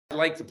I'd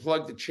like to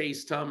plug the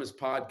Chase Thomas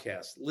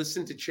podcast.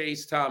 Listen to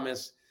Chase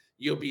Thomas.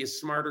 You'll be a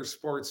smarter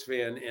sports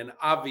fan and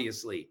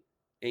obviously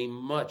a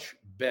much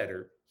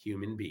better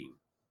human being.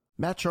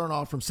 Matt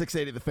Chernoff from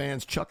 680 The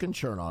Fans, Chuck and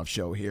Chernoff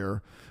Show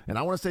here. And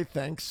I want to say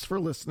thanks for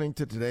listening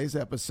to today's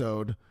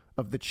episode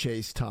of the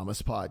Chase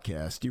Thomas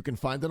podcast. You can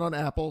find it on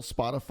Apple,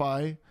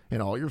 Spotify,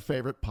 and all your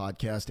favorite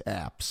podcast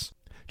apps.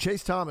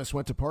 Chase Thomas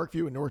went to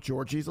Parkview in North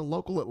Georgia. He's a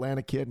local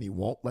Atlanta kid, and he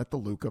won't let the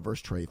Luka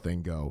versus Trey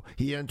thing go.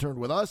 He interned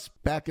with us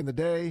back in the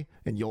day,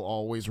 and you'll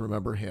always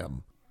remember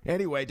him.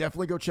 Anyway,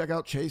 definitely go check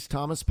out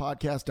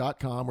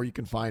ChaseThomasPodcast.com, where you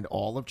can find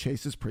all of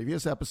Chase's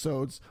previous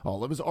episodes,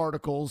 all of his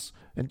articles,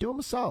 and do him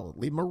a solid.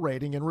 Leave him a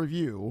rating and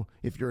review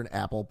if you're an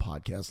Apple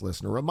Podcast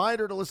listener.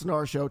 Reminder to listen to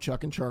our show,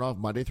 Chuck and Chernoff,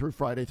 Monday through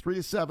Friday, 3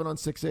 to 7 on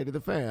 680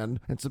 The Fan,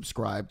 and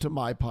subscribe to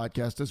my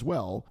podcast as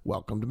well.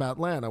 Welcome to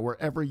Atlanta,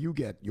 wherever you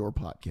get your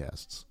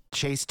podcasts. The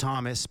Chase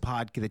Thomas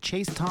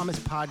podcast.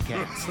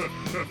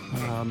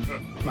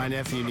 My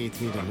nephew needs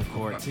me to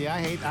record. See,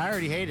 I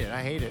already hate it.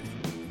 I hate it.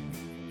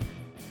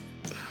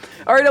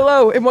 All right,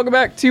 hello, and welcome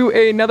back to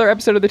another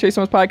episode of the Chase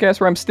Thomas Podcast,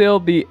 where I'm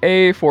still the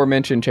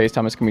aforementioned Chase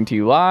Thomas, coming to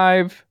you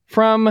live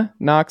from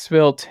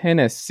Knoxville,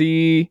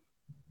 Tennessee,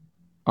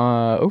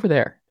 over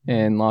there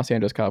in Los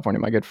Angeles, California.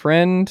 My good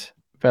friend,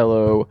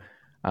 fellow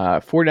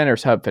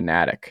 49ers Hub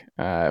fanatic,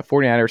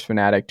 49ers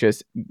fanatic,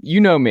 just,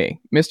 you know me,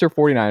 Mr.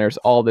 49ers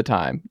all the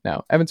time.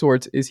 Now, Evan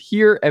Sowards is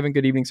here. Evan,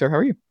 good evening, sir. How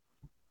are you?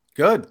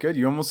 Good.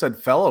 You almost said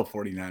fellow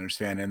 49ers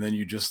fan, and then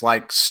you just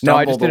like stumbled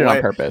No, I just did away. it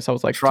on purpose. I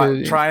was like,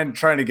 trying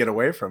to get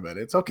away from it.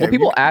 It's okay. Well,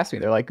 people ask me,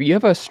 they're like, you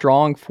have a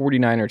strong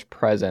 49ers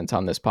presence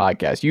on this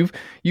podcast. You've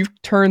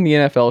turned the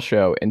NFL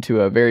show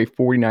into a very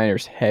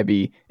 49ers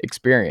heavy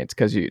experience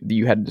because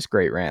you had this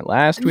great rant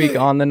last week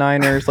on the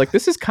Niners. Like,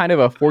 this is kind of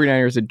a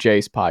 49ers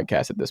adjacent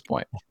podcast at this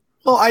point.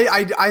 Well,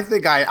 I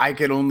think I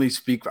can only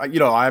speak.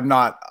 I'm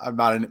not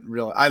a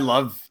real. I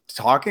love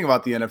talking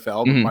about the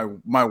NFL, but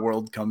my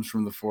world comes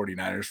from the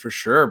 49ers for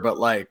sure. But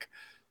like,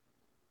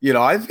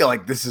 I feel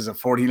like this is a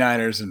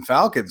 49ers and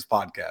Falcons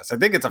podcast. I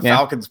think it's a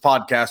Falcons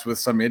podcast with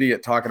some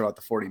idiot talking about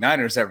the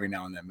 49ers every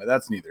now and then, but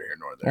that's neither here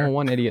nor there. Well,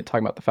 one idiot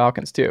talking about the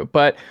Falcons too.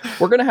 But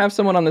we're going to have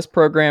someone on this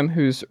program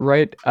who's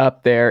right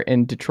up there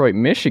in Detroit,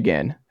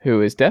 Michigan,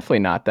 who is definitely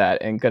not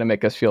that, and going to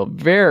make us feel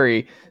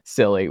very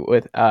silly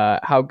with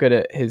how good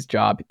at his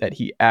job that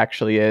he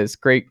actually is.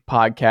 Great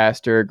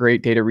podcaster,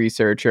 great data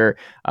researcher,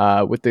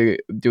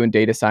 doing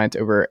data science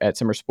over at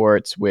Summer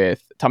Sports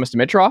with Thomas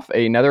Dimitroff,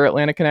 another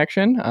Atlanta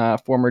connection,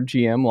 former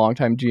GM,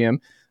 longtime GM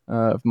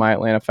of my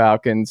Atlanta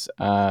Falcons.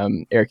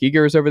 Eric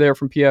Eager is over there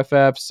from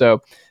PFF.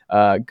 So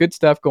good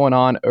stuff going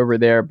on over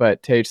there.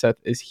 But Tej Seth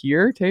is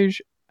here. Tej,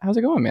 how's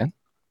it going, man?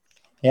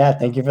 Yeah,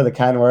 thank you for the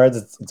kind words.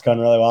 It's going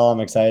really well.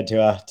 I'm excited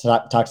to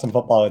talk some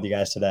football with you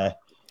guys today.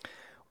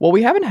 Well,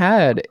 we haven't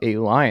had a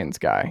Lions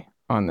guy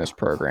on this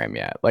program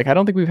yet. Like, I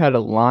don't think we've had a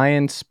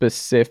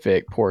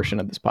Lions-specific portion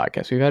of this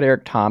podcast. We've had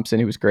Eric Thompson,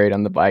 who was great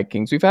on the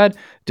Vikings. We've had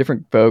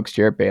different folks,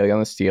 Jarrett Bailey on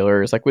the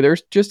Steelers. Like,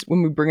 there's just,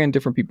 when we bring in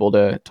different people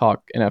to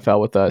talk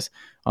NFL with us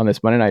on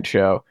this Monday night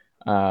show,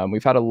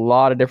 we've had a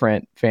lot of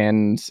different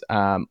fans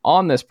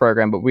on this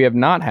program, but we have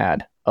not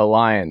had a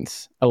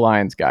Lions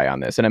guy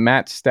on this, and a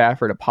Matt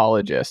Stafford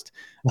apologist,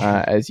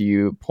 as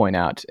you point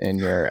out in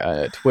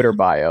your Twitter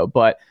bio.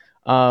 But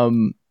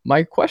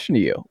my question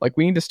to you, like,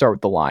 we need to start with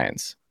the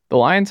Lions. The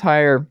Lions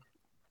hire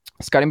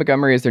Scotty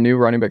Montgomery as their new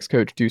running backs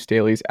coach. Deuce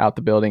Staley's out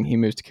the building. He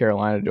moves to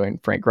Carolina to join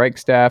Frank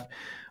Reich's staff.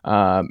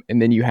 And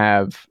then you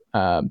have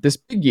this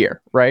big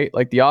year, right?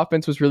 Like, the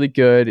offense was really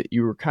good.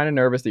 You were kind of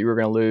nervous that you were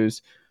going to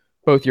lose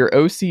both your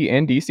OC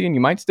and DC, and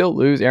you might still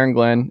lose Aaron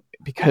Glenn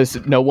because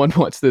no one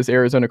wants this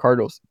Arizona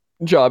Cardinals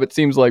job. It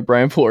seems like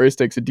Brian Flores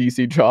takes a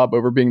DC job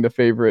over being the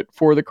favorite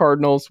for the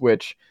Cardinals,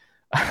 which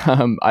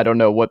I don't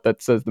know what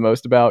that says the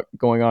most about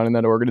going on in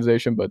that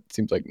organization, but it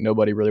seems like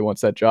nobody really wants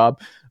that job.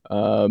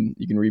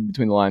 You can read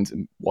between the lines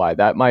and why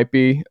that might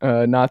be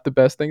not the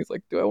best thing. It's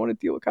like, do I want to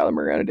deal with Kyler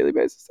Murray on a daily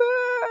basis?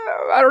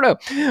 I don't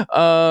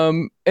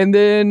know. And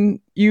then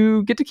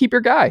you get to keep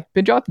your guy.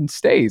 Ben Johnson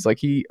stays. Like,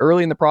 he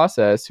early in the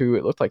process, who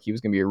it looked like he was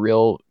going to be a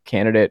real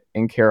candidate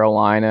in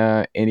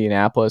Carolina,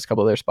 Indianapolis, a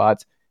couple of their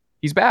spots.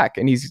 He's back,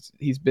 and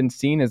he's been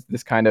seen as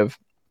this kind of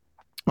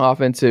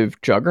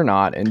offensive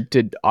juggernaut, and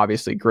did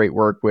obviously great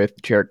work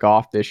with Jared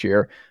Goff this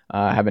year,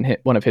 having hit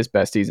one of his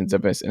best seasons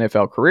of his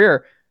NFL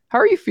career. How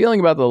are you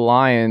feeling about the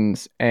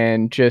Lions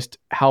and just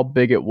how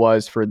big it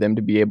was for them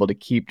to be able to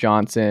keep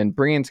Johnson,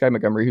 bring in Scott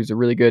Montgomery, who's a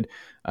really good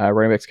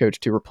running backs coach,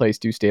 to replace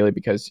Deuce Staley,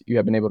 because you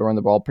have been able to run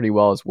the ball pretty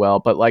well as well.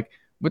 But like,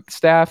 with the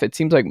staff, it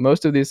seems like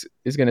most of this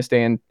is going to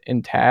stay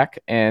intact,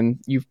 and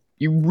you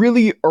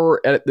really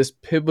are at this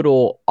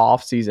pivotal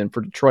offseason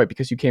for Detroit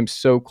because you came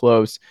so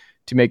close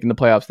to making the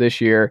playoffs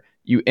this year.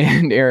 You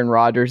end Aaron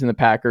Rodgers and the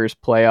Packers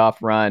playoff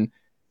run.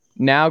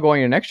 Now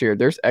going into next year,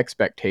 there's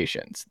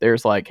expectations.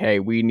 There's like, hey,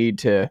 we need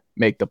to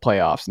make the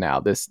playoffs now.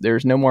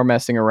 There's no more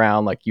messing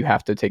around. Like, you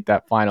have to take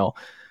that final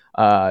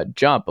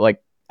jump.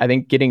 Like, I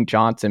think getting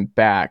Johnson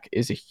back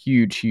is a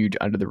huge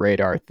under the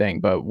radar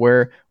thing. But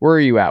where are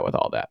you at with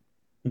all that?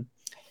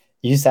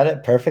 You said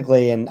it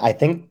perfectly. And I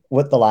think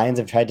what the Lions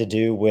have tried to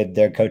do with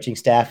their coaching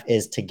staff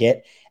is to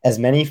get as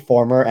many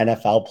former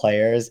NFL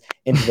players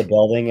into the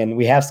building. And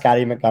we have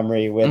Scotty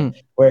Montgomery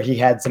where he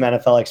had some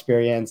NFL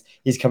experience.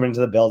 He's coming into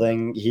the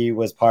building. He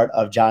was part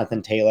of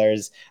Jonathan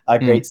Taylor's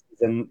great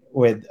season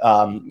with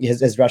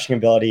his rushing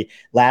ability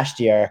last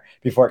year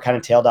before it kind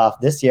of tailed off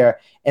this year.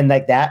 And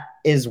like that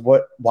is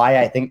why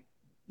I think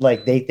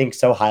like they think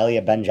so highly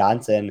of Ben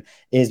Johnson,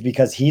 is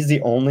because he's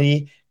the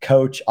only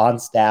coach on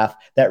staff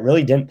that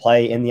really didn't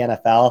play in the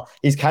NFL.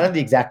 He's kind of the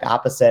exact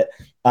opposite.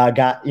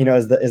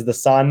 Is the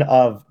son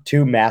of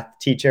two math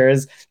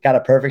teachers, got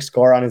a perfect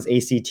score on his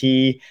ACT,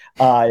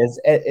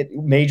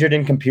 majored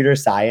in computer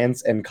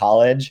science in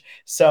college.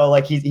 So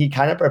like he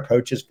kind of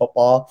approaches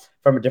football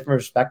from a different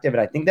perspective. And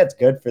I think that's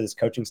good for this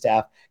coaching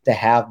staff to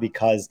have,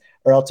 because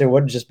or else it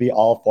would just be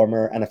all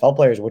former NFL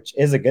players, which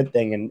is a good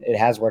thing. And it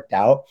has worked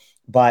out.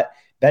 But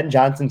Ben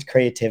Johnson's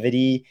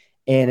creativity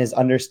and his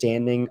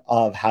understanding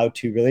of how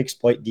to really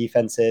exploit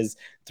defenses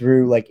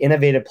through like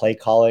innovative play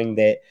calling,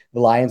 that the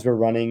Lions were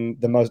running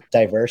the most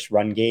diverse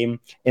run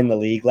game in the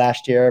league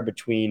last year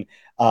between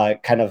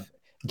kind of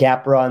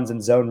gap runs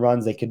and zone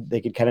runs. They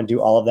could kind of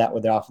do all of that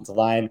with their offensive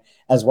line,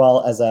 as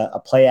well as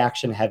a play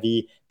action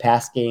heavy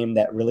pass game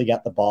that really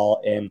got the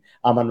ball in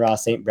Amon-Ra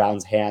St.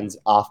 Brown's hands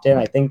often.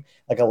 I think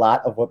like a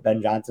lot of what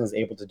Ben Johnson is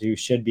able to do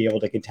should be able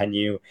to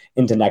continue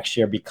into next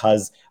year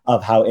because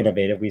of how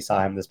innovative we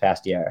saw him this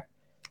past year.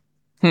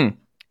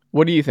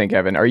 What do you think,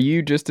 Evan? Are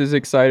you just as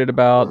excited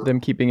about them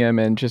keeping him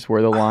and just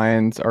where the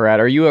Lions are at?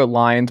 Are you a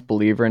Lions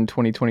believer in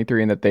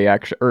 2023 and that they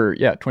actually,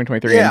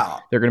 2023, and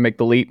they're going to make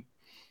the leap?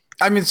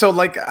 I mean, so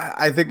like,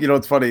 I think,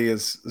 what's funny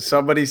is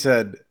somebody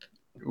said,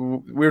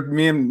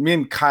 me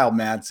and Kyle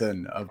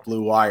Madsen of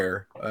Blue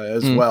Wire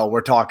as well,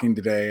 we're talking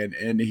today,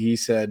 and he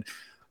said,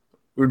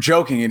 we were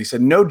joking, and he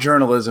said, no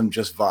journalism,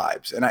 just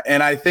vibes.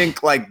 And I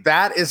think like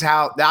that is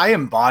how I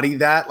embody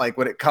that. Like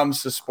when it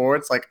comes to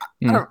sports, like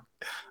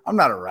I'm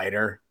not a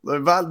writer,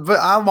 but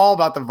I'm all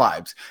about the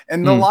vibes.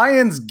 And the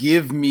Lions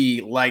give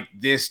me like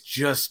this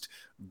just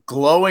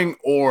glowing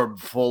orb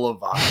full of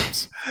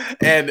vibes.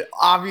 And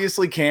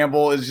obviously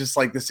Campbell is just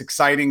like this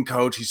exciting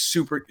coach. He's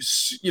super,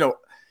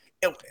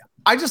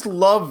 I just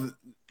love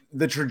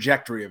the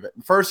trajectory of it.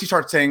 First, he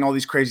starts saying all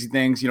these crazy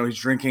things. He's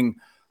drinking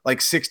like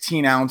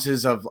 16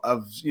 ounces of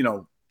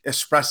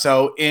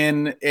espresso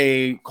in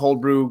a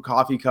cold brew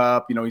coffee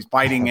cup. He's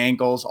biting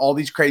ankles, all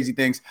these crazy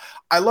things.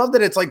 I love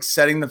that it's like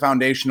setting the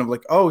foundation of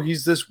like, oh,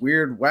 he's this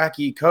weird,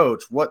 wacky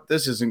coach.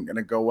 This isn't going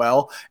to go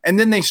well. And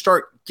then they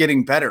start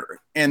getting better.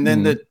 And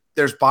then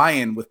there's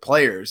buy-in with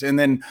players. And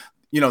then,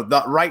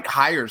 the right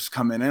hires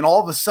come in, and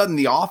all of a sudden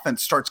the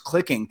offense starts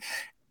clicking.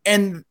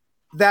 And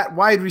that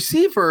wide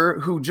receiver,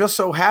 who just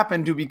so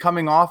happened to be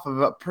coming off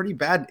of a pretty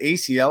bad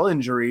ACL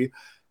injury,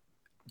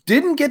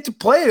 didn't get to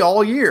play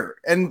all year.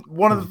 And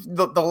one of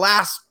the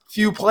last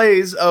few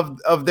plays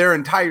of their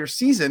entire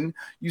season,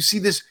 you see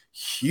this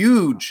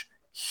huge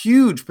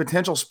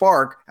potential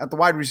spark at the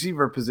wide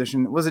receiver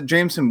position. Was it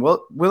Jameson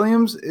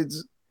Williams?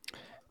 It's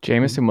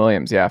Jameson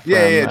Williams. Yeah. From,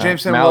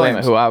 Jameson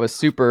Williams, who I was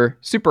super,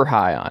 super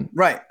high on.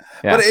 Right.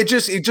 Yeah. But it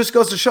just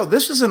goes to show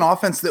this is an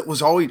offense that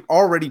was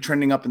already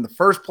trending up in the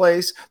first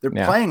place. They're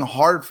playing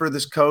hard for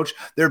this coach.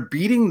 They're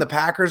beating the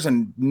Packers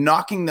and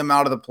knocking them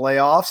out of the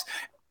playoffs.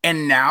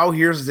 And now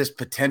here's this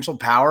potential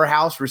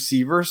powerhouse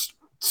receiver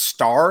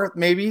star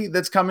maybe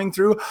that's coming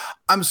through.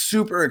 I'm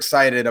super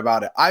excited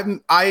about it.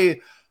 I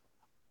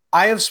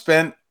have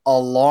spent a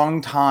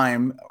long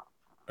time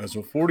as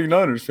a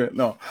 49ers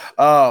fan,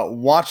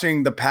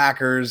 watching the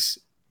Packers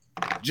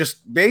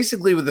just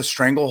basically with a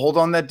stranglehold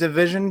on that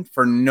division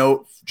for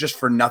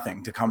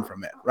nothing to come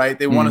from it, right?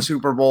 They won a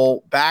Super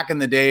Bowl back in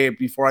the day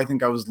before I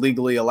think I was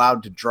legally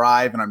allowed to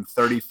drive, and I'm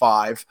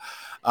 35.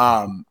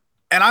 And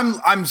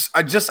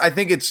I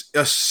think it's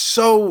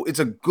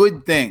a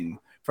good thing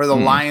for the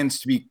Lions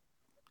to be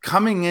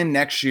coming in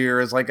next year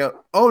as like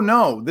oh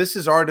no, this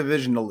is our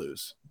division to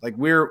lose. Like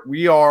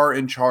we are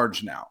in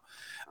charge now.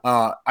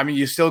 I mean,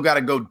 you still got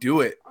to go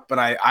do it, but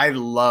I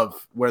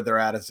love where they're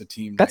at as a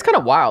team. That's kind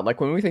of wild. Like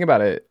when we think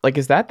about it, like,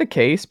 is that the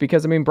case?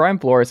 Because I mean, Brian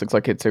Flores looks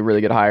like it's a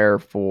really good hire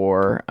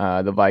for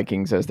the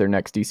Vikings as their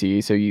next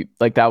DC.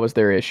 So that was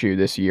their issue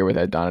this year with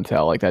Ed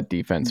Donatel. Like that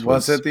defense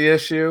was it the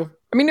issue?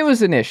 I mean, it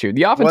was an issue.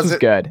 The offense was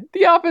good.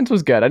 The offense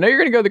was good. I know you're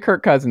going to go the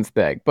Kirk Cousins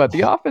thing, but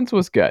the offense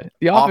was good.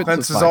 The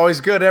offense is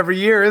always good every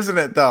year, isn't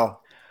it, though?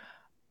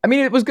 I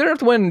mean, it was good enough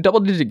to win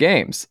double-digit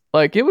games.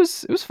 Like, it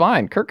was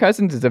fine. Kirk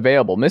Cousins is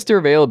available. Mr.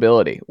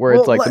 Availability, where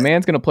it's like the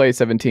man's going to play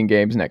 17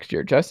 games next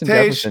year. Justin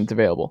Jefferson's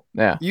available.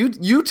 Yeah.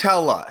 You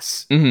tell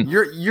us.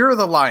 You're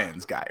the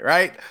Lions guy,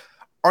 right?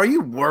 Are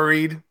you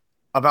worried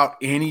about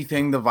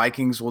anything the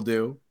Vikings will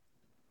do?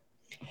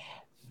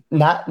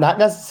 Not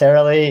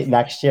necessarily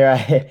next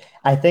year.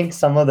 I think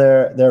some of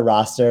their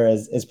roster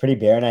is pretty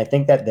bare, and I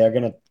think that they're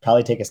going to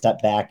probably take a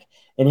step back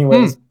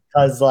anyways,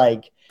 because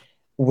like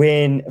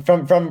when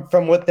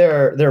from what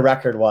their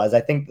record was,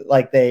 I think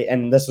like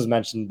and this was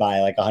mentioned by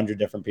like 100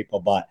 different people,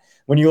 but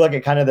when you look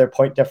at kind of their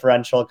point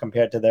differential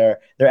compared to their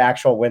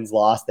actual wins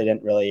loss, they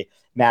didn't really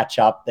match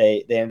up.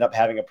 They ended up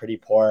having a pretty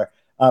poor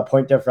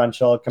point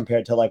differential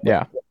compared to like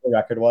what the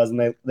record was,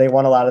 and they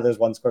won a lot of those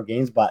one score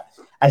games. But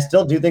I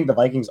still do think the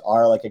Vikings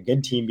are like a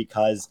good team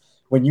because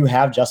when you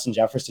have Justin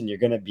Jefferson, you're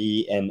going to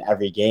be in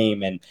every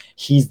game, and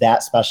he's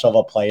that special of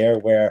a player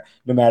where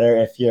no matter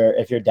if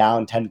you're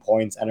down 10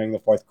 points entering the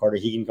fourth quarter,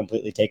 he can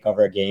completely take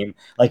over a game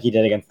like he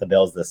did against the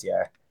Bills this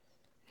year.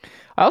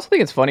 I also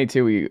think it's funny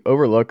too. We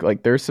overlook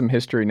like there's some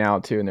history now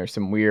too, and there's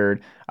some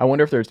weird. I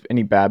wonder if there's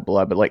any bad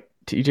blood, but like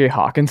TJ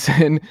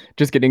Hawkinson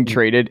just getting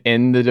traded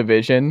in the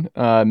division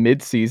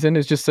mid-season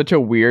is just such a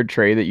weird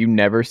trade that you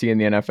never see in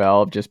the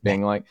NFL of just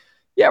being like,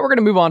 yeah, we're going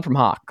to move on from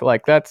Hawk.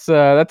 Like that's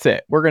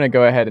it. We're going to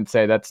go ahead and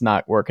say that's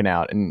not working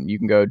out and you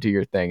can go do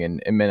your thing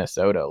in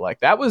Minnesota. Like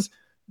that was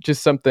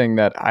just something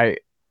that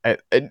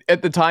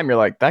at the time you're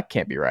like, that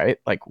can't be right.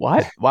 Like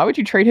what? Why would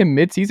you trade him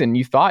mid-season?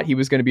 You thought he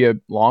was going to be a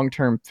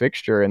long-term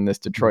fixture in this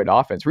Detroit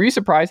offense. Were you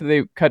surprised that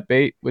they cut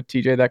bait with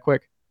TJ that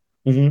quick?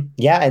 Mm-hmm.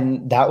 Yeah,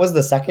 and that was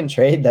the second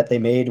trade that they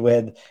made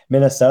with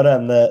Minnesota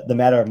in the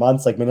matter of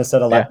months. Like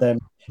Minnesota let them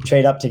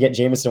trade up to get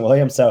Jameson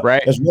Williams. So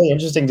it was really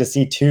interesting to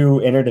see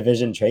two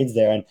interdivision trades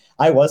there. And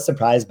I was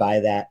surprised by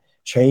that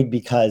trade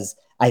because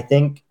I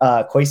think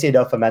Kwesi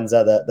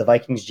Adofo-Mensah, the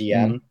Vikings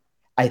GM,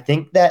 I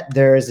think that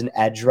there is an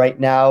edge right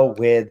now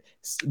with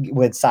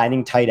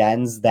signing tight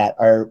ends that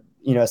are,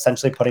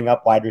 essentially putting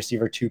up wide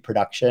receiver 2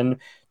 production,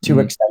 2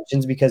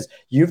 extensions, because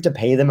you have to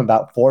pay them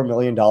about $4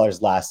 million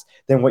less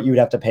than what you would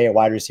have to pay a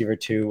wide receiver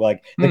 2.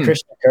 Like the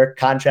Christian Kirk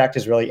contract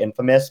is really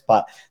infamous,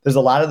 but there's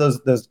a lot of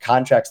those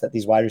contracts that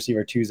these wide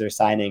receiver 2s are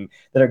signing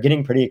that are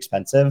getting pretty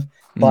expensive.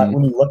 But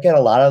when you look at a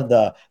lot of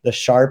the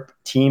sharp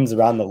teams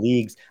around the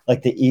leagues,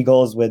 like the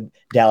Eagles with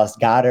Dallas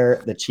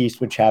Goedert, the Chiefs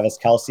with Travis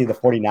Kelce, the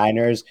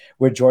 49ers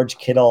with George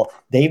Kittle,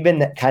 they've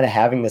been kind of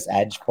having this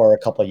edge for a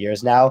couple of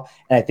years now.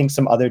 And I think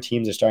some other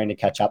teams are starting to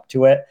catch up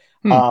to it.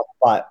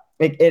 But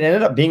it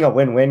ended up being a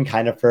win-win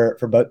kind of for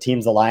both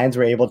teams. The Lions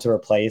were able to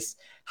replace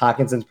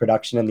Hawkinson's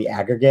production in the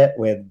aggregate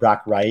with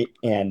Brock Wright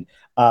and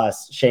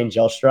Shane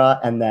Gilstra.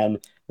 And then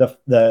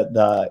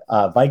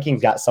the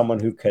Vikings got someone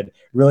who could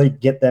really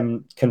get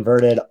them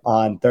converted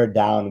on third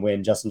down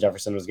when Justin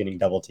Jefferson was getting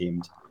double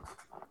teamed.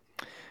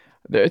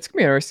 It's going to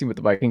be interesting what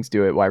the Vikings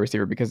do at wide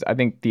receiver because I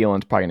think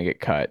Thielen's probably going to get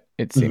cut,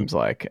 it seems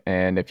like.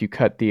 And if you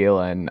cut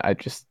Thielen,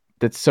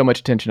 that's so much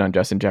attention on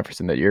Justin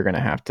Jefferson that you're going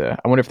to have to.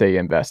 I wonder if they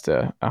invest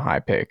a high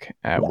pick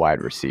at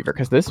wide receiver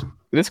because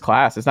this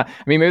class is not.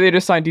 I mean, maybe they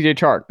just signed DJ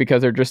Chark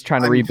because they're just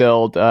trying to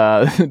rebuild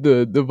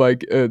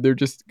they're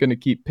just going to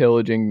keep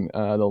pillaging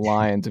the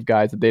Lions of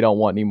guys that they don't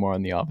want anymore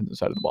on the offensive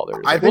side of the ball.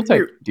 We'll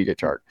take DJ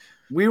Chark.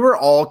 We were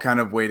all kind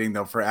of waiting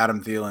though for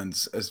Adam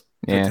Thielen's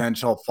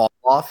potential fall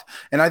off,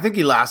 and I think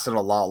he lasted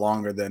a lot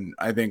longer than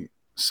I think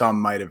some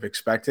might have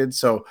expected.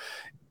 So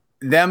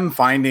them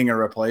finding a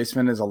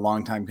replacement is a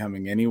long time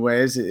coming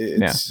anyways.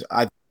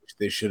 I think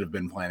they should have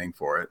been planning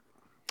for it.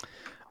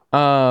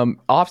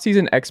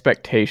 Off-season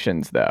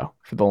expectations though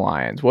for the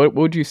Lions, what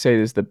would you say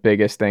is the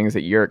biggest things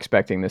that you're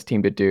expecting this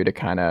team to do to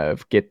kind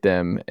of get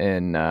them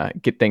and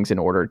get things in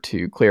order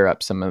to clear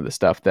up some of the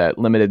stuff that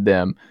limited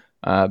them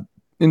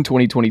in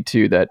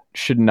 2022 that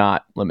should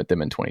not limit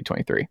them in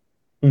 2023?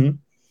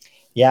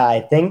 Yeah, I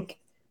think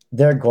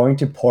they're going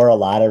to pour a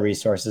lot of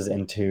resources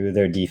into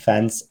their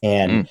defense,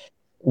 and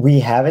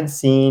we haven't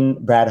seen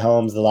Brad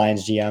Holmes, the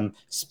Lions GM,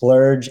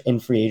 splurge in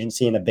free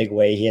agency in a big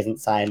way. He hasn't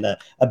signed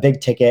a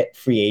big ticket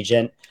free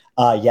agent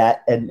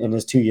yet in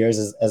his 2 years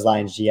as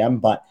Lions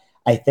GM. But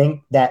I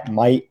think that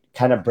might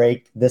kind of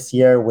break this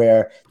year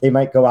where they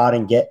might go out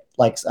and get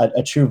like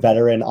a true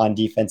veteran on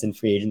defense in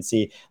free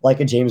agency,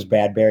 like a James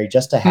Bradbury,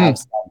 just to have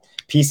some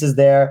pieces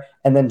there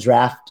and then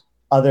draft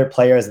other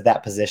players at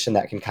that position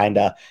that can kind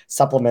of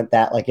supplement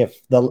that. Like if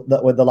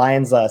with the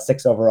Lions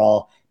 6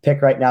 overall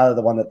pick right now,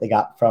 the one that they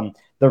got from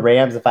the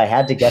Rams, if I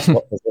had to guess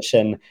what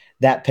position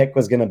that pick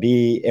was going to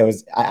be,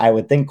 I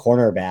would think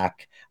cornerback.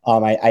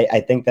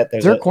 I think that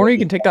is there a corner you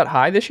can take that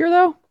high this year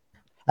though?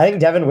 I think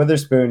Devin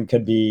Witherspoon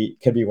could be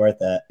worth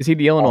it. Is he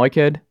the Illinois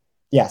kid?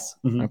 Yes.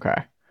 Okay.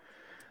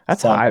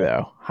 That's high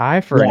though.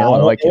 High for an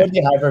Illinois kid. It would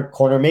be high for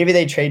corner. Maybe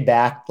they trade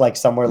back like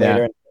somewhere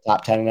later in the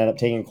top 10 and end up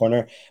taking a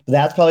corner. But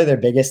that's probably their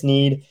biggest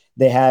need.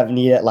 They have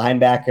need at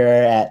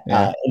linebacker, at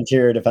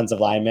interior defensive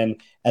lineman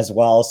as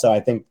well. So I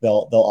think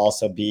they'll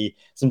also be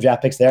some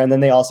draft picks there. And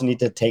then they also need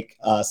to take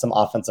some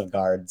offensive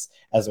guards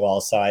as well.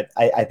 So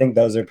I think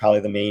those are probably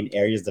the main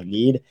areas of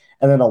need.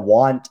 And then a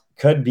want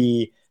could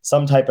be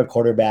some type of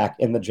quarterback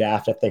in the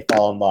draft if they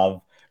fall in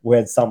love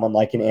with someone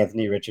like an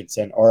Anthony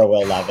Richardson or a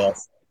Will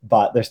Levis.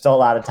 But there's still a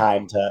lot of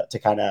time to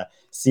kind of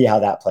see how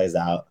that plays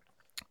out.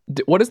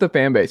 What does the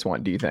fan base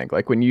want, do you think?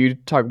 Like when you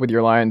talk with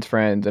your Lions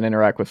friends and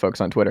interact with folks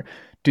on Twitter,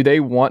 do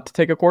they want to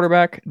take a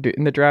quarterback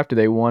in the draft? Do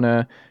they want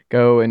to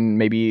go and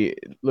maybe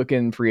look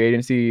in free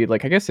agency?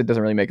 Like, I guess it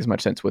doesn't really make as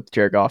much sense with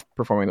Jared Goff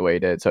performing the way he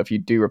did. So if you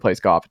do replace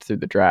Goff through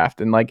the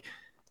draft, and like,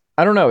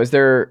 I don't know. Is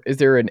there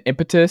an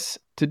impetus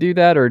to do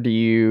that, or do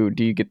you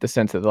get the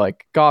sense that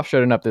like Goff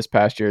showed enough this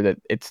past year that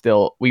it's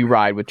still we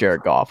ride with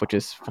Jared Goff, which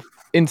is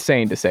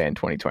insane to say in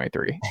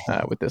 2023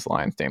 with this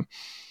Lions team.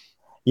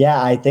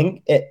 Yeah, I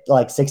think it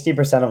like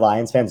 60% of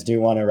Lions fans do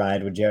want to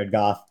ride with Jared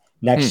Goff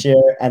next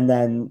year. And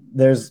then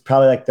there's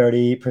probably like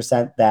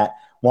 30% that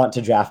want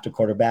to draft a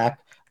quarterback.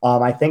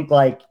 I think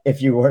like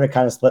if you were to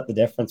kind of split the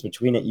difference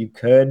between it, you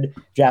could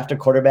draft a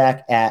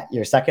quarterback at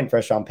your second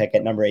first round pick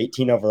at number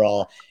 18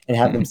 overall and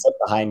have them sit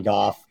behind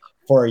Goff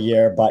for a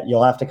year, but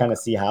you'll have to kind of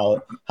see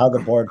how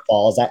the board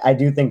falls. I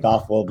do think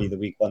Goff will be the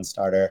week 1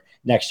 starter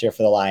next year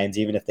for the Lions,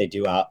 even if they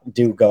do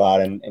go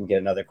out and get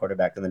another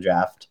quarterback in the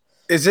draft.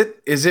 Is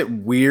it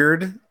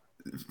weird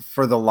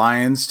for the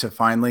Lions to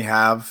finally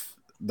have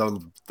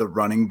the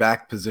running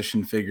back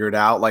position figured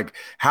out? Like,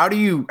 how do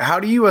you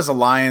as a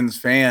Lions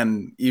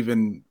fan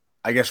even,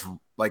 I guess,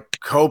 like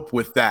cope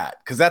with that?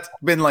 Because that's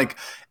been like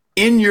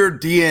in your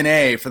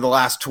DNA for the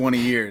last 20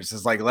 years.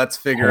 Is like, let's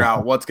figure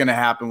out what's going to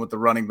happen with the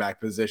running back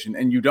position,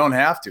 and you don't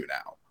have to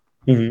now.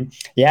 Mm-hmm.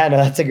 Yeah, no,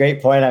 that's a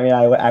great point. I mean,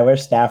 I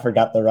wish Stafford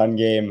got the run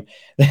game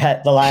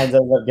that the Lions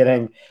ended up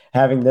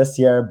having this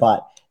year,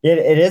 but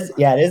it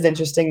is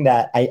interesting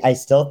that I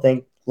still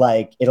think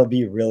like it'll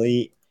be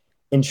really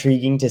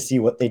intriguing to see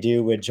what they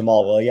do with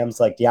Jamal Williams.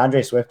 Like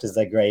DeAndre Swift is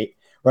a great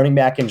running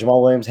back, and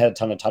Jamal Williams had a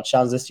ton of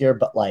touchdowns this year,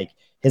 but like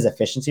his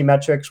efficiency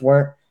metrics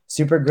weren't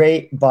super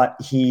great, but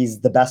he's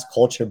the best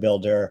culture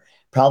builder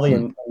probably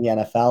in the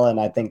NFL. And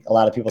I think a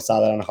lot of people saw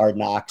that on Hard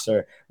Knocks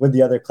or with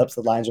the other clips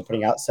the Lions are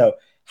putting out. So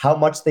how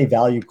much they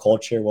value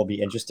culture will be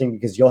interesting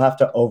because you'll have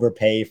to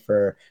overpay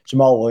for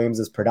Jamal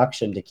Williams'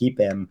 production to keep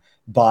him.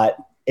 But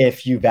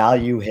if you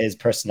value his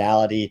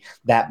personality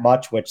that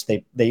much, which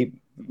they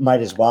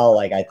might as well,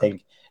 like I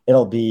think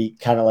it'll be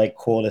kind of like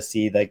cool to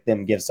see like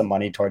them give some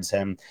money towards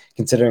him,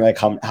 considering like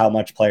how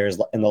much players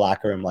in the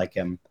locker room like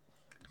him.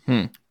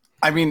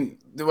 I mean,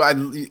 the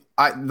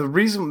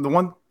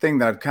one thing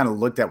that I've kind of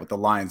looked at with the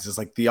Lions is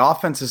like the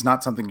offense is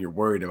not something you're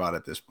worried about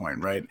at this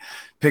point, right?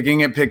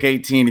 Picking at pick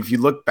 18, if you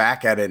look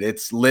back at it,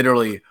 it's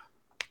literally,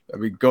 I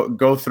mean,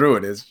 go through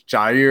it. It's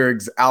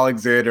Jair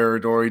Alexander,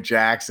 Dory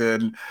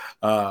Jackson,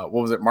 what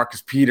was it?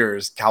 Marcus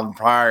Peters, Calvin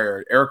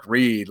Pryor, Eric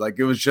Reed. Like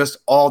it was just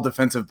all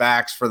defensive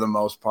backs for the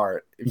most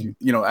part. If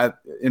you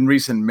in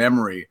recent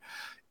memory,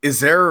 is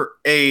there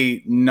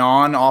a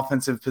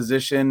non-offensive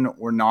position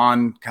or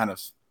non kind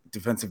of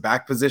defensive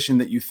back position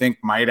that you think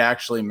might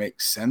actually make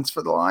sense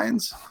for the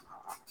Lions?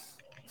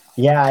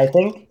 Yeah, I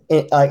think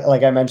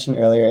like I mentioned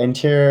earlier,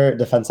 interior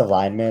defensive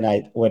lineman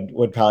I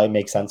would probably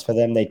make sense for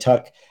them. They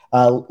took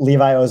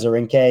Levi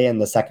Ozarinke in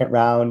the second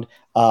round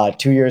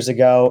 2 years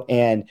ago,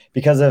 and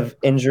because of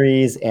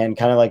injuries and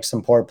kind of like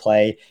some poor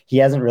play, he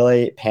hasn't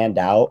really panned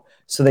out.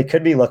 So they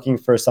could be looking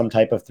for some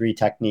type of 3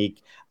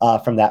 technique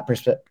from that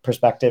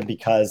perspective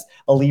because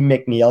Aleem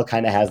McNeil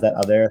kind of has that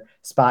other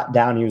spot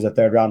down. He was a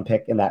 3rd round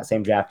pick in that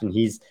same draft, and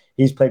he's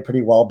played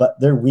pretty well, but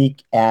they're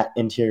weak at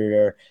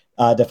interior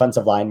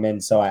defensive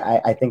linemen. So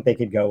I think they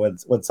could go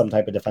with some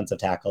type of defensive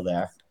tackle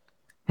there.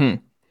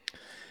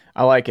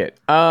 I like it.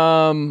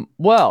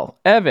 Well,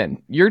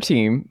 Evan, your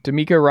team,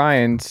 D'Amico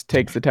Ryans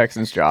takes the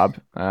Texans job.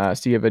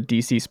 So you have a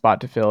DC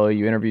spot to fill.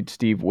 You interviewed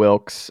Steve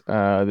Wilkes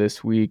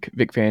this week.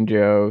 Vic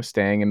Fangio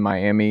staying in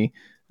Miami,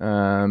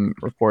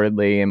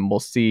 reportedly, and we'll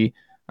see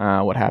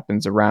what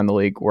happens around the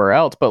league where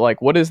else. But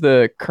like, what is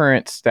the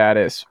current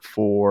status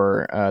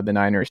for the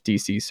Niners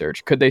DC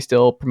search? Could they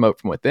still promote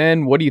from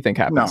within? What do you think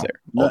happens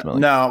there ultimately?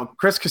 No,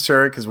 Chris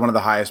Kasurek is one of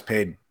the highest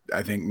paid,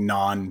 I think,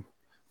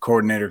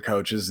 non-coordinator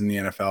coaches in the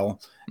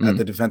NFL at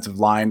the defensive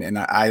line, and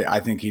I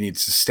think he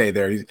needs to stay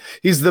there.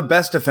 He's the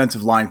best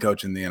defensive line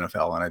coach in the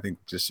NFL, and I think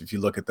just if you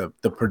look at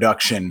the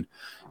production,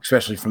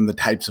 especially from the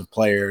types of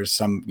players,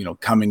 some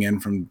coming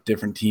in from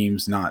different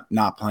teams,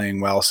 not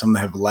playing well, some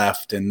have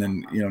left and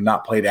then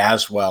not played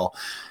as well.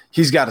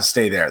 He's got to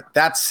stay there.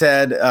 That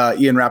said,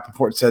 Ian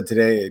Rappaport said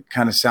today it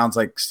kind of sounds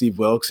like Steve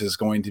Wilkes is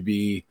going to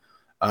be,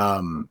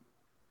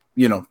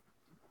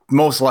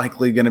 most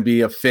likely going to be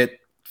a fit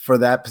for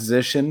that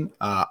position.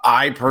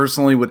 I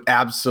personally would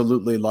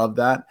absolutely love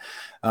that.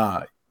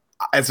 I've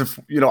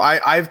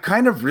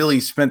kind of really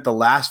spent the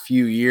last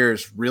few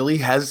years really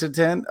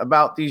hesitant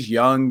about these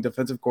young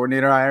defensive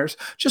coordinator hires,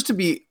 just to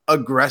be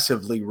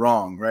aggressively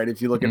wrong, right?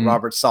 If you look at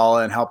Robert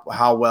Saleh and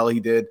how well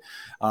he did,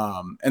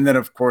 and then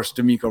of course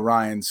D'Amico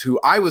Ryans, who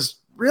I was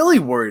really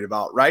worried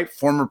about, right?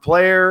 Former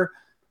player,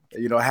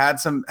 had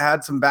some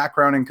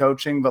background in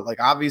coaching, but like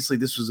obviously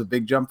this was a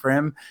big jump for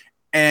him.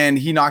 And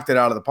he knocked it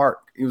out of the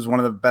park. He was one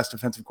of the best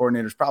defensive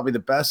coordinators, probably the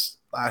best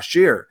last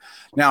year.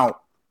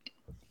 Now,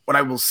 what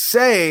I will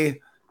say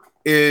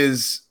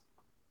is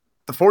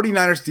the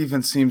 49ers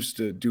defense seems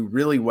to do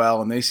really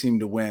well, and they seem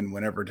to win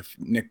whenever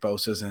Nick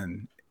Bosa's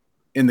in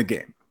the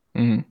game,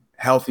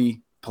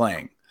 healthy,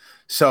 playing.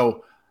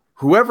 So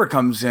whoever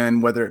comes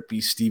in, whether it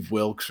be Steve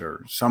Wilkes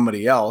or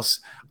somebody else,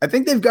 I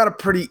think they've got a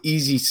pretty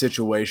easy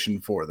situation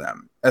for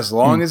them as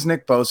long as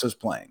Nick Bosa's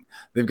playing.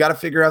 They've got to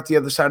figure out the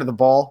other side of the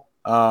ball.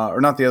 Or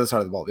not the other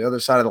side of the ball, the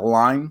other side of the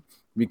line,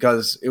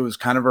 because it was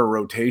kind of a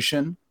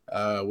rotation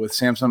with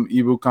Samson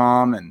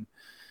Ibukam and,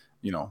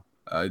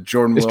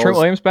 Jordan Is Wills. Trent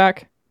Williams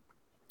back?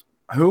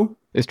 Who?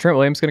 Is Trent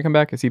Williams going to come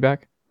back? Is he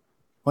back?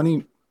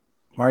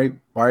 Why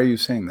are you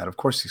saying that? Of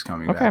course he's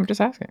coming back. Okay, I'm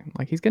just asking.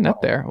 Like, he's getting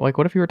up there. Like,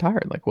 what if he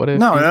retired? Like, what if...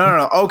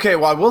 No. Okay,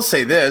 well, I will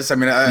say this. I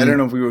mean, I don't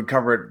know if we would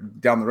cover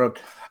it down the road.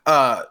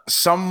 I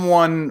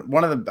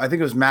think it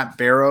was Matt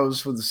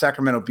Barrows with the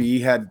Sacramento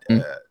Bee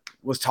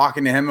was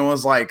talking to him and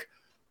was like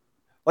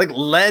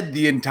led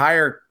the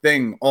entire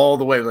thing all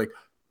the way. Like,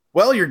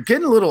 well, you're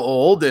getting a little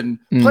old, and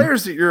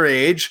players at your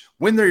age,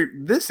 when they're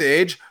this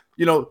age,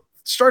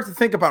 start to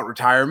think about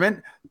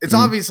retirement. It's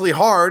obviously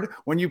hard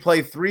when you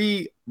play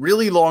 3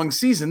 really long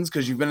seasons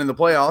because you've been in the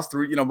playoffs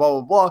through, blah,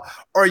 blah, blah.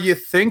 Are you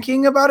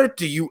thinking about it?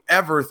 Do you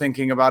ever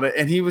thinking about it?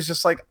 And he was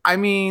just like, I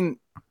mean,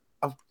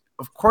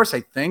 of course I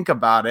think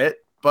about it,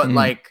 but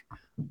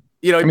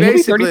he'll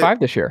be 35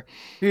 this year.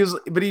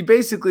 He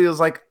basically was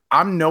like,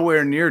 I'm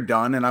nowhere near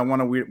done, and I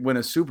want to win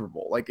a Super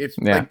Bowl. Like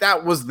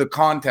that was the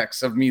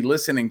context of me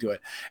listening to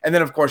it. And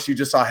then of course you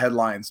just saw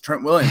headlines: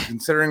 Trent Williams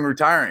considering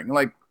retiring.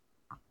 Like,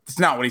 it's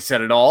not what he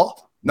said at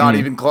all. Not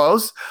even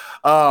close.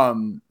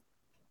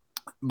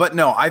 But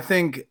no, I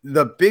think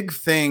the big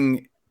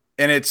thing,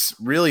 and it's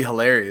really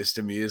hilarious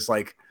to me, is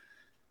like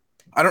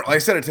I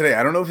said it today.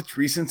 I don't know if it's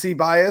recency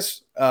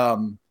bias,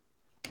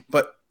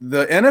 but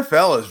the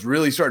NFL is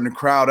really starting to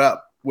crowd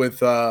up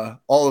with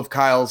all of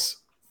Kyle's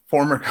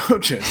former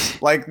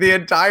coaches. Like the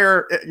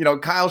entire,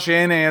 Kyle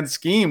Shanahan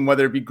scheme,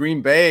 whether it be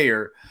Green Bay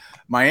or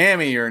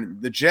Miami or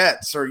the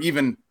Jets or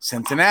even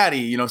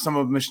Cincinnati, some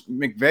of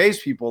McVay's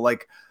people,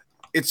 like,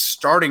 it's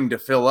starting to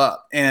fill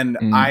up. And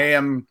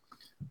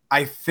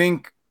I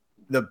think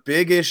the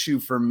big issue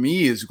for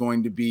me is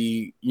going to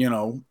be,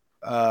 if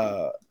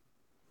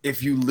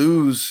you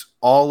lose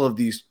all of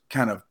these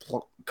kind of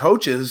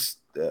coaches,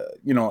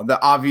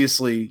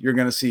 obviously you're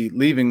going to see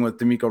leaving with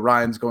D'Amico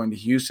Ryans going to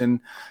Houston,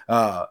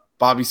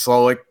 Bobby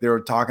Slowick, they were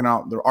talking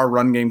about our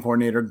run game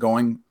coordinator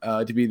going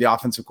to be the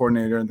offensive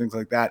coordinator and things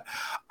like that.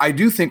 I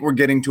do think we're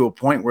getting to a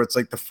point where it's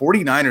like the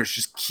 49ers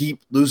just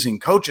keep losing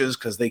coaches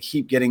because they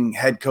keep getting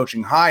head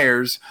coaching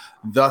hires.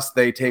 Thus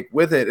they take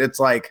with it. It's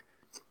like,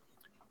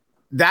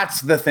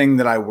 that's the thing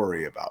that I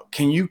worry about.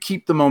 Can you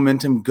keep the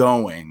momentum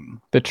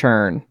going? The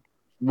churn.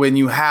 When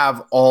you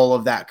have all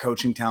of that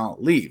coaching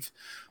talent leave.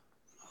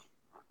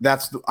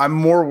 I'm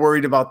more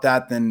worried about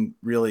that than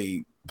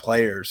really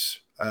players.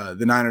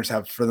 The Niners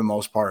have, for the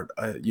most part,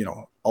 a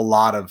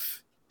lot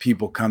of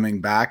people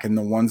coming back, and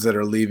the ones that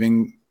are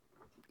leaving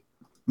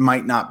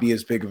might not be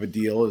as big of a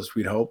deal as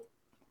we'd hope.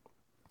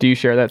 Do you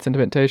share that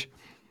sentiment, Tej?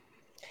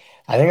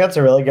 I think that's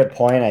a really good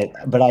point.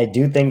 But I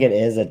do think it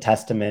is a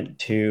testament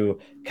to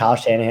Kyle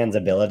Shanahan's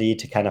ability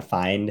to kind of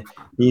find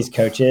these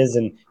coaches.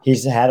 And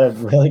he's had a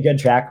really good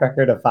track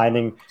record of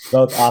finding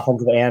both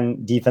offensive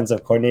and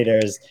defensive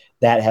coordinators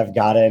that have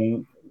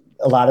gotten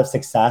a lot of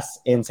success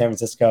in San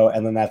Francisco,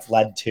 and then that's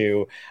led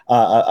to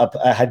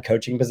a head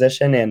coaching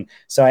position. And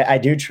so I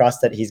do trust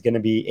that he's going to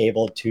be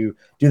able to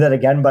do that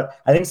again. But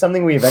I think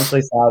something we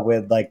eventually saw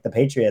with like the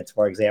Patriots,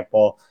 for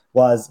example,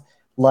 was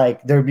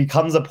like there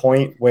becomes a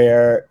point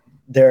where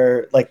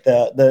they're like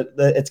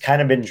it's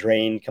kind of been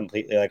drained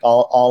completely. Like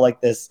all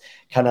like this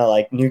kind of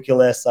like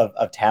nucleus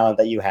of talent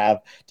that you have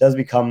does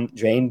become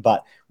drained.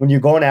 But when you're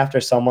going after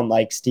someone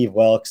like Steve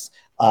Wilkes,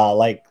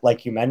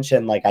 like you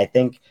mentioned, like I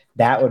think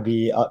that would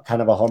be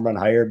kind of a home run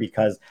hire,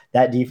 because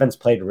that defense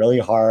played really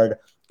hard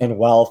and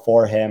well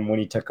for him when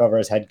he took over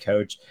as head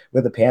coach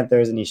with the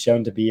Panthers, and he's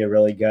shown to be a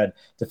really good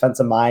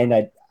defensive mind.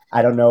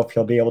 I don't know if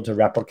he'll be able to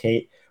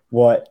replicate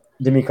what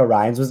D'Amico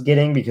Ryans was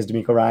getting, because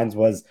D'Amico Ryans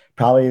was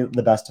probably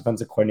the best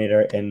defensive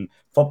coordinator in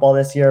football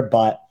this year,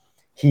 but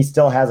he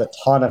still has a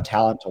ton of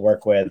talent to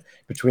work with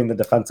between the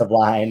defensive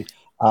line,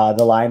 the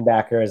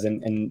linebackers,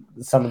 and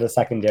some of the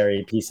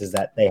secondary pieces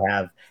that they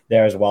have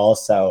there as well.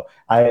 So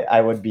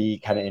I would be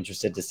kind of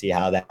interested to see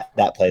how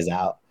that plays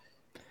out.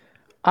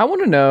 I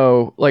want to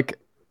know, like,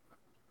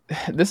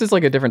 this is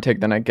like a different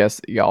take than I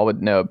guess y'all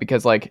would know,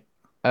 because like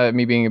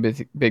me being a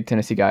big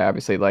Tennessee guy,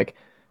 obviously, like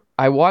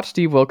I watched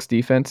Steve Wilkes'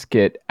 defense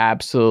get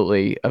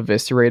absolutely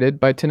eviscerated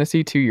by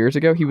Tennessee 2 years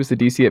ago. He was the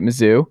DC at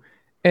Mizzou,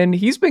 and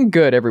he's been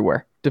good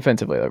everywhere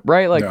defensively,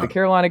 right? Like the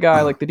Carolina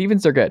guy, like the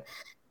defense are good.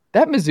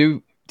 That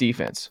Mizzou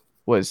defense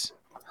was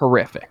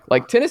horrific.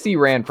 Like Tennessee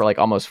ran for like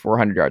almost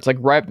 400 yards, like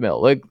right up the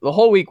middle. Like the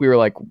whole week we were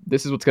like,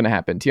 this is what's going to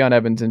happen. Tion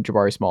Evans and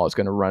Jabari Small is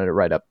going to run it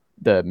right up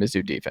the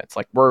Mizzou defense.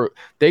 Like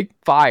they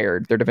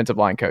fired their defensive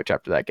line coach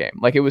after that game.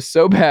 Like it was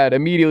so bad.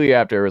 Immediately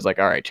after, it was like,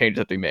 all right, changes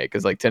have to be made,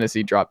 because like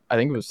Tennessee dropped, I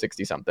think it was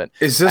 60 something.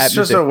 Is this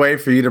just a way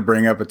for you to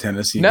bring up a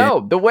Tennessee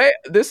game? The way,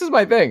 this is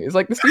my thing. It's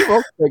like the Steve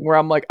Wilkes thing where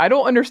I'm like, I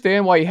don't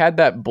understand why he had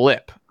that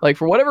blip. Like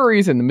for whatever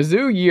reason, the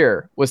Mizzou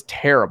year was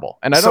terrible,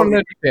 and I don't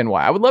understand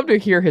why. I would love to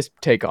hear his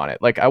take on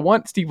it. Like I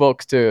want Steve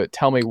Wilkes to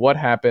tell me what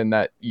happened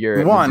that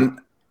year.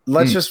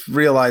 Let's just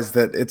realize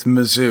that it's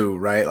Mizzou,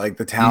 right? Like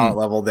the talent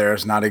level there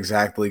is not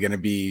exactly going to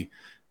be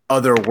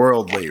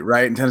otherworldly,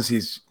 right? And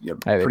Tennessee's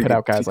they put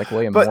out guys like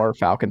William Moore,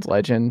 Falcons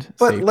legend,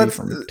 safety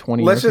from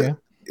 20 years ago.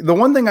 The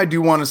one thing I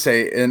do want to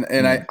say, and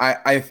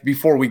I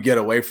before we get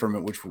away from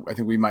it, which I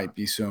think we might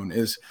be soon,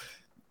 is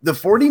the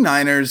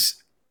 49ers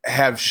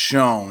have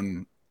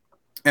shown,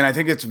 and I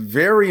think it's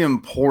very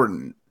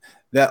important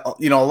that,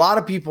 a lot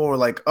of people are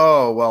like,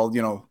 oh, well,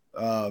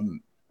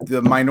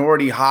 the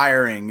minority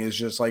hiring is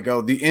just like,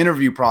 oh, the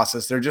interview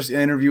process. They're just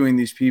interviewing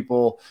these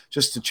people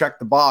just to check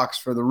the box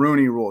for the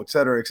Rooney Rule, et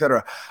cetera, et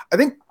cetera. I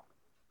think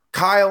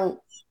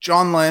Kyle,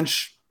 John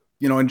Lynch,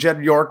 and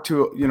Jed York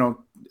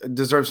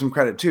deserve some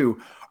credit too,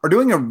 are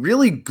doing a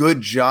really good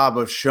job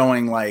of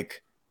showing,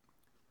 like,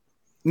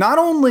 not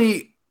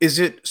only is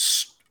it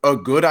a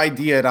good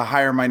idea to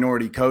hire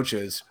minority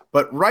coaches,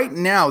 but right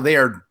now they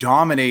are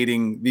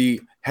dominating the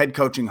head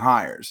coaching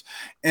hires.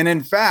 And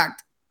in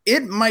fact,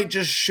 it might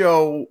just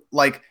show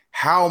like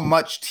how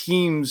much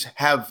teams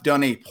have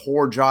done a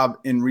poor job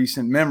in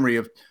recent memory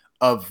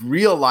of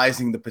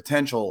realizing the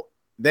potential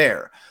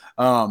there.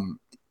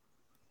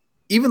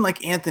 Even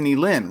like Anthony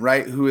Lynn,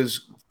 right, who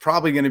is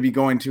probably going to be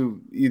going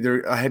to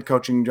either a head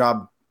coaching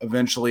job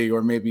eventually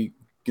or maybe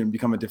going to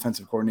become a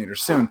defensive coordinator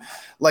soon.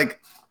 Like,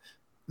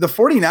 the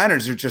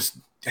 49ers are just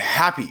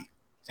happy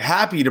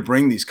to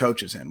bring these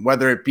coaches in,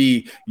 whether it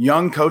be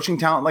young coaching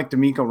talent like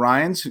D'Amico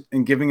Ryans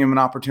and giving him an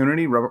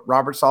opportunity,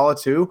 Robert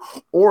Saleh too,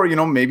 or,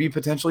 maybe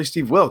potentially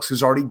Steve Wilkes,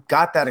 who's already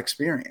got that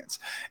experience.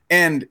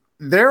 And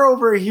they're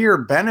over here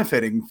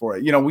benefiting for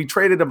it. We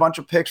traded a bunch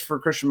of picks for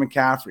Christian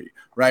McCaffrey,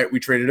 right? We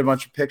traded a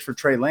bunch of picks for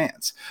Trey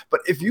Lance.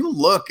 But if you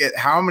look at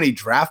how many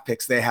draft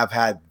picks they have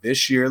had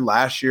this year,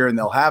 last year, and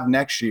they'll have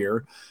next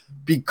year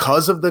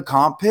because of the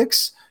comp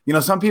picks,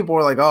 some people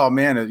are like, oh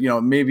man,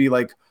 maybe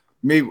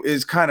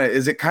is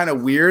it kind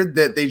of weird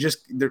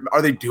that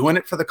are they doing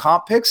it for the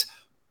comp picks?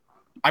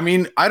 I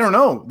mean, I don't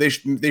know. They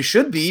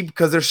should be,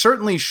 because they're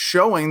certainly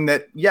showing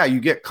that, yeah, you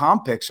get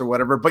comp picks or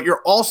whatever, but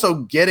you're also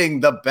getting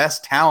the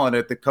best talent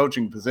at the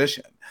coaching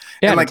position.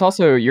 Yeah, and it's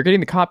also, you're getting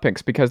the comp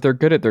picks because they're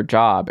good at their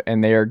job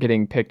and they are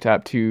getting picked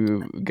up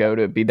to go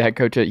to be the head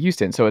coach at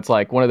Houston. So it's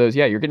like one of those,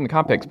 yeah, you're getting the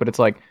comp picks, but it's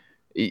like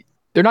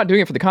they're not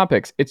doing it for the comp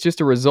picks. It's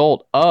just a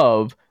result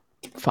of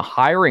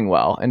hiring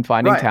well and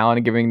finding talent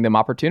and giving them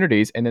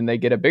opportunities, and then they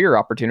get a bigger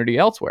opportunity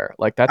elsewhere.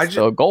 Like, that's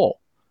the goal.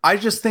 I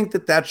just think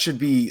that should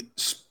be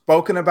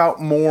spoken about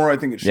more. I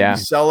think it should be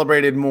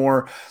celebrated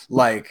more.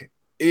 Like,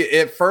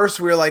 at first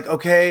we were like,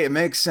 okay, it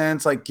makes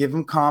sense. Like, give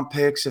them comp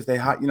picks if they,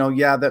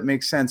 that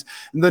makes sense.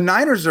 And the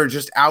Niners are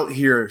just out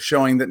here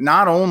showing that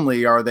not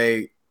only are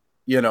they,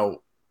 they're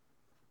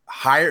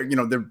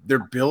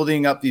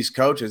building up these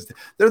coaches.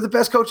 They're the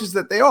best coaches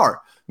that they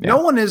are. Yeah.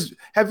 No one is.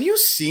 Have you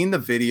seen the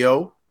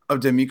video of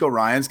D'Amico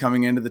Ryans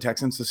coming into the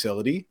Texans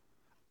facility?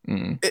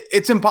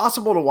 It's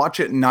impossible to watch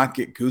it and not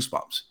get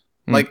goosebumps.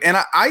 Like, and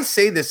I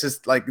say this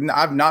as like,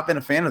 I've not been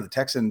a fan of the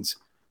Texans,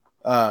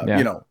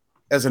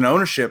 as an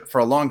ownership for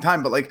a long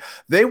time, but like,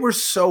 they were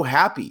so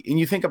happy. And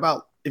you think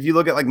about, if you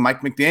look at like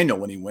Mike McDaniel,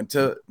 when he went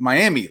to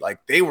Miami,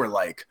 like, they were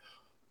like,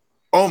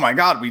 oh my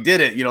God, we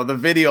did it. The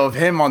video of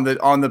him on the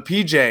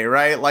PJ,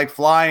 right? Like,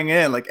 flying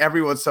in, like,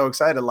 everyone's so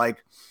excited.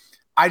 Like,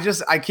 I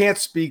can't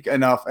speak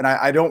enough, and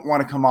I don't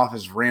want to come off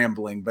as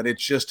rambling, but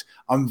it's just,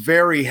 I'm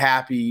very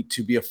happy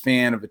to be a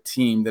fan of a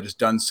team that has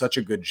done such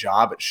a good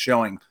job at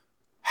showing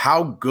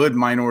how good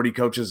minority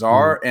coaches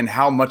are and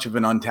how much of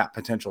an untapped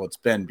potential it's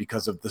been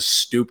because of the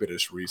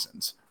stupidest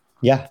reasons.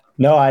 Yeah,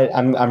 no,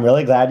 I'm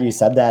really glad you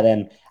said that.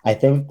 And I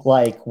think,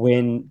 like,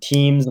 when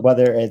teams,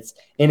 whether it's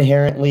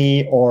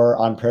inherently or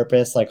on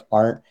purpose, like,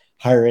 aren't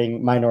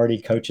hiring minority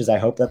coaches, I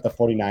hope that the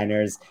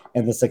 49ers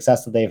and the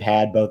success that they've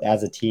had both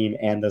as a team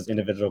and those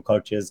individual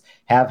coaches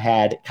have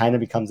had kind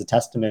of becomes a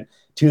testament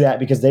to that,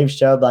 because they've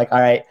showed, like,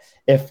 all right,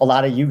 if a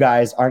lot of you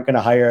guys aren't going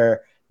to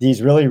hire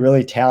these really,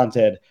 really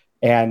talented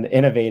and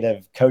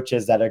innovative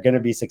coaches that are going to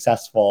be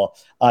successful,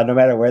 no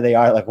matter where they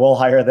are, like, we'll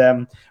hire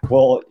them.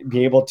 We'll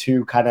be able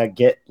to kind of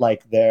get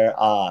like their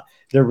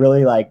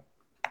really like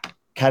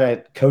kind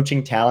of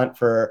coaching talent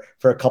for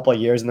a couple of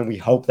years. And then we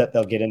hope that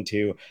they'll get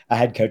into a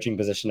head coaching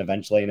position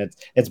eventually. And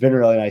it's been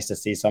really nice to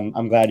see. So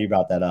I'm glad you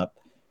brought that up.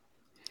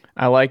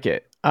 I like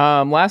it.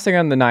 Last thing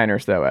on the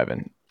Niners though,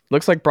 Evan.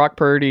 Looks like Brock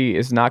Purdy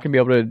is not going to be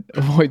able to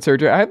avoid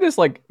surgery. I have this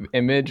like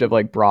image of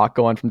like Brock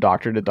going from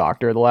doctor to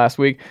doctor the last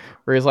week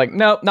where he's like,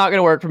 nope, not going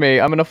to work for me.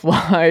 I'm going to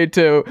fly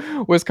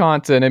to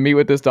Wisconsin and meet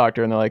with this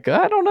doctor. And they're like,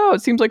 I don't know.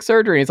 It seems like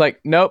surgery. And he's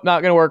like, nope,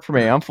 not going to work for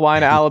me. I'm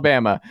flying to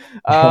Alabama.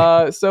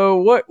 So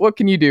what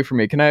can you do for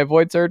me? Can I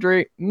avoid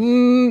surgery?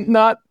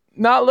 Not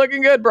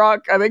looking good,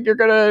 Brock. I think you're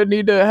going to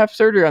need to have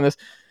surgery on this.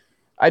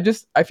 I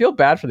feel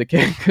bad for the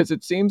kid because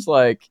it seems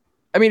like,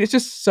 I mean, it's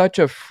just such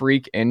a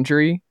freak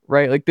injury,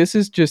 right? Like, this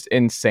is just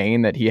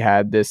insane that he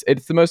had this.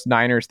 It's the most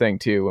Niners thing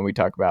too, when we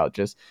talk about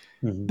just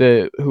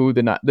the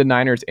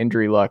Niners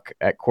injury luck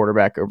at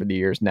quarterback over the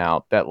years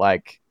now, that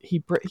like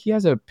he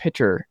has a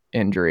pitcher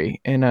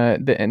injury in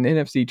an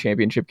NFC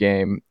championship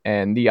game,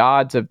 and the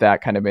odds of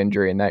that kind of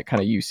injury and that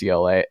kind of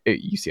UCL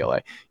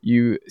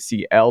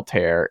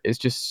tear is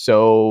just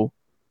so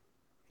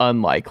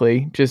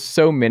unlikely, just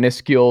so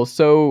minuscule,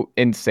 so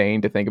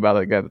insane to think about.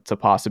 Like, that's a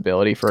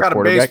possibility for a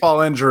quarterback. A baseball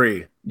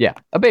injury. Yeah,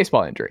 a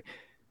baseball injury.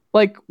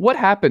 like, what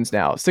happens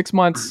now? 6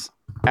 months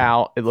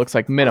out, it looks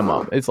like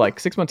minimum. It's like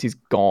 6 months he's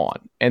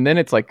gone. And then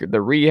it's like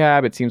the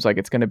rehab, it seems like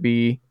it's going to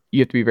be, you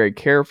have to be very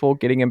careful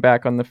getting him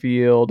back on the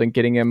field and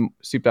getting him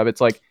souped up.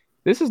 It's like,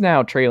 this is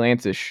now Trey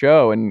Lance's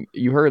show. And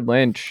you heard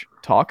Lynch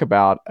talk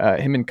about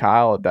him and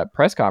Kyle at that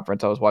press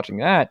conference. I was watching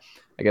that,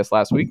 I guess,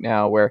 last week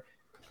now, where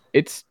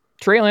it's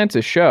Trey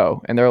Lance's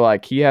show. And they're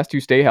like, he has to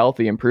stay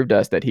healthy and prove to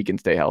us that he can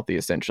stay healthy,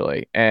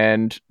 essentially.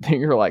 And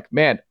you're like,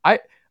 man, I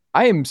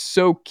am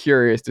so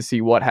curious to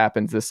see what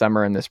happens this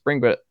summer and this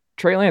spring. But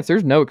Trey Lance,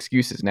 there's no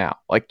excuses now.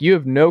 Like, you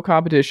have no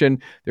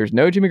competition. There's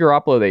no Jimmy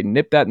Garoppolo. They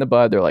nipped that in the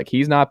bud. They're like,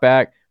 he's not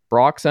back.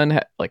 Brock's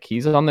like,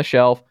 he's on the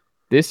shelf.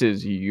 This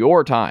is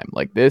your time.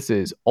 Like, this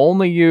is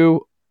only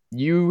you.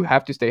 You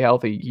have to stay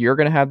healthy. You're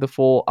going to have the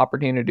full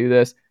opportunity to do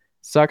this.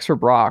 Sucks for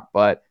Brock,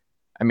 but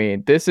I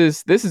mean, this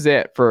is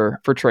it for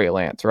Trey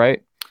Lance,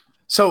 right?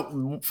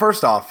 So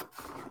first off,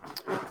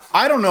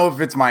 I don't know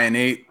if it's my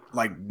innate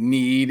like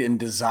need and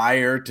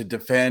desire to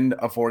defend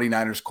a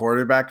 49ers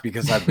quarterback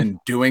because I've been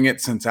doing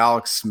it since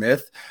Alex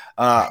Smith.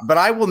 But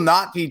I will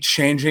not be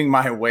changing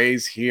my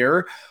ways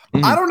here.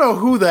 Mm-hmm. I don't know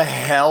who the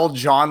hell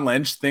John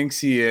Lynch thinks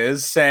he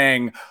is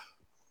saying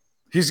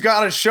he's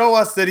got to show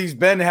us that he's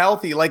been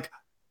healthy. Like,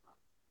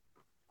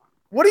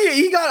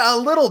 he got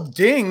a little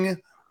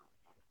ding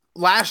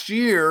last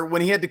year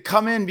when he had to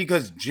come in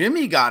because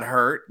Jimmy got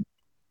hurt.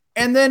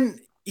 And then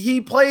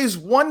he plays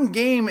one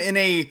game in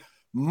a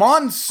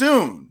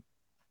monsoon,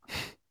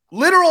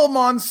 literal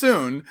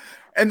monsoon.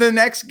 And the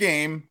next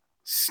game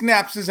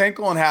snaps his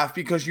ankle in half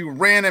because you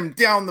ran him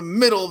down the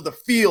middle of the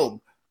field.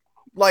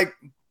 Like,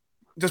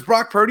 does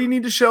Brock Purdy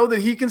need to show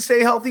that he can stay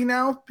healthy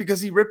now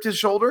because he ripped his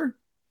shoulder?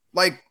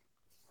 Like,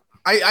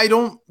 I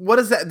don't, what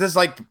is that?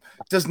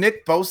 Does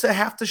Nick Bosa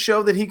have to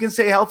show that he can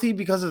stay healthy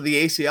because of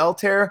the ACL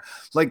tear?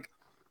 Like,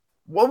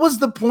 what was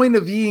the point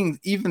of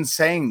even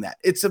saying that?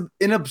 It's an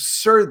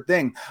absurd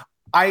thing.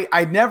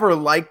 I never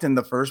liked in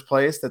the first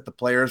place that the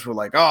players were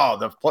like,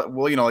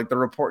 like the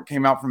report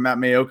came out from Matt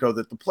Mayoko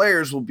that the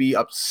players will be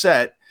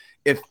upset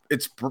if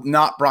it's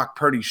not Brock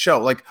Purdy's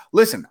show. Like,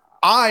 listen,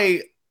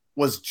 I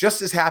was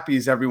just as happy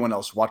as everyone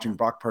else watching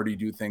Brock Purdy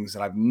do things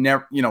that I've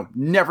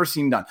never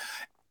seen done,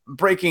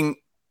 breaking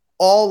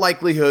all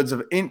likelihoods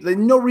of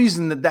no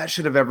reason that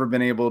should have ever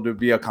been able to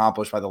be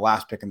accomplished by the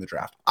last pick in the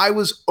draft. I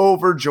was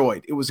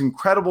overjoyed. It was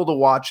incredible to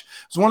watch.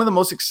 It was one of the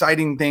most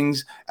exciting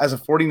things as a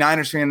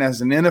 49ers fan,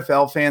 as an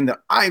NFL fan, that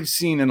I've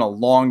seen in a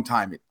long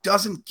time. It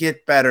doesn't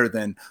get better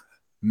than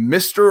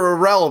Mr.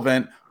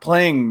 Irrelevant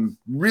playing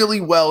really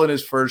well in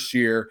his first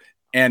year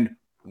and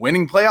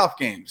winning playoff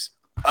games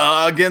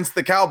against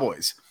the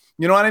Cowboys.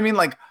 You know what I mean?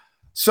 Like,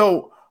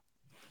 so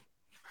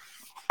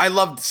I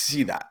love to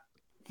see that.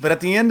 But at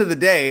the end of the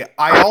day,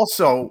 I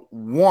also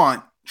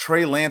want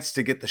Trey Lance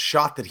to get the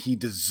shot that he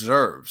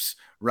deserves,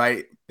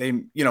 right?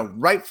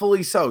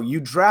 Rightfully so. You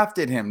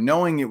drafted him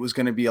knowing it was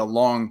going to be a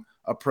long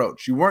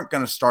approach. You weren't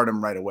going to start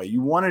him right away.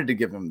 You wanted to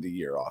give him the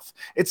year off.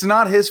 It's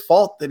not his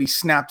fault that he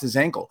snapped his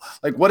ankle.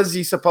 Like, what is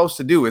he supposed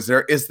to do? Is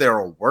there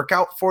a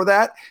workout for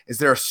that? Is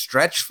there a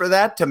stretch for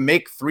that to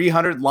make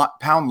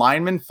 300-pound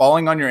linemen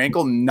falling on your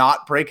ankle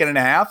not break it in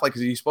half? Like,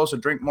 is he supposed to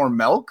drink more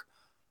milk?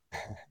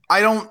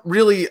 I don't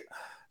really.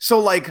 So,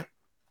 like,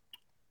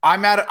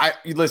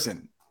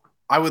 listen,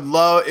 I would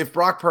love, if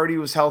Brock Purdy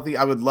was healthy,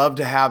 I would love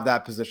to have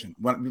that position.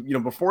 When,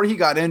 before he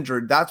got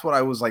injured, that's what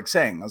I was like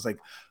saying. I was like,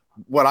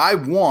 what I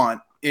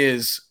want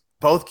is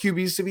both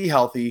QBs to be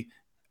healthy,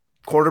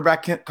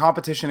 quarterback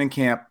competition in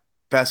camp,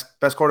 best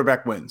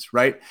quarterback wins,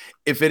 right?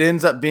 If it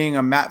ends up being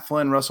a Matt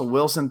Flynn, Russell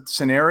Wilson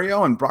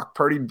scenario and Brock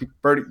Purdy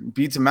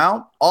beats him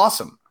out,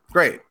 awesome,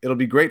 great. It'll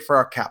be great for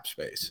our cap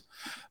space.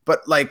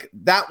 But, like,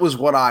 that was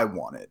what I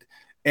wanted.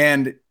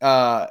 And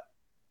I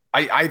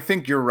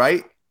think you're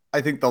right. I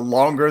think the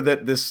longer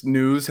that this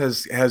news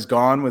has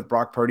gone with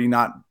Brock Purdy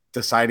not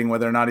deciding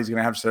whether or not he's going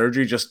to have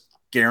surgery, just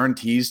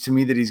guarantees to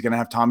me that he's going to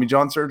have Tommy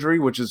John surgery,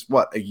 which is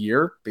a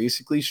year,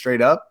 basically, straight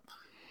up.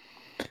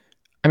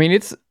 I mean,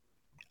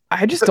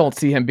 I just don't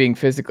see him being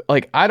physical.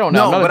 Like, I don't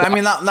know. No, but I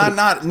mean,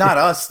 not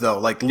us though.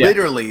 Like,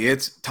 literally,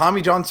 it's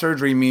Tommy John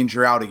surgery means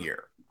you're out a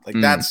year. Like,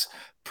 that's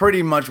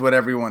pretty much what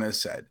everyone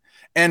has said.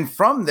 And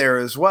from there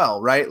as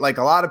well, right? Like,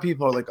 a lot of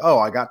people are like, oh,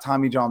 I got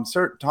Tommy John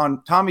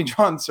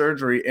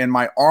surgery and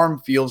my arm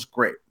feels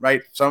great,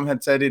 right? Some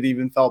had said it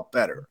even felt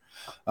better.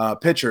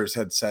 Pitchers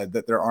had said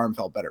that their arm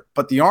felt better.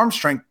 But the arm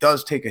strength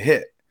does take a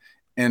hit.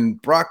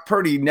 And Brock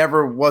Purdy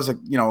never was a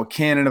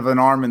cannon of an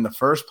arm in the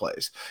first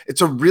place.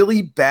 It's a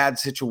really bad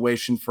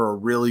situation for a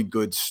really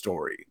good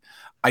story.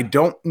 I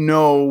don't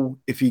know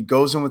if he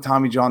goes in with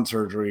Tommy John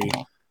surgery.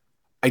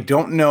 I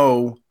don't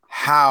know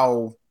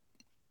how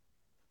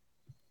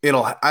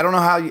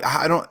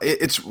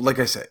it's like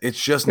I said,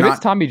 it's just if not. It's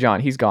Tommy John,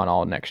 he's gone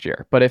all next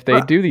year. But if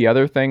they do the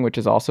other thing, which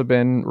has also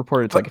been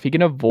reported, it's like if he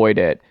can avoid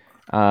it,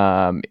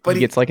 he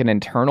gets like an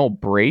internal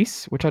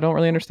brace, which I don't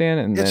really understand.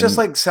 And it's just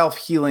like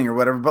self-healing or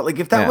whatever. But like,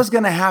 if that was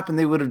going to happen,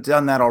 they would have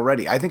done that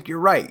already. I think you're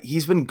right.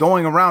 He's been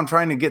going around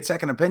trying to get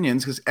second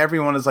opinions because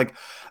everyone is like,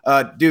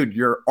 dude,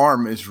 your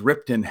arm is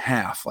ripped in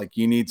half. Like,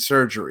 you need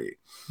surgery.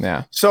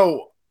 Yeah.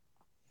 So,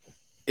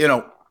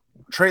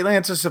 Trey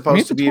Lance is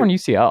supposed to be torn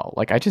UCL.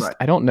 Like, I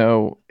don't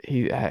know.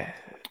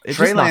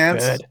 Trey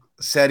Lance not good.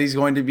 said he's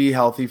going to be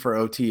healthy for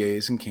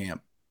OTAs and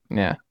camp.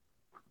 Yeah.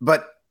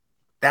 But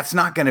that's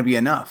not going to be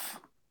enough,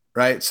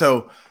 right?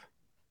 So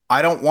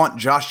I don't want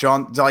Josh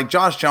Johnson. Like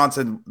Josh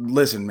Johnson,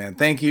 listen, man,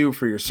 thank you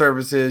for your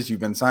services. You've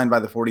been signed by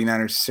the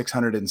 49ers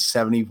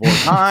 674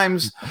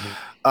 times.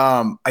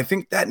 I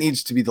think that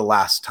needs to be the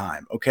last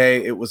time.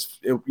 Okay.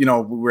 We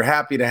were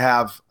happy to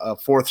have a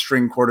fourth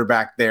string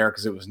quarterback there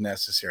because it was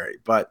necessary.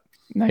 But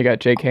now you got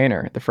Jake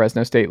Haener, the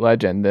Fresno State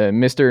legend, the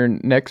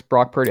Mr. Next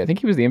Brock Purdy. I think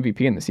he was the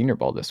MVP in the Senior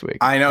Bowl this week.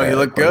 I know he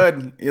looked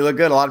good. He looked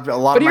good. A lot.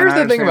 But here's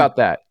the thing about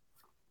that.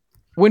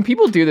 When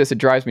people do this, it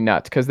drives me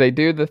nuts because they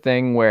do the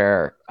thing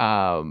where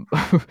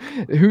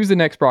who's the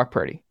next Brock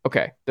Purdy?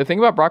 Okay. The thing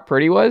about Brock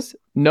Purdy was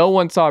no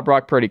one saw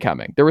Brock Purdy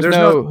coming. There's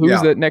no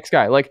who's the next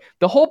guy. Like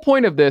the whole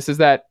point of this is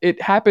that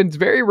it happens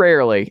very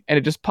rarely and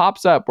it just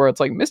pops up where it's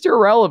like Mr.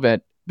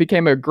 Irrelevant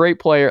became a great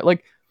player.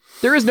 Like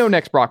there is no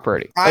next Brock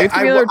Purdy. Like, it's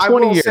going to be another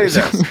 20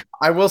 years.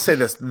 I will say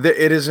this.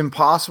 It is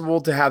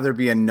impossible to have there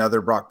be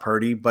another Brock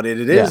Purdy, but it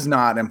is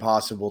not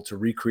impossible to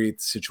recreate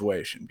the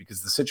situation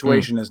because the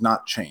situation has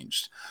not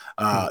changed.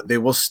 They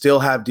will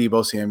still have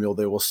Deebo Samuel.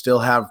 They will still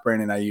have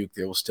Brandon Ayuk.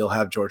 They will still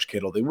have George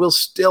Kittle. They will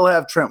still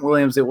have Trent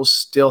Williams. They will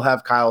still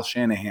have Kyle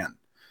Shanahan,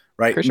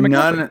 right? Christian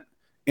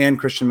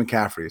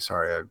McCaffrey.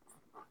 Sorry,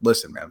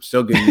 listen, man, I'm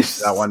still getting used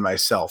to that one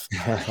myself.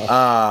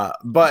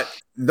 But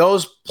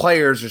those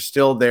players are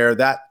still there.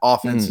 That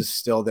offense is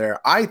still there.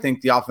 I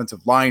think the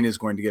offensive line is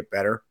going to get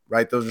better,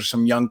 right? Those are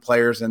some young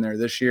players in there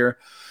this year.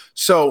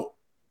 So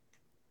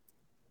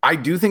I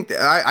do think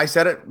that I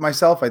said it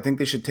myself. I think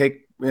they should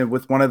take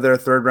with one of their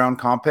third-round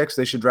comp picks,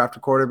 they should draft a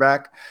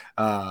quarterback.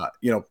 Bill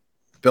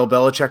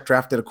Belichick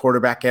drafted a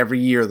quarterback every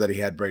year that he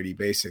had Brady,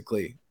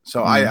 basically.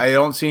 So I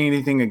don't see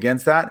anything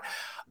against that.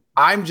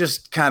 I'm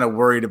just kind of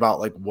worried about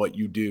like what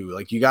you do.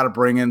 Like you got to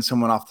bring in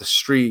someone off the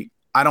street.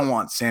 I don't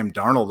want Sam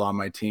Darnold on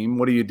my team.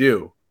 What do you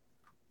do?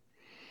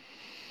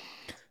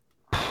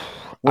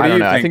 I don't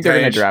know. I think they're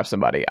going to draft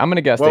somebody. I'm going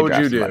to guess what they would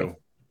draft you somebody. do?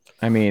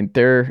 I mean,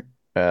 they're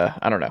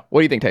I don't know. What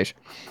do you think, Tej?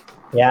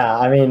 Yeah,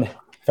 I mean,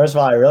 first of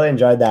all, I really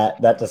enjoyed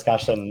that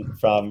discussion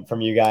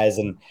from you guys.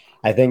 And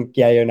I think,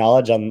 your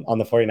knowledge on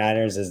the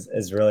 49ers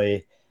is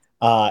really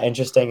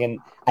interesting. And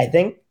I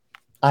think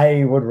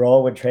I would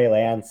roll with Trey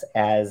Lance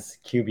as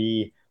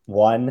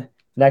QB1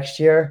 next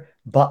year.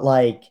 But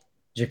like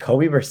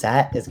Jacoby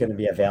Brissett is going to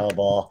be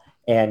available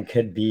and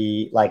could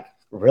be like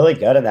really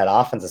good in that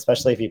offense,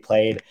 especially if he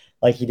played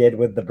like he did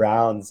with the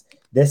Browns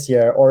this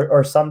year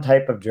or some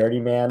type of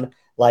journeyman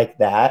like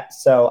that.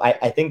 So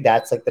I think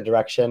that's like the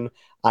direction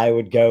I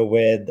would go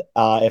with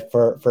if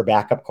for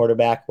backup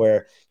quarterback,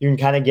 where you can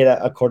kind of get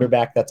a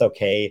quarterback that's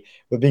okay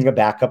with being a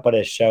backup, but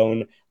has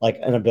shown like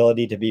an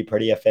ability to be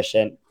pretty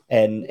efficient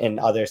in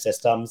other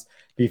systems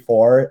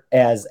before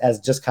as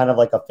just kind of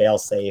like a fail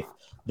safe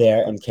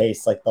there in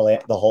case like the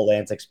whole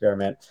Lance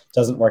experiment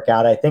doesn't work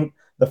out. I think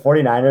the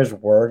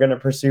 49ers were going to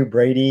pursue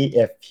Brady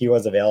if he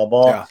was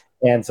available. Yeah.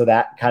 And so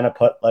that kind of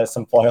put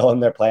some foil in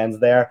their plans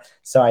there.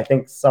 So I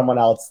think someone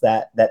else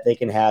that they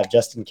can have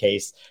just in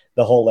case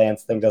the whole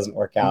Lance thing doesn't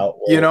work out.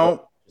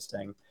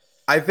 Interesting.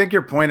 I think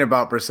your point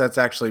about Brissett's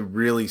actually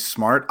really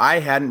smart. I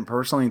hadn't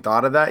personally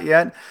thought of that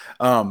yet.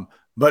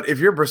 But if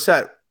you're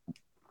Brissett,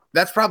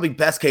 that's probably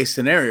best case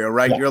scenario,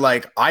 right? Yeah. You're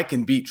like, I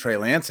can beat Trey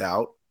Lance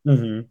out.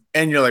 Mm-hmm.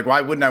 And you're like,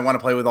 why wouldn't I want to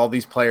play with all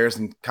these players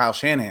and Kyle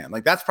Shanahan?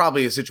 Like, that's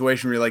probably a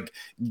situation where you're like,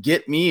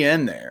 get me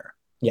in there.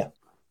 Yeah.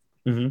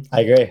 Mm-hmm.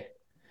 I agree.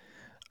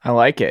 I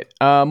like it.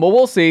 Well,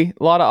 we'll see.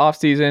 A lot of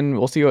offseason.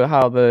 We'll see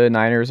how the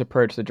Niners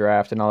approach the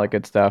draft and all that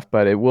good stuff.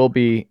 But it will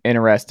be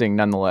interesting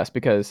nonetheless,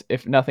 because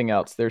if nothing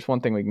else, there's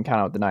one thing we can count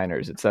out with the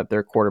Niners. It's that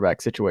their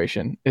quarterback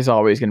situation is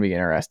always going to be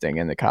interesting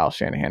in the Kyle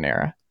Shanahan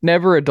era.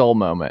 Never a dull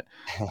moment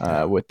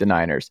with the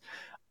Niners.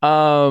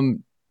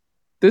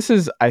 This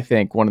is, I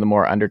think, one of the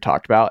more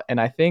under-talked about.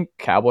 And I think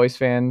Cowboys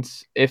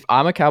fans, if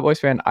I'm a Cowboys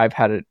fan, I've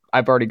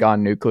already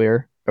gone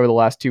nuclear over the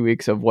last 2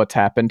 weeks of what's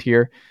happened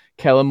here.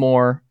 Kellen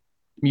Moore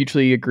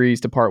mutually agrees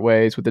to part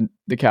ways with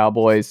the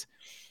Cowboys,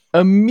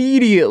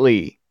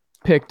 immediately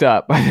picked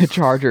up by the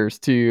Chargers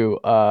to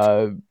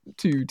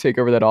take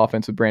over that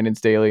offense with Brandon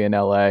Staley in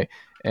LA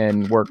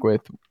and work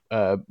with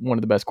one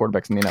of the best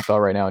quarterbacks in the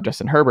NFL right now,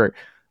 Justin Herbert.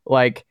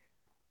 Like,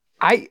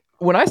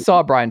 when I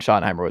saw Brian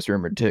Schottenheimer was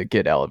rumored to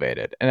get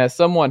elevated, and as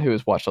someone who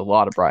has watched a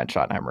lot of Brian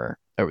Schottenheimer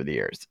over the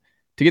years,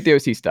 to get the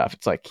OC stuff,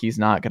 it's like he's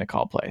not going to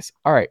call plays.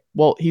 All right,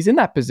 well, he's in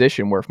that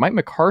position where if Mike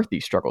McCarthy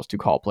struggles to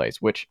call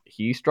plays, which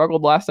he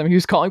struggled last time he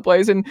was calling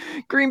plays in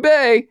Green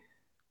Bay,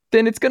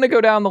 then it's going to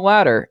go down the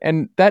ladder.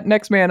 And that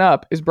next man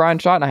up is Brian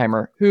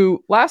Schottenheimer,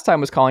 who last time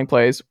was calling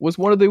plays was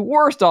one of the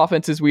worst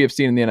offenses we have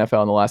seen in the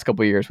NFL in the last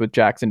couple of years with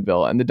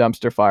Jacksonville and the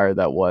dumpster fire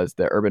that was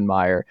the Urban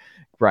Meyer,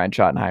 Brian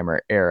Schottenheimer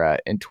era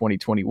in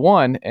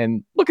 2021.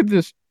 And look at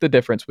the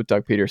difference with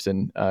Doug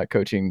Peterson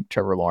coaching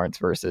Trevor Lawrence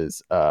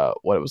versus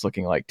what it was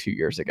looking like 2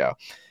 years ago.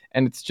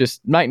 And it's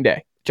just night and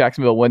day.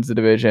 Jacksonville wins the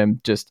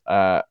division, just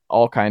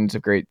all kinds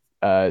of great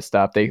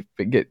stuff. They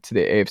get to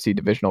the AFC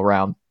divisional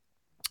round.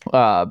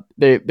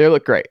 They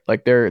look great.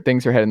 Like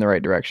things are heading in the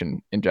right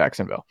direction in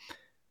Jacksonville.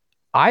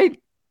 I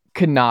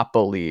could not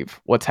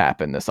believe what's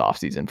happened this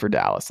offseason for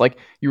Dallas. Like,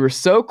 you were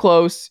so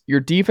close. Your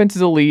defense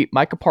is elite.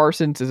 Micah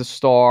Parsons is a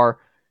star.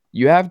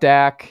 You have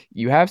Dak.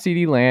 You have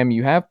CeeDee Lamb.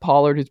 You have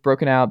Pollard, who's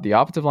broken out. The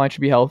offensive line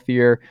should be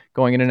healthier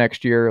going into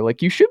next year.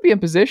 Like, you should be in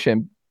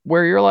position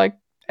where you're like,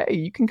 hey,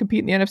 you can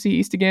compete in the NFC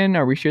East again.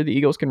 Are we sure the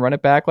Eagles can run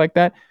it back like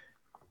that?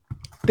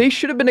 They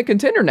should have been a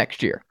contender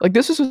next year. Like,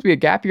 this was supposed to be a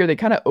gap year. They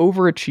kind of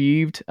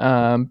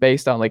overachieved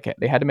based on, like,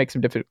 they had to make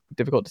some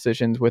difficult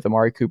decisions with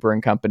Amari Cooper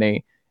and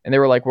company. And they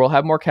were like, we'll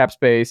have more cap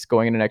space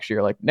going into next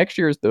year. Like, next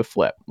year is the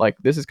flip. Like,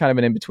 this is kind of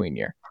an in-between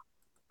year.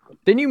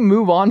 Then you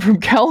move on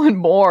from Kellen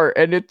Moore,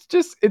 and it's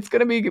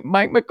going to be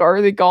Mike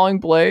McCarthy calling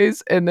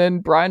plays, and then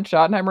Brian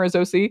Schottenheimer as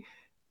OC.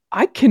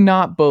 I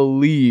cannot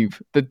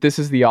believe that this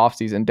is the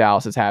offseason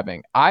Dallas is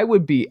having. I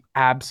would be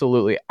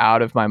absolutely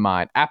out of my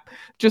mind.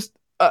 Just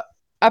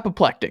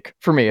apoplectic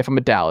for me if I'm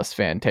a Dallas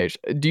fan, Tage.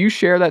 Do you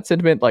share that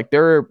sentiment? Like,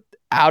 they're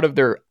out of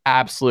their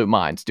absolute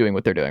minds doing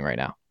what they're doing right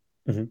now.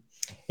 Mm-hmm.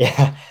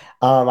 Yeah.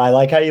 I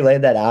like how you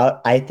laid that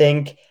out. I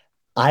think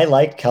I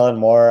liked Kellen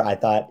Moore. I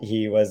thought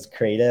he was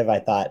creative. I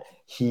thought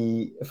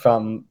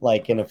from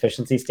like an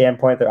efficiency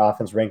standpoint, their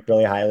offense ranked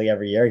really highly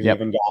every year. He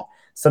even got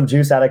some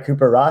juice out of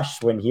Cooper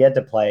Rush when he had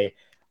to play.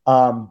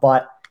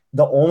 But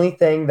the only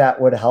thing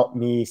that would help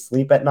me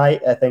sleep at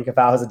night, I think, if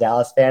I was a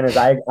Dallas fan, is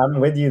I'm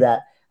with you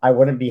that I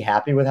wouldn't be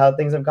happy with how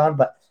things have gone.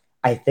 But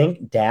I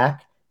think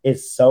Dak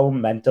is so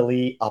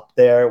mentally up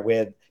there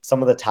with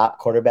some of the top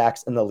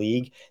quarterbacks in the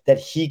league that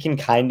he can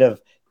kind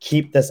of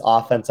keep this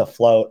offense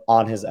afloat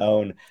on his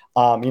own.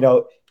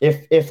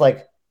 If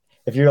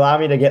you allow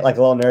me to get like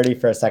a little nerdy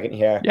for a second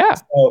here. Yeah.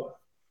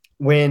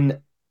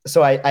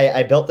 So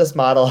I built this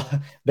model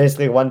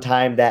basically one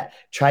time that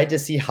tried to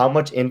see how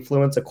much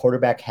influence a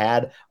quarterback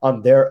had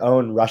on their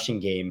own rushing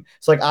game.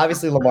 So like,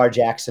 obviously Lamar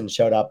Jackson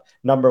showed up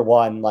number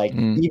one, like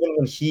even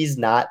when he's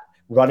not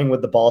running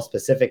with the ball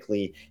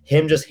specifically,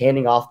 him just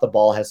handing off the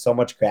ball has so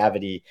much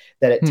gravity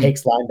that it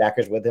takes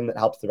linebackers with him that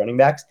helps the running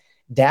backs.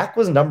 Dak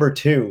was number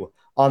 2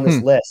 on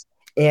this list.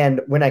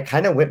 And when I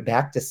kind of went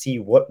back to see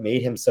what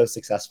made him so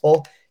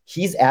successful,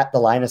 he's at the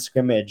line of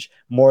scrimmage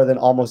more than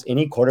almost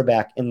any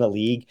quarterback in the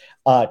league,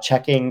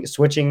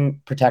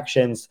 switching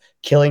protections,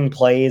 killing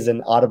plays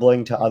and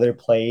audibling to other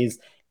plays.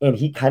 And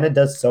he kind of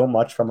does so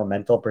much from a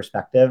mental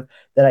perspective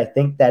that I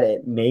think that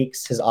it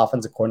makes his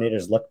offensive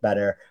coordinators look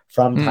better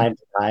from time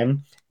to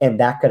time. And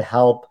that could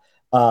help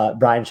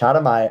Brian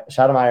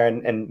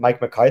Schottenheimer and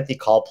Mike McCarthy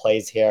call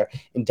plays here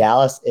in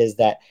Dallas, is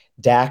that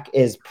Dak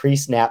is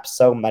pre-snap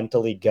so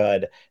mentally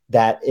good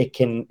that it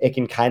can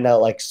kind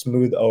of like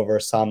smooth over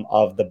some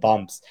of the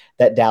bumps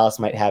that Dallas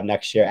might have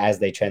next year as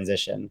they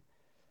transition.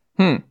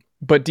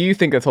 But do you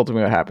think that's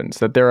ultimately what happens?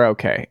 That they're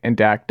okay and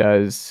Dak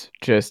does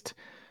just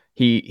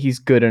he's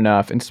good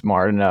enough and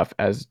smart enough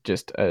as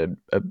just a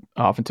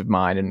offensive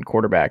mind and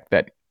quarterback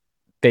that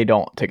they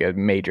don't take a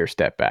major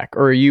step back?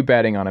 Or are you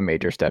betting on a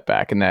major step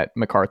back and that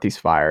McCarthy's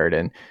fired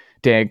and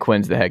Dan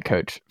Quinn's the head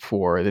coach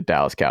for the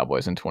Dallas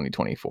Cowboys in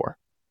 2024?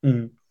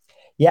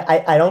 Yeah,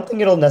 I don't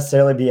think it'll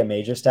necessarily be a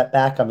major step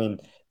back. I mean,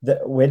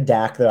 with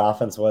Dak, their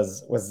offense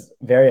was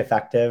very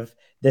effective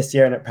this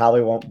year, and it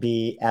probably won't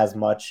be as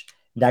much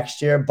next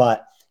year.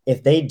 But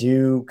if they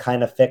do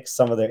kind of fix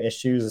some of their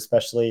issues,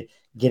 especially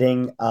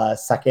getting a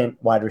second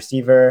wide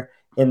receiver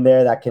in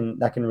there, that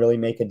can really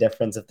make a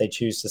difference if they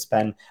choose to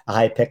spend a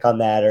high pick on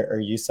that or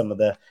use some of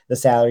the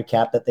salary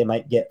cap that they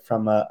might get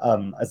from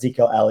a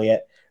Ezekiel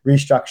Elliott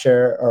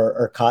restructure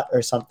or cut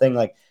or something.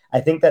 Like, I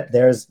think that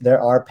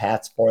there are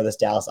paths for this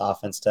Dallas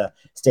offense to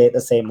stay at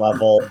the same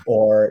level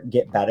or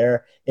get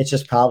better. It's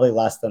just probably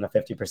less than a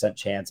 50%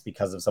 chance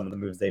because of some of the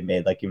moves they've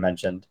made, like you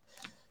mentioned.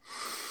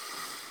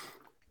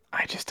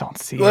 I just don't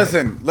see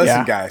Listen,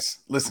 guys.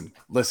 Listen.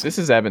 This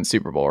is Evan's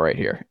Super Bowl right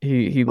here.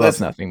 He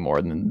loves nothing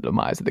more than the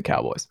demise of the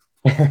Cowboys.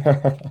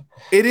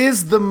 It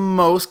is the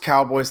most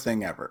Cowboys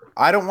thing ever.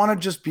 I don't want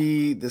to just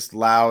be this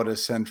loud,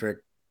 eccentric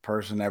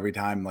person every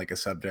time like a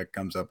subject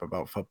comes up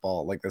about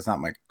football. Like, that's not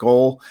my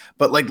goal.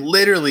 But like,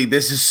 literally,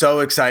 this is so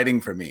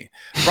exciting for me.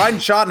 Brian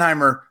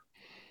Schottenheimer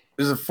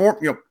is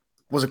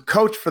was a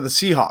coach for the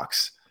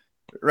Seahawks.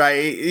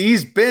 Right,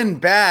 he's been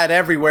bad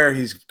everywhere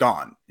he's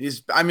gone.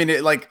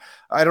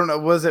 I don't know,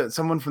 was it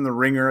someone from the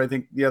Ringer? I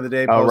think the other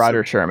day. Oh,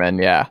 Roger Sherman,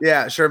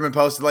 yeah, Sherman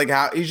posted like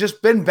how he's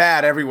just been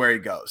bad everywhere he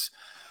goes,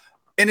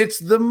 and it's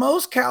the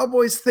most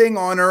Cowboys thing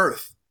on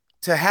earth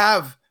to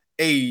have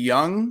a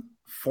young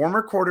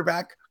former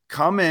quarterback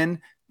come in,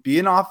 be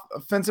an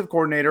offensive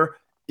coordinator,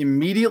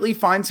 immediately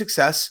find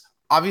success.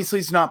 Obviously,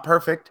 it's not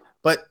perfect,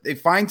 but they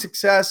find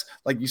success.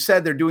 Like you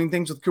said, they're doing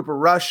things with Cooper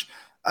Rush,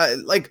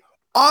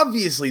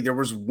 Obviously, there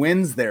was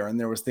wins there and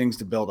there was things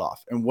to build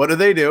off. And what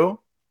do?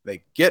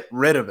 They get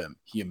rid of him.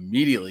 He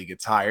immediately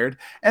gets hired.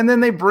 And then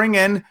they bring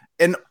in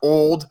an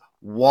old,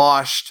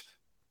 washed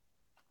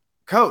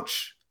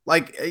coach.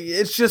 Like,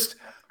 it's just,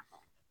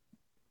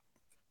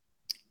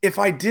 if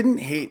I didn't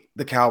hate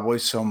the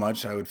Cowboys so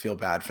much, I would feel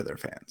bad for their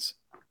fans.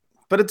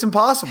 but it's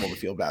impossible to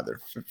feel bad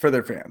for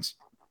their fans.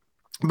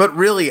 But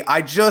really,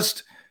 I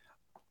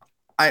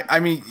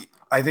mean,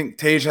 I think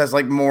Tage has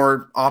like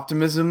more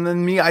optimism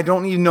than me. I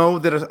don't even know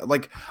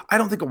that I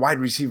don't think a wide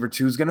receiver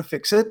 2 is going to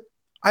fix it.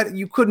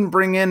 You couldn't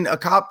bring in a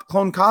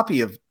clone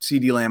copy of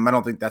CeeDee Lamb. I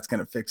don't think that's going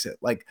to fix it.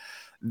 Like,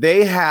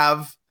 they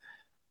have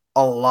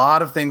a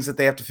lot of things that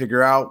they have to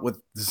figure out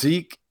with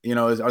Zeke.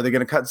 Are they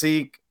going to cut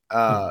Zeke?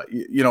 What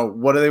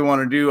do they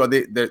want to do?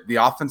 The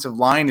offensive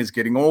line is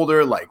getting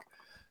older. Like,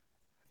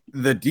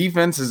 the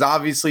defense is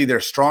obviously their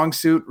strong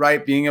suit,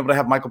 right? Being able to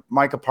have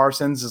Micah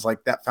Parsons is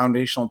like that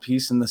foundational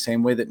piece in the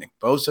same way that Nick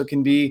Bosa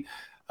can be.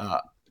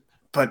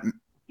 But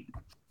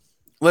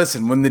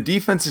listen, when the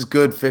defense is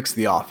good, fix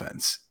the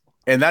offense.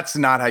 And that's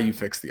not how you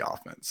fix the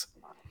offense.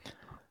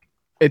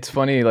 It's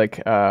funny,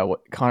 like what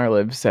Connor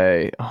Liv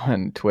say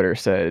on Twitter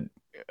said,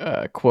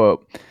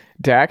 quote,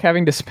 Dak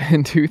having to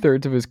spend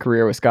 2/3 of his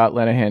career with Scott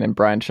Linehan and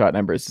Brian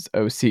Schottenheimer as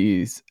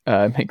OCs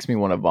makes me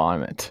want to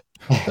vomit.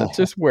 That's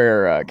just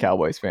where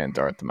Cowboys fans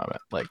are at the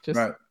moment. Like, just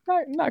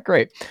right. not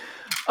great.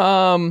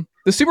 The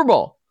Super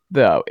Bowl,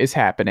 though, is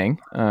happening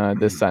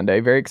this Sunday.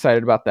 Very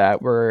excited about that.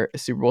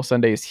 Super Bowl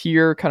Sunday is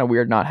here. Kind of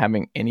weird not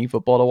having any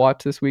football to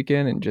watch this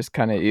weekend, and just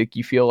kind of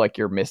you feel like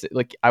you're missing.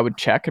 Like, I would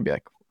check and be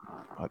like,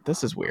 oh,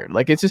 this is weird.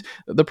 Like, it's just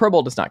the Pro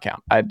Bowl does not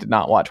count. I did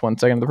not watch 1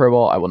 second of the Pro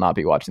Bowl. I will not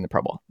be watching the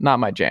Pro Bowl. Not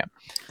my jam.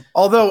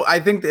 Although I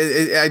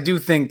do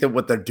think that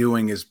what they're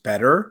doing is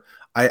better.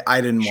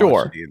 I didn't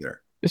watch it either.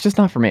 It's just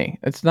not for me.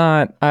 It's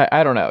not.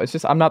 I don't know. It's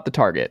just I'm not the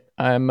target.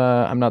 I'm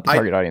not the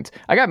target audience.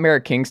 I got Mayor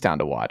of Kingstown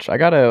to watch. I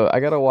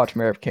gotta watch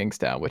Mayor of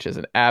Kingstown, which is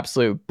an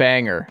absolute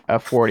banger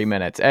of 40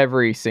 minutes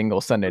every single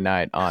Sunday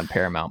night on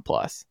Paramount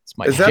Plus. It's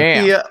my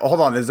jam.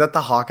 Hold on, is that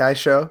the Hawkeye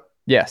show?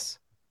 Yes.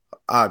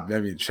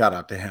 Maybe shout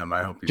out to him.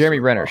 I hope he's Jeremy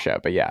Renner show.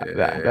 But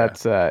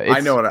that's it's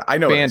I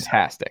know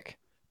fantastic.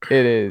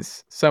 It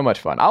is so much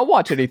fun. I'll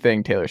watch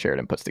anything Taylor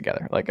Sheridan puts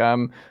together. Like,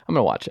 I'm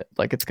gonna watch it.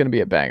 Like, it's gonna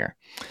be a banger.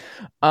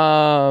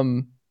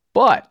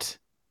 But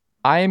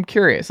I am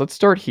curious. Let's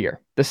start here.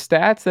 The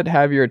stats that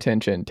have your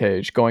attention,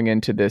 Tage, going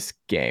into this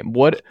game.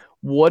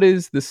 What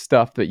is the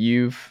stuff that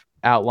you've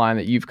outlined,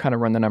 that you've kind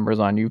of run the numbers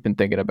on, you've been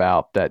thinking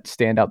about, that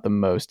stand out the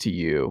most to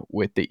you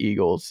with the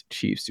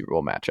Eagles-Chiefs Super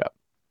Bowl matchup?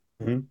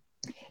 Mm-hmm.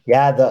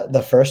 Yeah,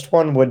 the first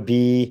one would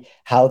be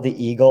how the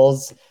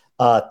Eagles'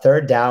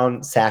 third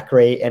down sack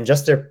rate and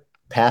just their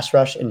pass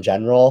rush in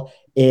general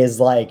is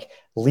like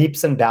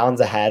leaps and bounds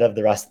ahead of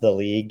the rest of the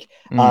league.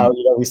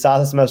 We saw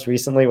this most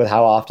recently with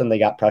how often they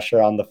got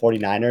pressure on the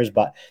 49ers,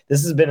 but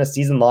this has been a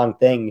season-long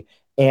thing.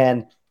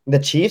 And the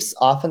Chiefs'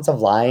 offensive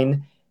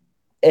line,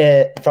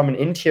 from an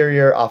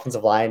interior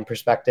offensive line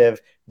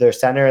perspective, their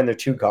center and their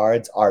 2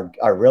 guards are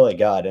really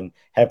good and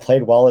have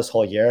played well this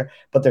whole year,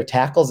 but their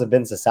tackles have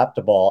been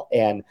susceptible.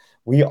 And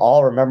we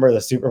all remember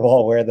the Super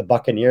Bowl where the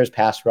Buccaneers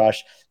pass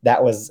rush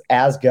that was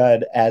as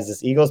good as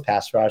this Eagles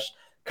pass rush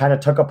kind of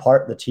took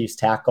apart the Chiefs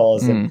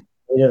tackles and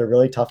made it a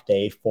really tough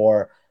day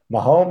for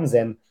Mahomes.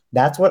 And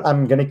that's what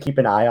I'm going to keep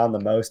an eye on the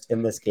most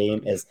in this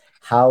game, is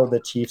how the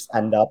Chiefs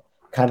end up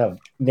kind of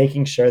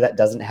making sure that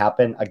doesn't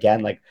happen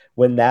again. Like,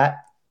 when that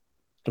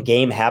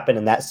game happened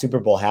and that Super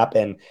Bowl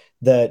happened,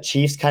 the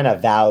Chiefs kind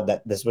of vowed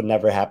that this would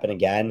never happen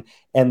again.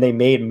 And they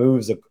made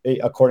moves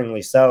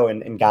accordingly so,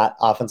 and got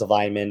offensive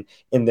linemen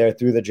in there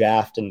through the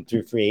draft and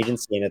through free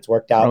agency. And it's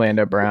worked out.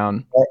 Orlando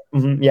Brown.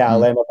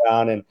 Orlando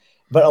Brown.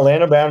 But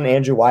Orlando Brown and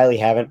Andrew Wiley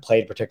haven't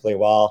played particularly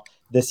well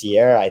this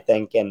year, I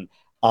think. And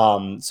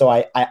so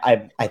I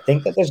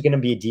think that there's going to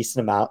be a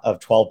decent amount of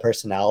 12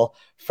 personnel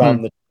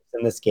from the Chiefs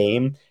in this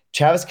game.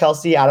 Travis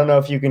Kelce, I don't know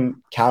if you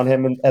can count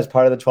him as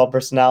part of the 12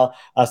 personnel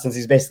since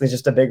he's basically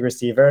just a big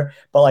receiver.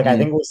 But I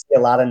think we'll see a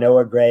lot of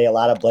Noah Gray, a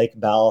lot of Blake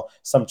Bell,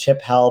 some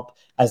chip help,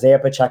 Isaiah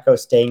Pacheco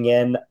staying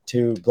in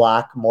to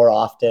block more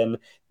often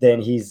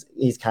than he's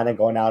kind of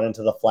going out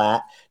into the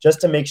flat, just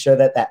to make sure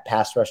that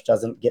pass rush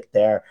doesn't get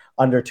there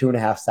under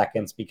 2.5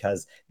 seconds,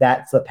 because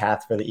that's the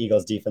path for the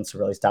Eagles defense to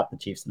really stop the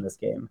Chiefs in this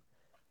game.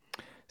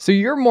 So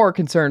you're more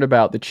concerned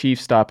about the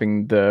Chiefs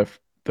stopping the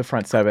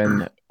front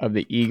seven of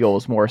the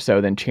Eagles more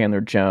so than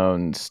Chandler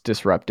Jones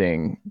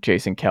disrupting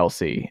Jason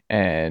Kelce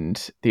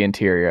and the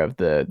interior of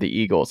the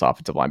Eagles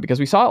offensive line,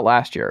 because we saw it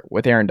last year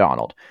with Aaron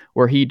Donald,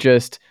 where he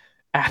just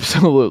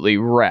absolutely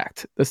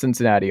wrecked the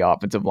Cincinnati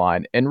offensive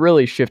line and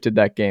really shifted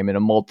that game in a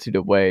multitude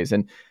of ways.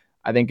 And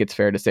I think it's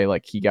fair to say,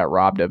 like, he got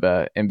robbed of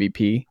a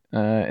MVP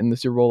in the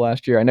Super Bowl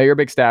last year. I know you're a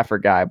big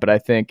Stafford guy, but I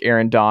think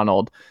Aaron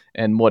Donald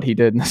and what he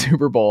did in the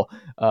Super Bowl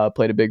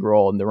played a big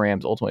role in the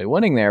Rams ultimately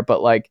winning there.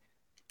 But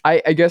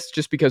I guess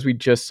just because we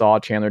just saw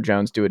Chandler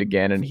Jones do it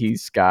again, and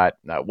he's got,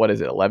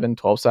 11,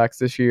 12 sacks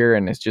this year.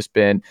 And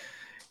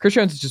Chris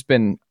Jones has just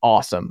been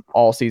awesome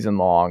all season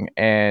long.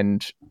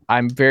 And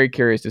I'm very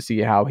curious to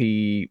see how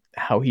he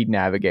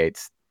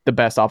navigates the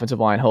best offensive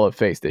line he'll have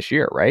faced this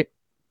year, right?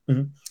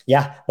 Mm-hmm.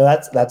 Yeah,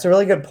 that's a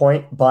really good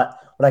point. But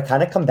what I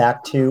kind of come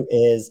back to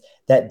is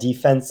that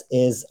defense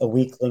is a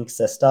weak link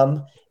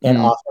system, and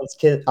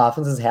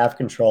offenses have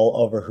control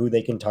over who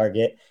they can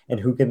target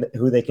and who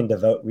they can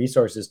devote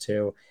resources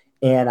to.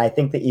 And I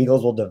think the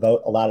Eagles will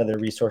devote a lot of their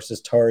resources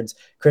towards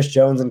Chris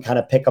Jones and kind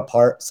of pick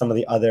apart some of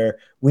the other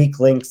weak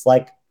links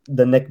like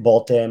the Nick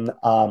Bolton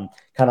kind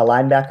of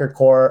led linebacker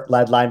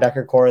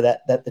core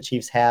that the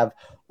Chiefs have,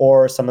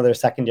 or some of their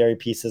secondary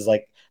pieces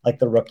like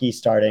the rookie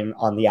starting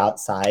on the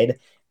outside.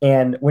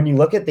 And when you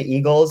look at the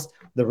Eagles,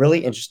 the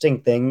really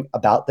interesting thing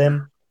about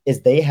them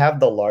is they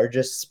have the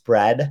largest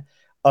spread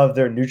of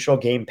their neutral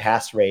game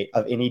pass rate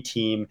of any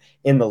team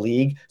in the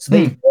league. So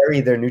they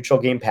vary their neutral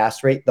game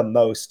pass rate the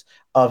most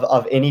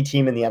of any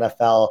team in the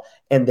NFL,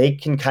 and they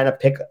can kind of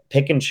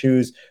pick and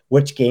choose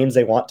which games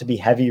they want to be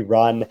heavy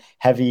run,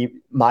 heavy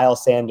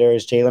Miles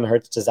Sanders, Jalen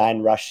Hurts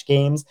design rush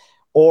games,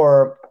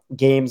 or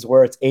games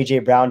where it's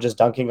AJ Brown just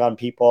dunking on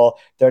people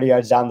 30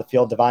 yards down the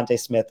field, Devontae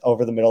Smith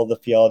over the middle of the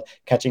field,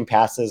 catching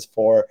passes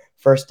for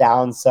first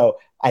down. So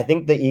I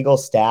think the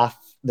Eagles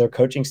staff, their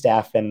coaching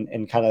staff and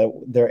kind of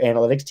their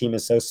analytics team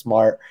is so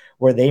smart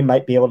where they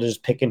might be able to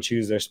just pick and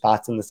choose their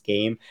spots in this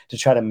game to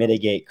try to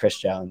mitigate Chris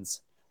Jones.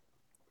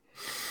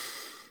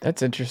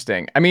 That's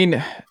interesting. I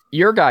mean,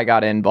 your guy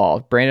got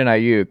involved. Brandon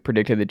Ayuk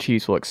predicted the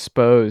Chiefs will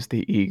expose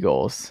the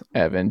Eagles.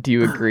 Evan, do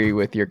you agree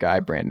with your guy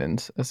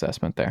Brandon's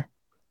assessment there?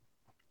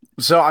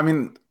 So, I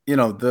mean,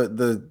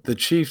 the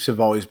Chiefs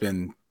have always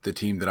been the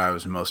team that I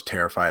was most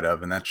terrified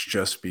of, and that's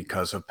just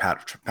because of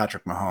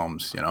Patrick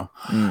Mahomes,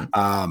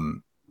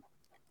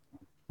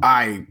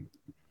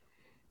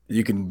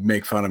 You can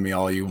make fun of me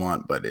all you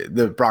want, but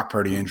the Brock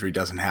Purdy injury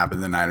doesn't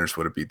happen, the Niners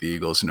would have beat the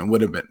Eagles, and it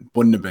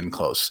wouldn't have been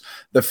close.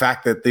 The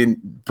fact that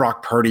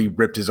Brock Purdy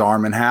ripped his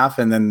arm in half,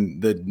 and then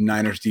the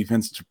Niners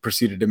defense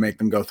proceeded to make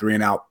them go 3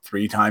 and out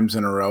 3 times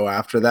in a row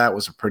after that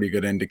was a pretty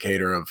good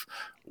indicator of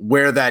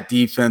where that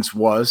defense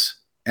was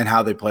and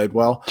how they played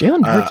well.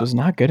 Jalen Hurts was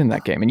not good in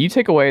that game, and you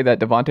take away that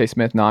Devontae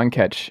Smith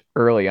non-catch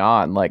early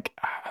on, that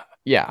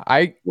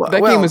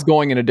game was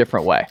going in a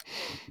different way.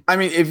 I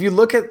mean, if you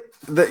look at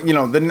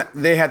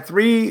they had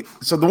 3.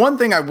 So the one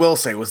thing I will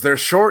say was their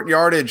short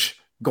yardage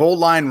goal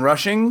line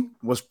rushing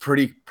was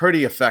pretty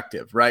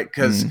effective, right?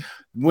 Because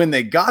when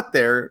they got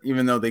there,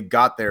 even though they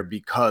got there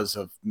because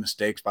of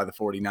mistakes by the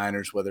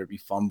 49ers, whether it be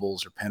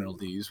fumbles or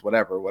penalties,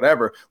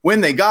 whatever,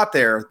 when they got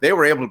there, they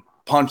were able to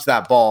punch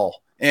that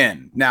ball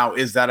in. Now,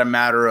 is that a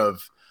matter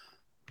of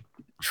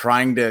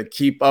trying to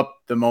keep up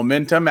the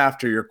momentum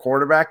after your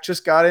quarterback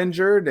just got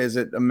injured? Is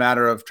it a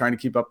matter of trying to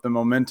keep up the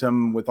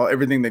momentum with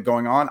everything that's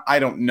going on? I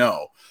don't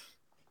know.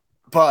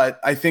 But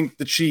I think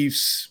the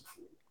Chiefs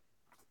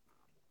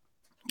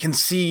can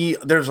see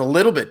there's a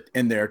little bit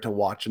in there to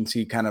watch and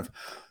see kind of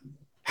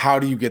how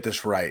do you get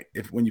this right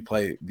when you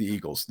play the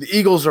Eagles. The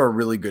Eagles are a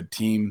really good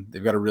team.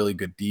 They've got a really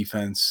good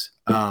defense.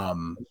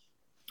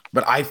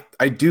 But I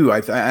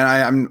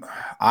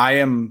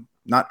am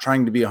not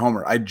trying to be a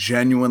homer. I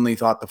genuinely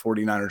thought the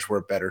 49ers were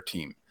a better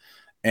team.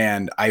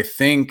 And I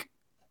think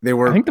they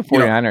were. I think the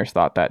 49ers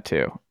thought that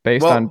too.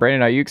 Based on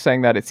Brandon Ayuk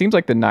saying that, it seems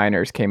like the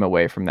Niners came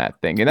away from that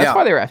thing. And that's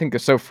why they're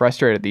so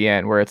frustrated at the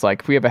end, where it's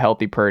like, if we have a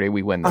healthy Purdy,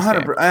 we win this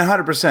game.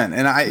 100%.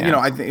 And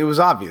I think it was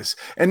obvious.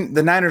 And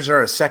the Niners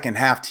are a second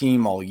half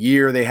team all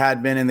year. They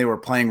had been, and they were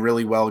playing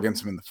really well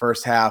against them in the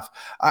first half.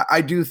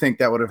 I do think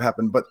that would have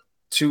happened. But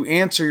to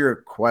answer your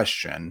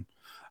question,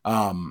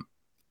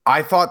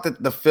 I thought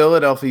that the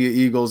Philadelphia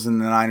Eagles and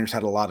the Niners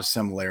had a lot of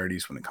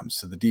similarities when it comes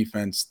to the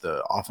defense,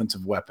 the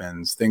offensive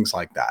weapons, things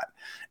like that.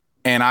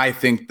 And I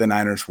think the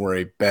Niners were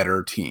a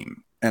better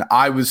team. And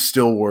I was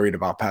still worried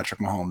about Patrick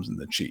Mahomes and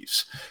the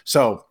Chiefs.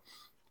 So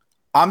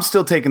I'm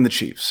still taking the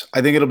Chiefs.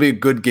 I think it'll be a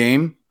good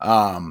game.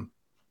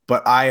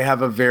 But I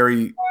have a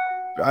very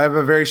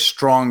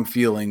strong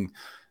feeling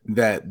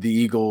that the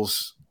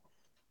Eagles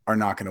are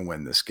not going to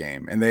win this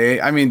game. And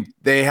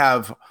they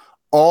have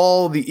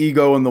all the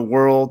ego in the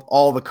world,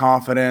 all the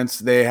confidence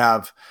they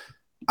have.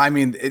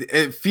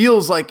 It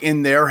feels like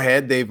in their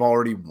head, they've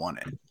already won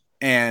it.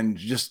 And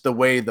just the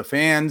way the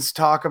fans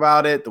talk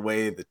about it, the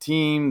way the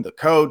team, the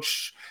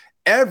coach,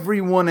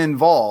 everyone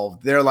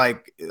involved, they're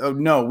like, oh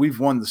no, we've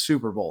won the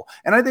Super Bowl.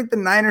 And I think the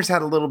Niners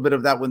had a little bit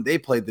of that when they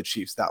played the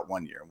Chiefs that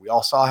one year. We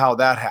all saw how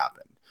that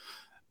happened.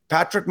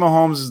 Patrick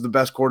Mahomes is the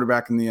best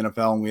quarterback in the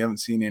NFL, and we haven't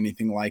seen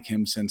anything like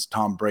him since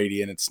Tom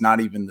Brady, and it's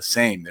not even the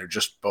same. They're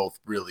just both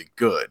really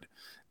good.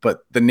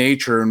 But the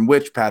nature in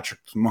which Patrick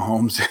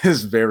Mahomes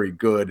is very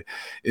good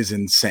is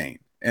insane.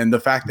 And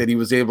the fact that he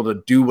was able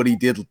to do what he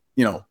did,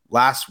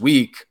 last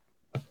week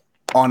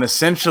on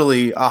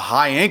essentially a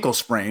high ankle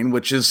sprain,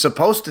 which is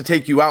supposed to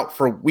take you out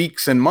for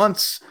weeks and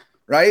months,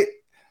 right?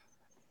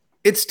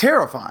 It's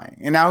terrifying.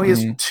 And now he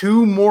has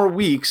 2 more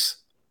weeks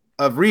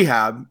of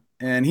rehab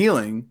and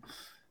healing.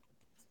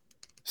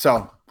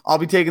 So I'll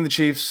be taking the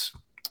Chiefs.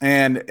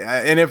 And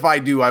if I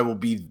do, I will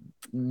be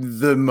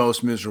the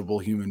most miserable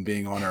human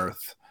being on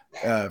earth.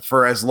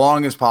 For as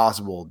long as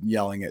possible,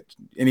 yelling at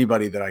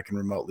anybody that I can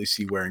remotely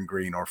see wearing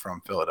green or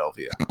from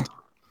Philadelphia.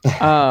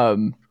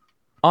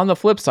 On the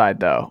flip side,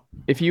 though,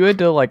 if you had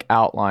to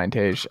outline,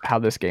 Tej, how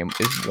this game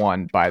is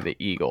won by the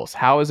Eagles,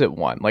 how is it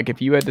won?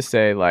 If you had to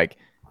say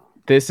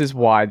this is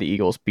why the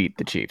Eagles beat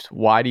the Chiefs.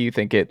 Why do you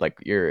think it, like,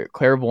 your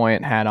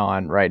clairvoyant hat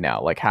on right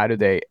now? Like, how do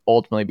they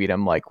ultimately beat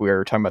them? Like, we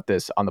were talking about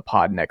this on the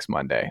pod next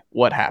Monday.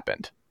 What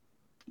happened?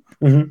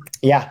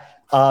 Yeah.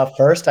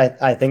 First,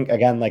 I think,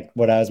 again, like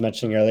what I was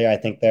mentioning earlier, I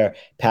think their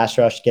pass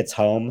rush gets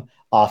home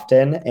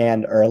often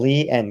and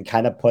early and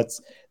kind of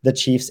puts the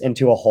Chiefs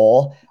into a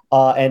hole.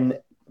 And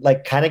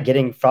like kind of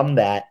getting from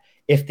that,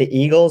 if the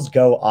Eagles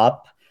go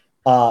up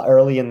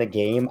early in the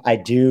game, I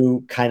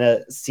do kind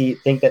of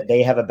think that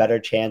they have a better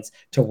chance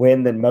to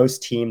win than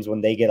most teams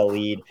when they get a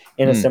lead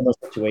in a similar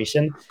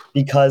situation,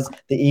 because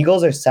the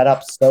Eagles are set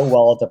up so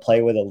well to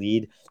play with a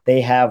lead. They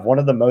have one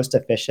of the most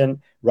efficient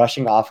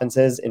rushing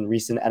offenses in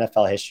recent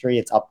NFL history.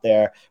 It's up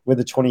there with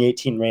the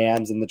 2018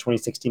 Rams and the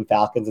 2016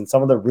 Falcons and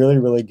some of the really,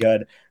 really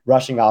good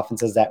rushing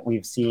offenses that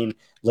we've seen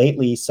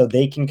lately. So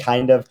they can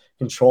kind of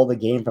control the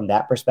game from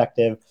that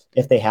perspective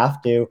if they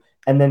have to.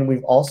 And then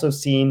we've also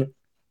seen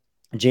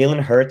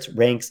Jalen Hurts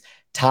ranks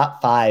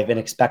top 5 in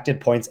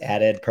expected points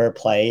added per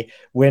play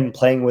when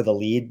playing with a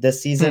lead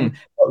this season,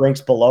 but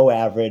ranks below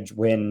average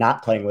when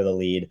not playing with a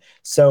lead.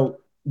 So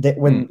that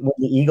when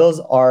the Eagles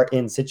are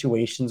in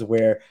situations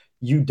where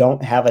you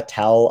don't have a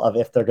tell of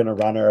if they're going to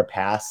run or a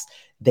pass,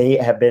 they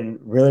have been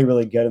really,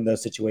 really good in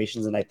those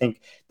situations. And I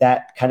think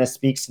that kind of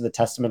speaks to the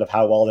testament of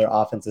how well their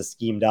offense is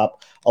schemed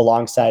up,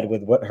 alongside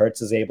with what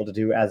Hurts is able to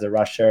do as a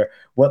rusher,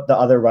 what the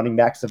other running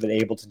backs have been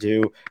able to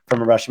do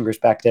from a rushing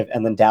perspective,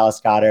 and then Dallas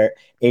Goedert,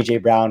 A.J.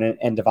 Brown,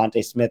 and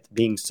Devontae Smith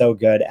being so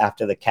good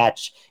after the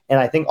catch. And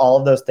I think all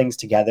of those things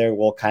together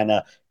will kind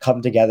of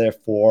come together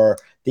for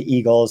the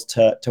Eagles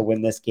to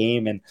win this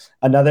game. And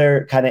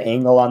another kind of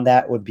angle on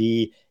that would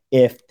be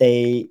if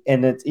they,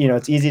 and it's,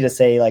 it's easy to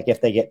say like if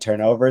they get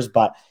turnovers,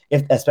 but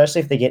especially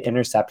if they get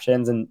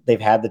interceptions, and they've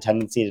had the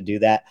tendency to do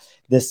that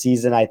this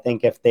season, I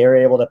think if they're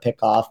able to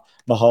pick off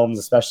Mahomes,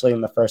 especially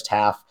in the first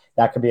half,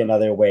 that could be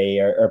another way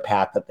or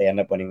path that they end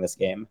up winning this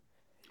game.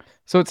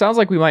 So it sounds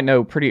like we might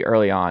know pretty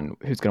early on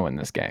who's going to win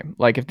this game.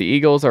 Like if the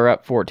Eagles are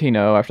up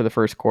 14-0 after the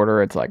first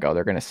quarter, it's like, oh,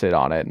 they're going to sit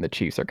on it, and the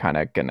Chiefs are kind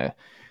of going to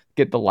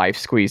get the life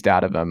squeezed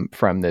out of them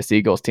from this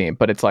Eagles team.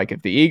 But it's like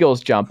if the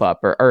Eagles jump up,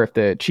 or if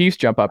the Chiefs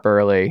jump up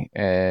early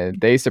and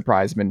they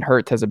surprise them, and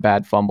Hurts has a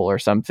bad fumble or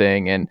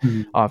something and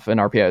off an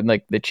RPO, and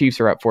like the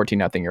Chiefs are up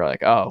 14-0, you're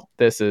like, oh,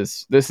 this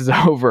is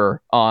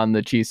over on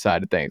the Chiefs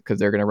side of things, because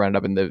they're going to run it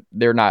up, and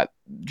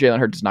Jalen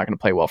Hurts is not going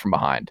to play well from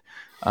behind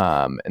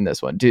in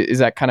this one. Is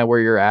that kind of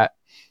where you're at?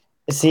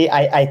 See,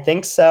 I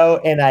think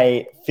so. And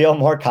I feel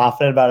more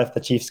confident about if the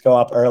Chiefs go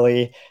up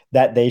early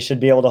that they should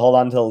be able to hold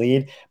on to the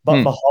lead.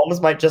 But Mahomes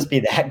might just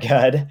be that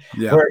good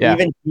where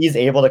even he's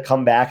able to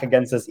come back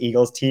against this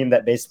Eagles team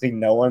that basically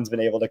no one's been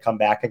able to come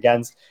back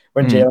against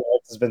when Jalen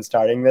Hurts has been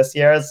starting this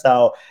year.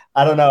 So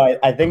I don't know.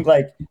 I think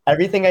like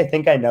everything I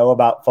think I know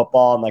about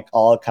football and like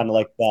all kind of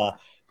like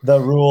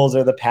the rules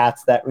or the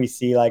paths that we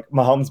see, like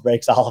Mahomes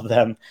breaks all of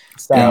them.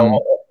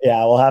 So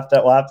yeah, we'll have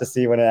to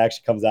see when it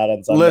actually comes out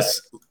on Sunday.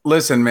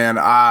 Listen, man,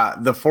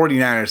 the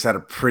 49ers had a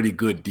pretty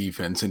good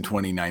defense in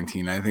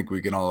 2019. I think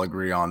we can all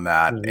agree on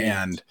that.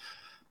 And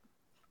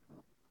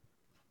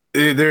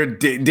their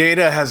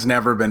data has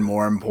never been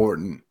more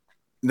important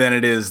than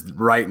it is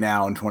right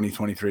now in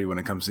 2023 when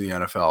it comes to the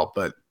NFL.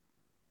 But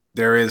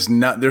there's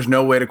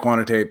no way to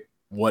quantitate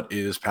what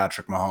is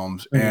Patrick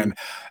Mahomes. And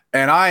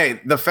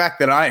the fact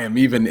that I am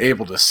even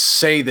able to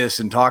say this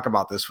and talk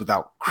about this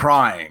without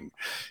crying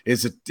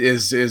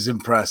is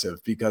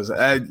impressive, because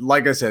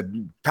like I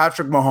said,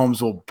 Patrick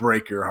Mahomes will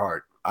break your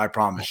heart. I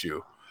promise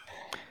you.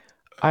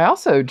 I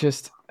also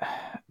he's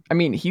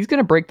going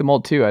to break the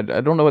mold too. I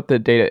don't know what the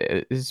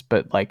data is,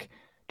 but like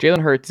Jalen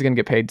Hurts is going to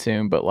get paid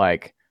soon, but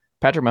like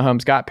Patrick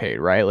Mahomes got paid,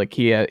 right? Like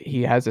he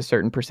has a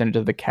certain percentage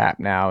of the cap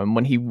now. And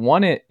when he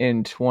won it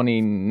in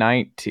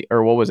 2019,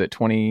 or what was it?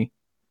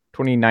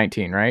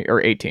 2019, right? Or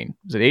 18?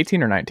 Was it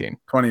 18 or 19?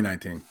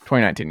 2019.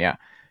 2019, yeah.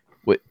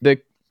 The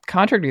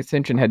contract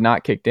extension had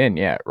not kicked in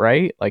yet,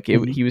 right? Like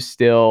he was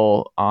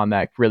still on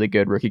that really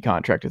good rookie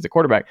contract as a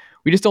quarterback.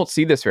 We just don't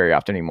see this very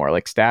often anymore.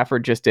 Like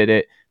Stafford just did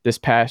it this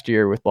past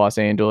year with Los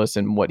Angeles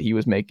and what he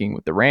was making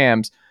with the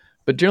Rams.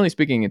 But generally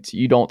speaking,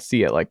 you don't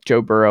see it. Like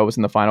Joe Burrow was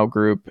in the final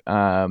group,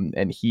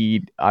 and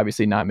he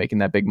obviously not making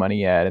that big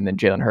money yet. And then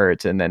Jalen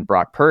Hurts, and then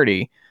Brock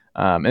Purdy.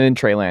 And then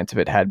Trey Lance, if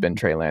it had been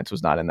Trey Lance,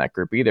 was not in that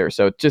group either.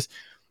 So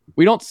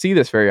we don't see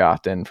this very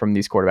often from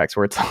these quarterbacks,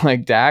 where it's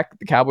like Dak,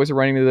 the Cowboys are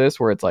running to this,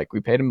 where it's like we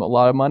paid him a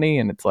lot of money,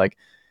 and it's like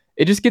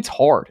it just gets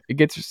hard. It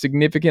gets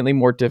significantly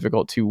more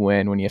difficult to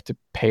win when you have to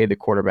pay the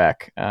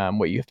quarterback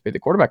what you have to pay the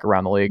quarterback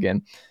around the league.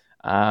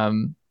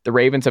 And the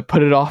Ravens have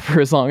put it off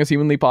for as long as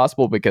humanly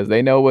possible, because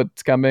they know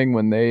what's coming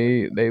when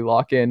they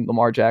lock in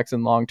Lamar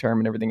Jackson long term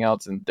and everything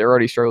else, and they're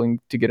already struggling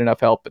to get enough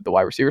help at the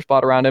wide receiver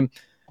spot around him.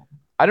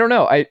 I don't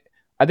know. I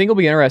think it'll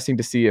be interesting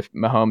to see if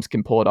Mahomes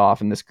can pull it off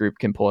and this group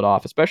can pull it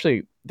off,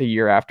 especially the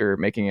year after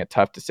making a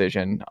tough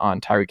decision on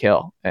Tyreek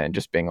Hill and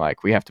just being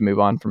like, we have to move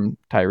on from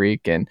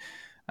Tyreek, and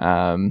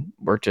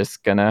we're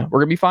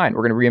gonna be fine.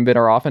 We're gonna reinvent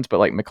our offense. But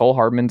like Mecole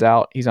Hardman's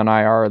out, he's on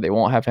IR. They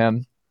won't have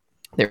him.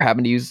 They were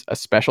having to use a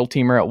special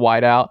teamer at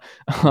wideout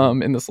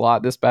in the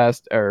slot this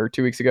past or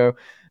 2 weeks ago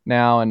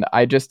now. And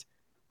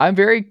I'm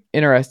very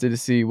interested to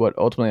see what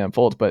ultimately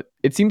unfolds, but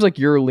it seems like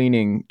you're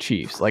leaning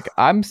Chiefs. Like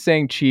I'm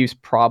saying Chiefs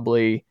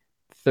probably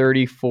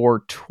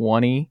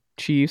 34-20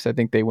 Chiefs. I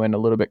think they win a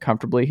little bit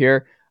comfortably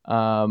here.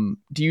 Do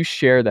you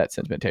share that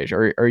sentiment, Tej,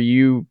 or are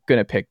you going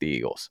to pick the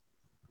Eagles?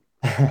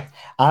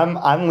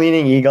 I'm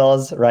leaning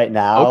Eagles right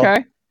now.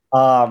 Okay.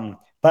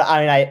 But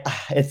I mean,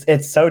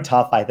 it's so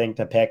tough, I think,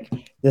 to pick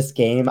this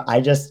game.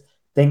 I just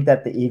think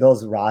that the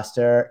Eagles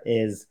roster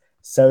is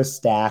so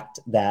stacked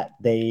that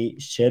they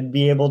should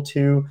be able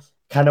to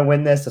kind of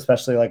win this,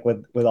 especially like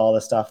with all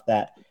the stuff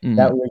that we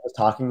were just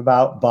talking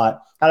about.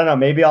 But I don't know,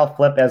 maybe I'll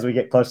flip as we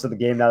get close to the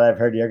game now that I've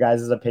heard your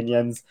guys'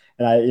 opinions.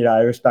 And I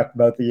respect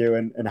both of you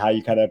and how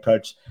you kind of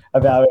approach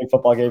evaluating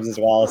football games as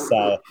well.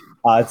 So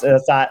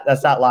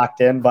that's not locked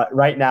in. But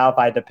right now, if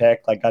I had to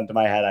pick, like gun to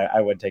my head, I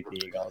would take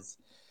the Eagles.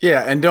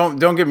 Yeah, and don't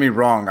get me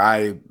wrong,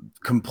 I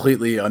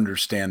completely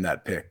understand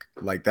that pick.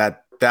 Like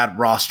that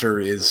roster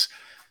is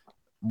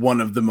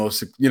one of the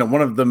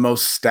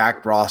most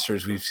stacked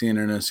rosters we've seen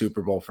in a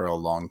Super Bowl for a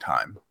long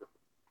time.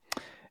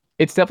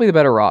 It's definitely the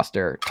better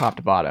roster, top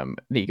to bottom.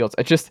 The Eagles.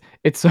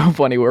 It's so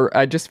funny.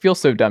 I just feel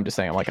so dumb just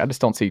saying. I'm like, I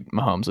just don't see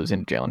Mahomes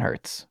losing to Jalen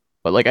Hurts.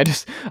 But like, I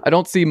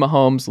don't see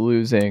Mahomes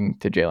losing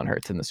to Jalen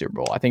Hurts in the Super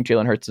Bowl. I think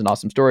Jalen Hurts is an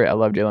awesome story. I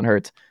love Jalen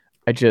Hurts.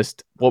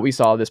 What we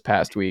saw this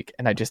past week,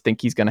 and I just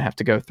think he's going to have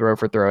to go throw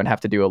for throw and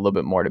have to do a little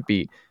bit more to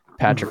beat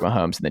Patrick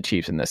Mahomes and the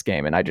Chiefs in this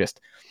game. And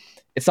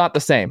it's not the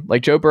same.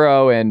 Like Joe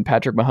Burrow and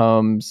Patrick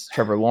Mahomes,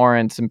 Trevor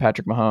Lawrence and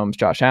Patrick Mahomes,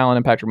 Josh Allen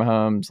and Patrick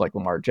Mahomes, like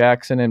Lamar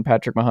Jackson and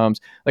Patrick Mahomes.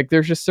 Like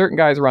there's just certain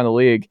guys around the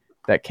league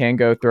that can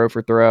go throw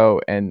for throw,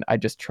 and I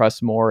just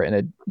trust more in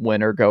a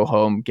win or go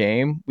home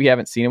game. We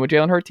haven't seen him with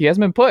Jalen Hurts. He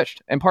hasn't been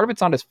pushed, and part of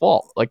it's not his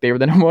fault. Like they were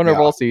the number one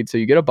overall seed, so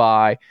you get a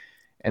bye.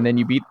 And then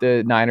you beat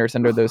the Niners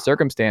under those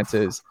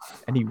circumstances,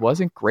 and he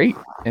wasn't great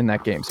in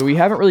that game. So we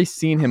haven't really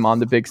seen him on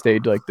the big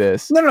stage like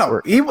this. No.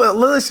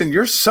 Listen,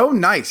 you're so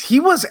nice. He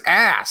was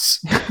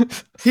ass.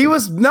 He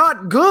was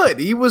not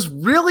good. He was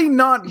really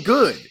not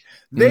good.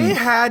 They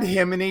had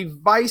him in a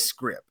vice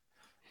grip.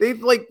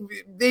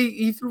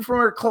 He threw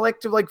from a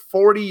collective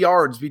 40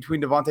 yards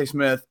between Devontae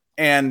Smith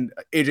and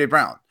AJ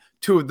Brown,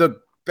 two of the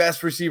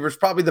best receivers,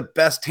 probably the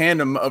best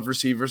tandem of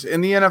receivers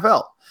in the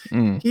NFL.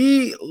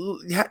 He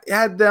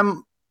had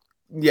them.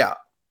 Yeah.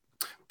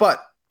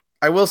 But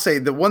I will say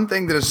the one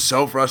thing that is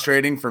so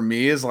frustrating for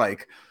me is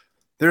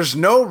there's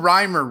no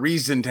rhyme or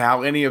reason to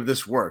how any of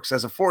this works.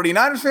 As a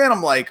 49ers fan,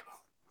 I'm like,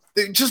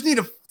 they just need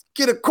to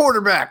get a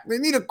quarterback. They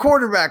need a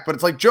quarterback, but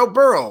it's like Joe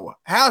Burrow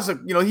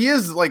he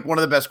is one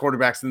of the best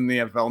quarterbacks in the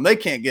NFL, and they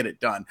can't get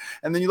it done.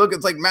 And then you look,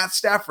 it's like Matt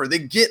Stafford. They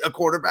get a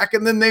quarterback,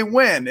 and then they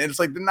win. And it's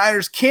like the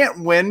Niners can't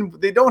win.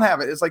 They don't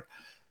have it. It's like,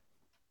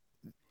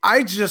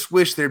 I just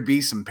wish there'd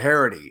be some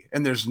parity,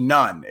 and there's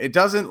none. It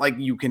doesn't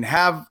you can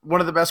have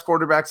one of the best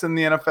quarterbacks in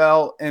the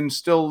NFL and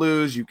still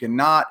lose. You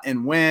cannot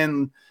and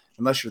win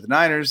unless you're the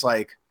Niners.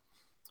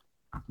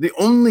 The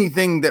only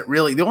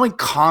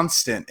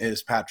constant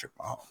is Patrick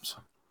Mahomes.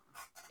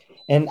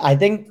 And I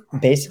think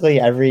basically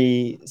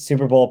every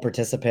Super Bowl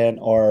participant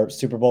or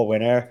Super Bowl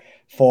winner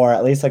for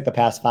at least the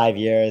past 5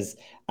 years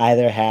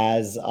either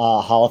has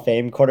a Hall of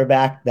Fame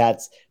quarterback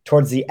that's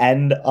towards the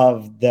end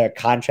of the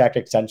contract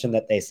extension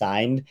that they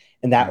signed.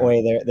 And that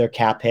way their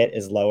cap hit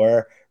is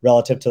lower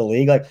relative to the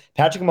league.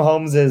 Patrick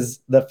Mahomes is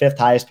the 5th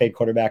highest paid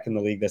quarterback in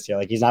the league this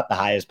year. He's not the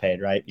highest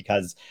paid, right?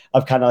 Because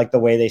of kind of the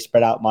way they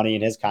spread out money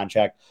in his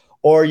contract.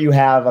 Or you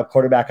have a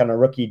quarterback on a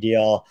rookie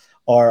deal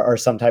or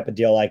some type of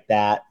deal like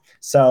that.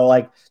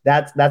 So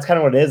that's kind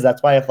of what it is.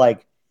 That's why if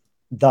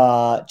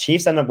the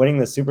Chiefs end up winning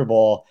the Super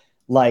Bowl,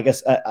 I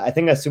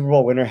think a Super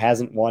Bowl winner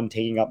hasn't won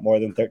taking up more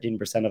than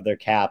 13% of their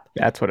cap.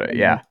 That's what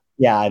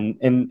and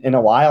in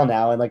a while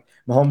now. And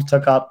Mahomes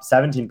took up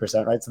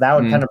 17%, right? So that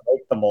would kind of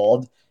break the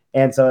mold.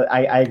 And so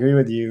I agree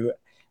with you.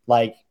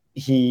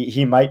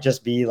 He might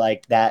just be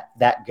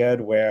that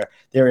good where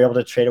they were able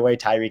to trade away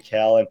Tyreek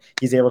Hill, and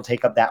he's able to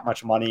take up that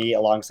much money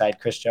alongside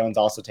Chris Jones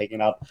also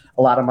taking up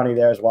a lot of money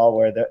there as well,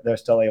 where they're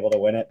still able to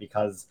win it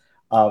because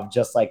of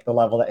just the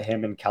level that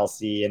him and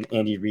Kelsey and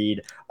Andy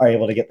Reid are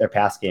able to get their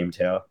pass game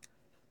to.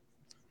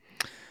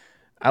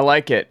 I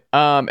like it.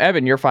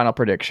 Evan, your final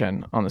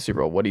prediction on the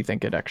Super Bowl. What do you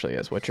think it actually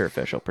is? What's your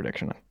official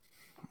prediction?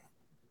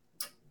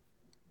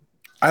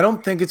 I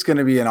don't think it's going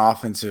to be an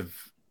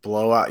offensive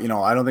blowout.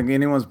 I don't think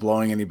anyone's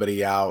blowing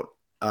anybody out.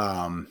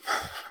 Oh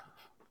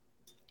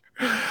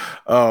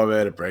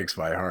man, it breaks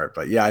my heart.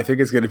 But yeah, I think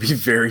it's going to be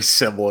very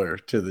similar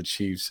to the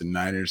Chiefs and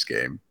Niners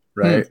game,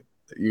 right?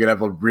 You're going to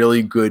have a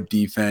really good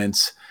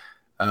defense.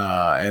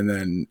 And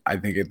then I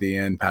think at the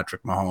end,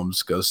 Patrick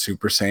Mahomes goes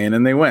Super Saiyan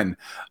and they win.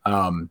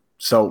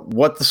 So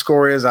what the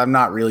score is, I'm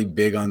not really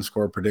big on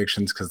score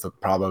predictions because the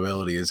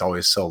probability is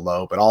always so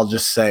low. But I'll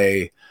just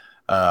say,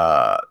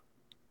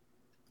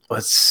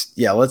 let's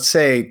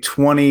say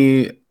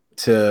 20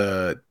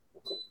 to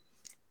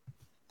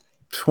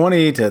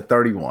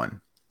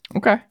 31.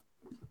 Okay.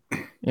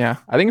 Yeah,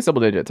 I think it's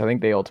double digits. I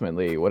think they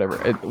ultimately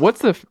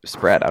what's the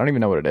spread? I don't even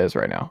know what it is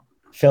right now.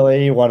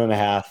 Philly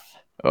 1.5.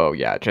 Oh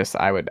yeah,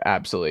 I would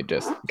absolutely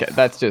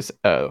that's just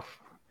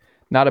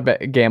not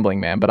a gambling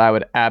man, but I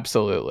would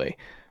absolutely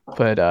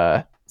put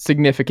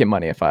significant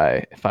money if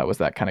I was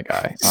that kind of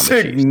guy on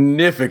the Chiefs.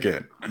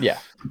 Significant. Yeah,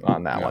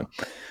 on that one.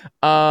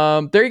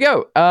 There you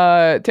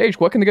go. Tage,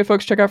 what can the good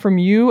folks check out from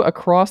you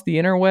across the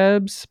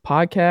interwebs,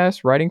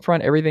 podcast, writing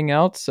front, everything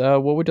else?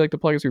 What would you like to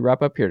plug as we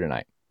wrap up here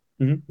tonight?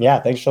 Yeah,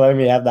 thanks for letting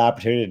me have the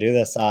opportunity to do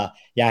this. I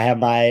have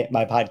my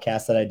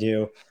podcast that I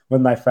do with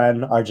my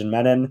friend Arjun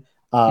Menon,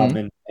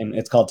 and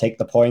it's called Take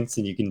the Points,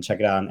 and you can check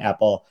it out on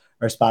Apple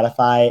or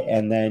Spotify.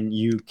 And then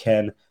you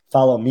can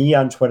follow me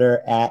on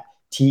Twitter at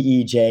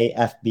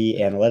TEJFB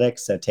Analytics,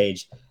 so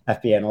Tage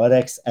FB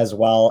Analytics, as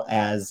well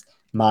as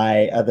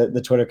my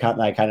the Twitter account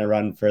that I kind of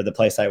run for the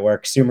place I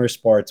work, Sumer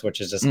Sports, which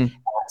is just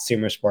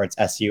Sumer Sports,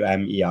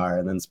 SUMER,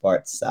 and then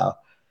sports. So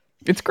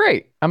it's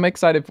great. I'm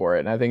excited for it.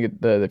 And I think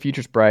the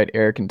future's bright.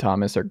 Eric and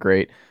Thomas are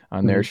great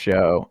on their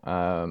show.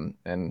 And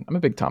I'm a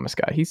big Thomas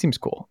guy. He seems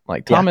cool.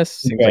 Like Thomas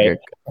seems like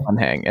a fun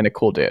hang and a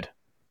cool dude.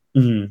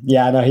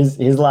 Yeah, no, he's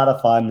a lot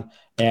of fun.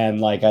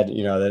 And like,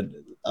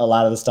 a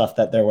lot of the stuff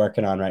that they're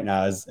working on right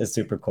now is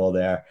super cool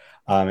there.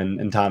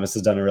 And Thomas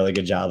has done a really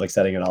good job like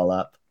setting it all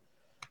up.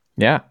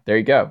 Yeah, there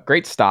you go.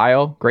 Great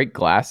style, great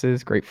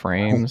glasses, great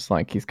frames.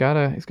 Like he's got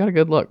a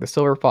good look. The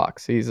Silver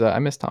Fox. I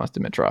miss Thomas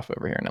Dimitrov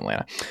over here in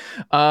Atlanta.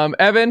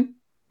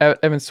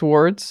 Evan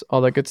Sowards, all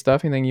that good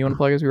stuff. Anything you want to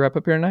plug as we wrap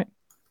up here tonight?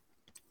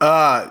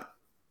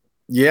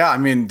 Yeah, I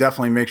mean,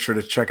 definitely make sure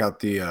to check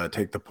out the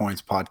Take the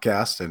Points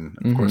podcast and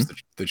of course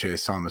the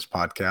Chase Thomas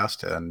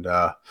podcast. And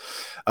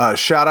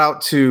shout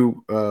out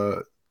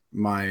to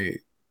my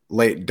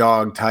late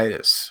dog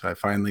Titus. I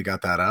finally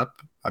got that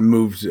up. I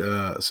moved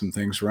some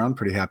things around.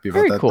 Pretty happy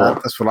about that. Cool.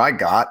 That's what I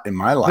got in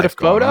my life. Is it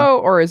a photo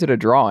or is it a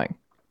drawing?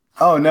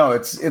 Oh no,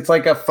 it's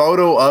like a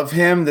photo of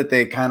him that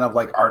they kind of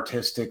like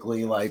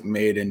artistically like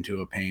made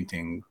into a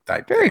painting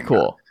type. Very thing.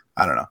 Cool.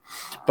 I don't know,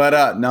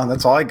 but no,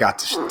 that's all I got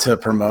to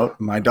promote.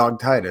 My dog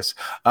Titus.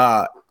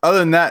 Other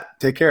than that,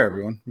 take care,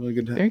 everyone. Really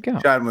good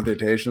chatting with you,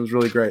 Tage. It was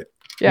really great.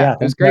 Yeah,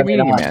 it was great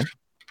meeting you, man.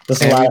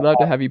 And we'd love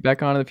to have you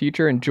back on in the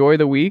future. Enjoy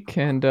the week,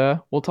 and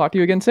we'll talk to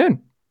you again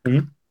soon.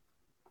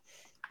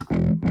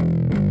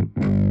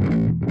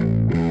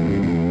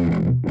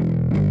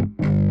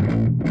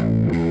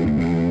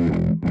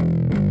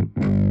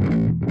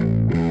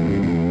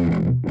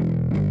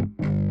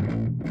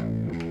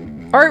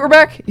 All right, we're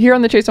back here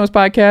on the Chase Thomas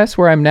podcast,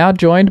 where I'm now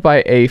joined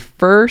by a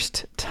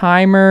first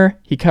timer.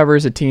 He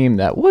covers a team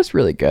that was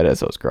really good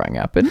as I was growing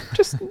up, and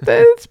just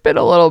it's been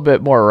a little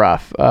bit more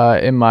rough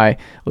in my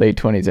late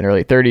 20s and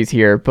early 30s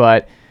here.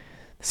 But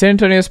San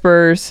Antonio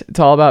Spurs, it's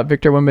all about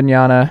Victor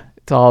Wembanyama.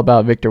 It's all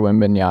about Victor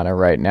Wembanyama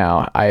right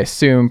now. I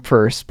assume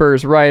for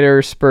Spurs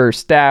writers,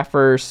 Spurs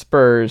staffers,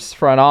 Spurs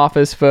front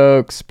office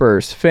folks,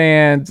 Spurs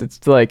fans,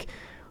 it's like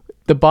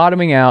the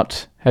bottoming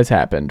out has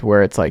happened,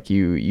 where it's like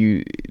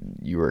you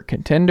were a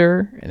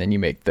contender, and then you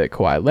make the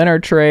Kawhi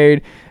Leonard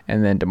trade,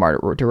 and then DeMar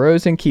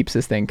DeRozan keeps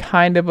this thing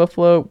kind of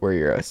afloat, where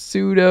you're a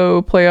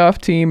pseudo playoff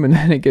team, and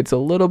then it gets a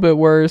little bit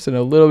worse and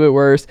a little bit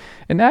worse,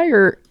 and now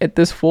you're at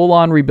this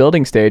full-on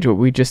rebuilding stage, what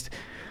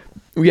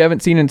we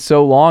haven't seen in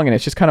so long, and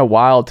it's just kind of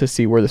wild to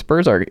see where the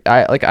Spurs are.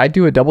 I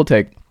do a double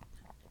take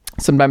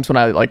sometimes when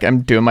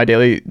I'm doing my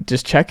daily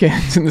just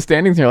check-ins in the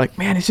standings, and you're like,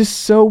 man, it's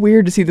just so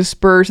weird to see the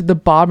Spurs at the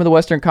bottom of the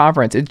Western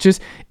Conference.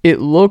 It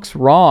looks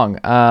wrong.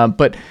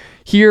 But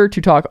here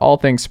to talk all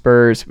things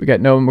Spurs, we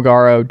got Noah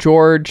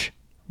Magaro-George.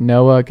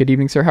 Noah, good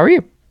evening, sir. How are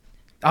you?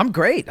 I'm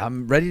great.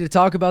 I'm ready to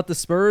talk about the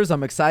Spurs.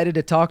 I'm excited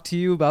to talk to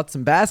you about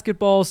some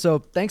basketball. So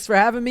thanks for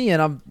having me,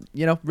 and I'm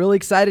really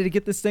excited to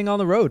get this thing on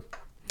the road.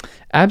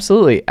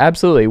 Absolutely,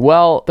 absolutely.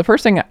 Well, the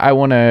first thing I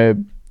want to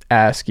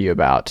ask you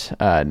about,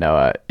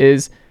 Noah,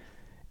 is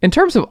in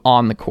terms of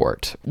on the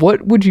court,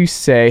 what would you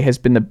say has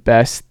been the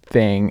best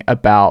thing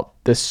about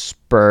the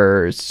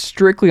Spurs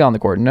strictly on the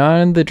court?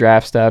 None of the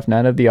draft stuff,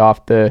 none of the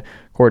off the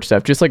court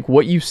stuff, just like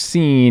what you've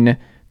seen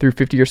through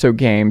 50 or so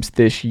games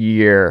this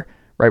year,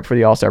 right before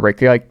the All-Star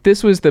break. Like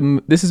this has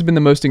been the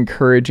most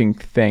encouraging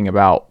thing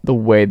about the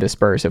way the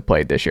Spurs have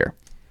played this year.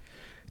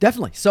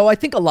 Definitely. So I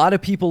think a lot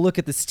of people look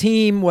at this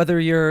team, whether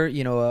you're,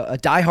 a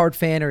diehard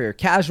fan or you're a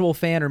casual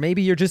fan, or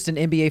maybe you're just an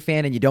NBA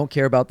fan and you don't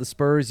care about the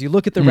Spurs. You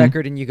look at the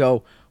record and you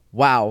go,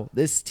 wow,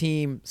 this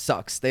team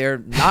sucks. They're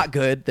not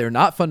good. They're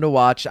not fun to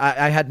watch.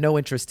 I had no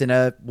interest in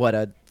a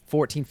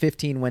 14,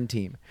 15 win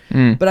team.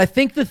 But I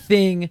think the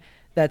thing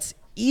that's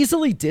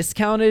easily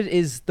discounted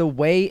is the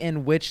way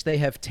in which they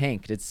have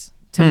tanked. It's,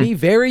 to me,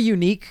 very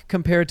unique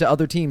compared to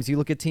other teams. You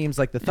look at teams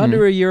like the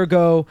Thunder a year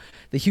ago,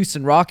 the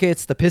Houston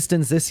Rockets, the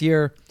Pistons this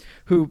year,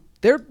 who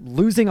they're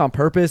losing on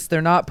purpose.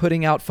 They're not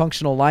putting out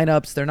functional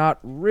lineups. They're not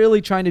really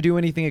trying to do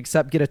anything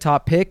except get a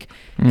top pick.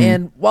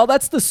 And while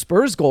that's the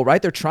Spurs' goal, right?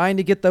 They're trying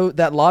to get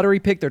that lottery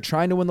pick. They're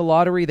trying to win the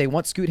lottery. They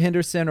want Scoot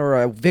Henderson or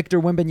a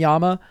Victor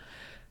Wembanyama.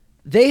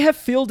 They have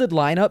fielded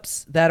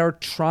lineups that are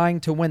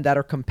trying to win, that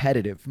are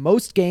competitive.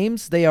 Most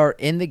games, they are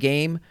in the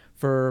game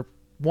for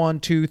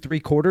 1, 2, 3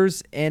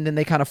 quarters, and then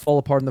they kind of fall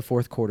apart in the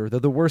fourth quarter. They're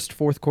the worst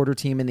fourth quarter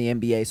team in the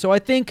NBA. So I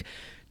think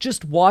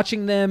just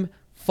watching them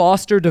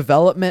foster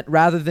development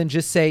rather than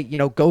just say,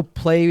 go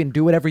play and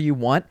do whatever you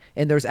want.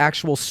 And there's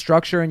actual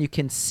structure and you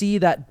can see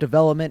that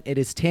development. It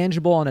is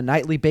tangible on a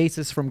nightly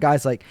basis from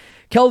guys like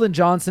Keldon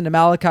Johnson to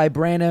Malachi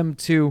Branham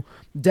to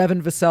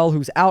Devin Vassell,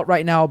 who's out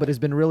right now, but has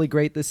been really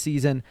great this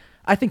season.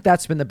 I think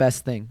that's been the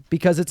best thing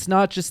because it's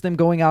not just them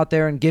going out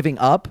there and giving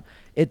up.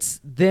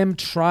 It's them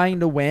trying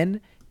to win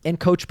and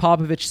Coach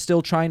Popovich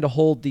still trying to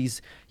hold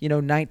these,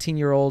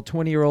 19-year-old,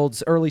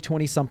 20-year-olds, early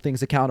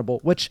 20-somethings accountable,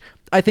 which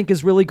I think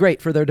is really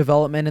great for their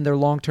development and their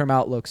long-term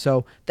outlook.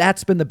 So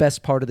that's been the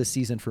best part of the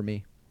season for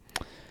me.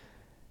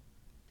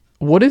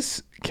 What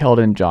is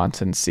Keldon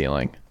Johnson's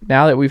ceiling?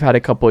 Now that we've had a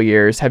couple of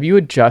years, have you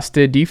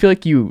adjusted? Do you feel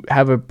like you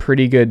have a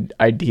pretty good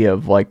idea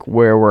of like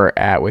where we're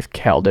at with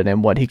Keldon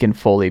and what he can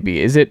fully be?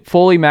 Is it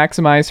fully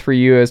maximized for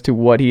you as to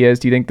what he is?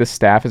 Do you think the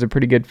staff has a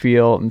pretty good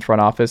feel in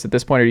front office at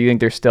this point, or do you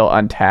think there's still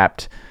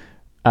untapped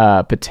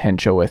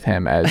potential with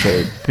him as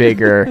a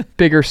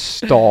bigger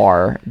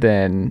star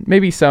than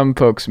maybe some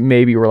folks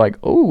maybe were like,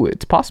 oh,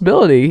 it's a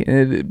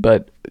possibility,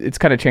 but it's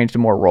kind of changed to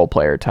more role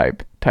player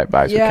type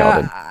vibes with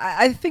Keldon?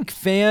 I think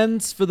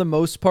fans, for the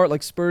most part,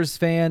 like Spurs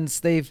fans,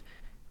 they've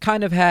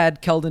kind of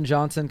had Keldon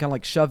Johnson kind of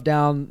like shoved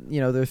down,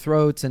 their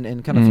throats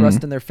and kind of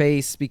thrust in their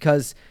face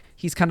because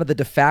he's kind of the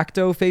de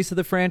facto face of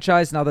the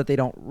franchise now that they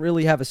don't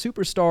really have a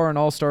superstar, an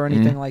all-star, or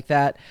anything like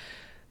that.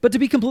 But to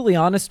be completely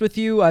honest with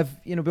you,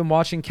 I've been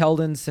watching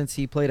Keldon since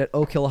he played at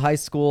Oak Hill High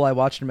School. I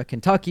watched him at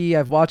Kentucky.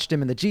 I've watched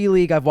him in the G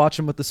League. I've watched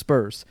him with the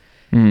Spurs.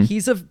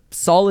 He's a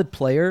solid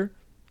player,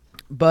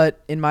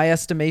 but in my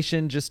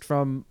estimation, just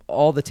from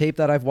all the tape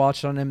that I've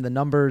watched on him, the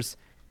numbers,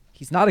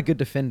 he's not a good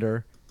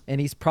defender,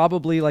 and he's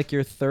probably like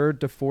your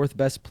third to fourth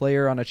best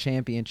player on a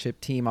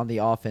championship team on the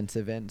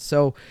offensive end.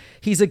 So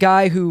he's a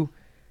guy who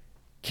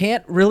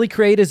can't really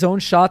create his own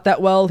shot that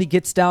well. He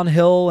gets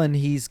downhill and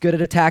he's good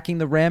at attacking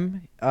the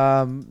rim.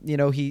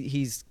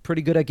 He's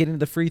pretty good at getting to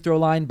the free throw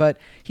line, but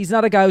he's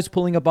not a guy who's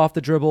pulling up off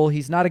the dribble.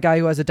 He's not a guy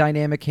who has a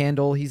dynamic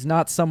handle. He's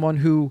not someone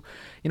who,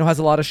 has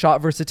a lot of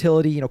shot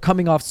versatility,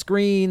 coming off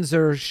screens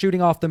or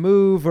shooting off the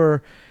move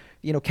or,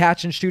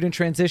 catch and shoot in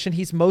transition.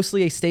 He's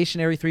mostly a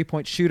stationary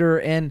 3-point shooter.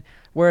 And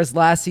whereas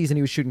last season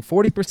he was shooting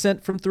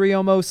 40% from three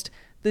almost,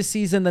 this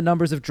season, the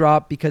numbers have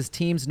dropped because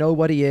teams know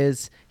what he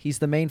is. He's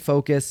the main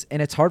focus,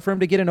 and it's hard for him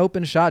to get an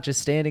open shot just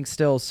standing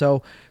still.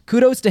 So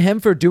kudos to him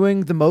for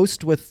doing the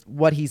most with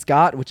what he's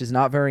got, which is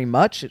not very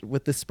much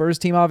with the Spurs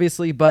team,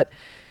 obviously. But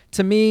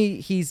to me,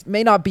 he's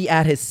may not be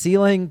at his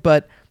ceiling,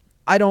 but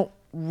I don't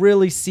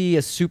really see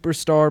a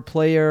superstar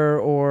player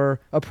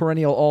or a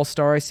perennial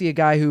all-star. I see a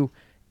guy who,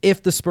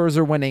 if the Spurs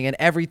are winning and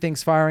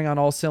everything's firing on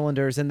all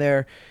cylinders and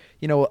they're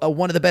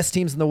one of the best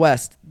teams in the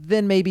West,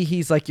 then maybe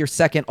he's like your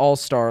second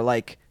all-star,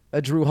 like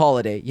a Drew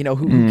Holiday,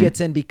 who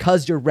gets in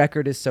because your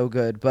record is so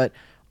good. But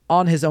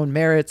on his own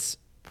merits,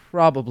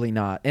 probably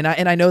not. And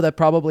I know that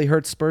probably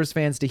hurts Spurs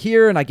fans to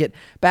hear, and I get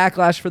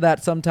backlash for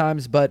that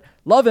sometimes, but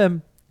love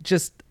him.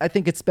 Just, I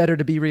think it's better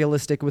to be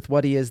realistic with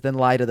what he is than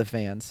lie to the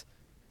fans.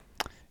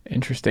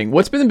 Interesting.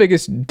 What's been the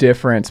biggest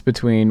difference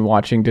between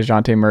watching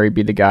DeJounte Murray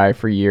be the guy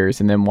for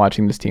years and then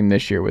watching this team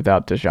this year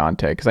without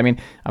DeJounte? Because, I'm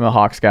a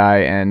Hawks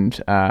guy and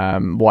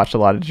watched a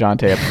lot of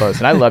DeJounte up close.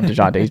 And I love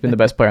DeJounte. He's been the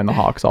best player on the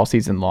Hawks all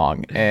season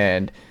long.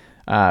 And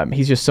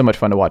he's just so much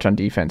fun to watch on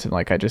defense. And,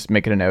 I just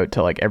make it a note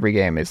to, every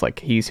game is,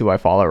 he's who I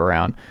follow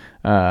around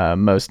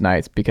most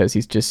nights because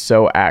he's just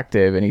so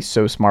active and he's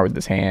so smart with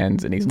his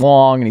hands. And he's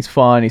long and he's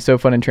fun. He's so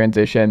fun in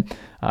transition.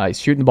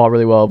 He's shooting the ball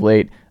really well of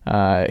late.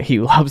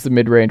 He loves the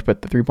mid-range,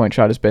 but the three-point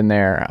shot has been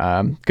there.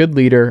 Good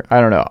leader. I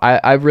don't know.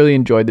 I've really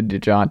enjoyed the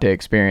DeJounte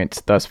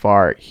experience thus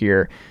far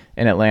here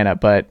in Atlanta.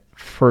 But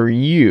for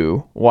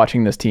you,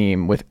 watching this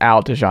team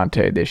without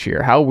DeJounte this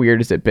year, how weird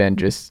has it been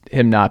just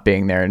him not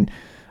being there and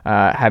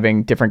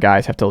having different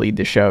guys have to lead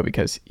the show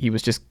because he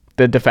was just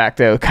the de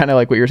facto, kind of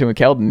like what you were saying with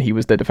Keldon, he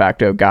was the de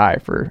facto guy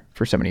for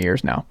so many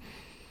years now.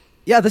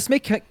 Yeah, this may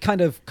kind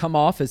of come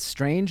off as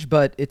strange,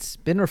 but it's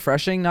been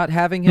refreshing not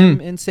having him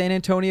in San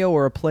Antonio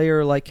or a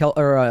player like DeMar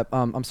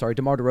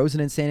DeRozan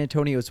in San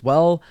Antonio as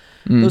well.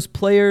 Those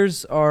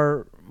players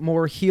are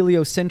more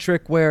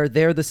heliocentric where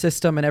they're the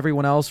system and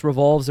everyone else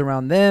revolves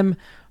around them.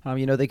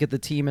 They get the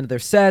team into their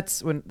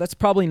sets. That's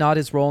probably not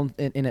his role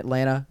in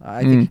Atlanta.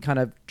 I think he kind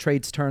of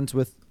trades turns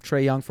with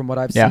Trey Young from what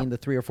I've seen, the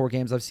 3 or 4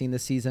 games I've seen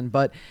this season.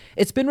 But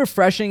it's been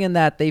refreshing in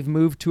that they've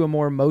moved to a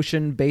more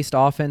motion-based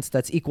offense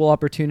that's equal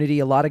opportunity.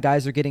 A lot of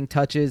guys are getting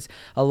touches.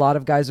 A lot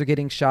of guys are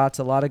getting shots.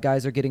 A lot of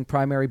guys are getting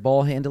primary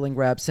ball handling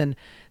reps. And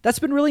that's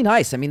been really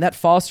nice. That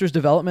fosters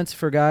developments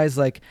for guys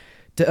like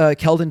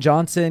Keldon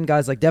Johnson,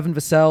 guys like Devin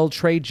Vassell,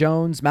 Trey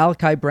Jones,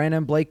 Malachi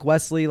Branham, Blake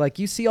Wesley.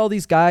 You see all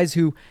these guys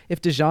who,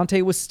 if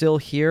DeJounte was still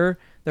here,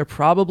 they're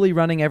probably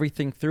running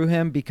everything through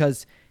him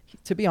because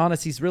to be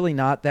honest, he's really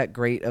not that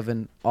great of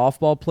an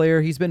off-ball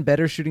player. He's been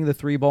better shooting the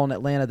 3-ball in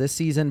Atlanta this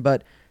season,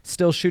 but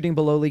still shooting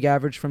below league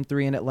average from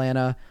 3 in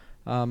Atlanta,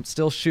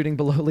 still shooting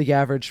below league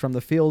average from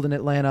the field in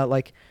Atlanta.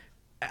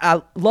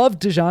 I love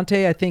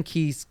DeJounte. I think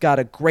he's got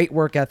a great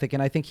work ethic,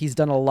 and I think he's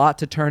done a lot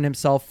to turn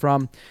himself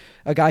from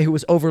a guy who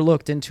was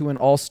overlooked into an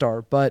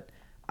all-star. But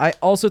I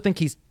also think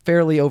he's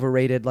fairly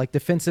overrated. Like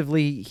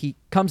defensively, he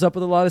comes up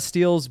with a lot of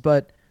steals,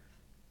 but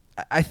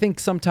I think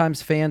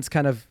sometimes fans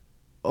kind of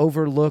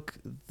overlook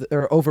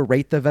or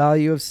overrate the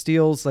value of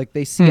steals. Like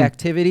they see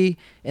activity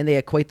and they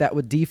equate that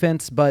with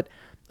defense, but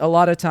a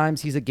lot of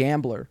times he's a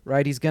gambler,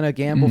 right? He's going to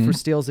gamble for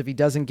steals. If he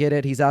doesn't get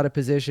it, he's out of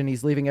position.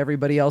 He's leaving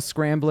everybody else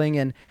scrambling.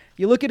 And if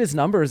you look at his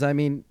numbers, I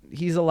mean,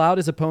 he's allowed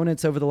his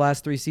opponents over the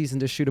last 3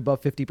 seasons to shoot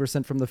above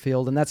 50% from the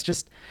field, and that's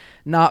just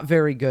not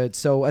very good.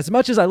 So as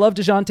much as I love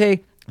DeJounte,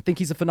 I think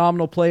he's a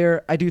phenomenal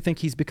player. I do think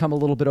he's become a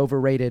little bit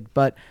overrated,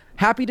 but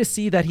happy to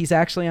see that he's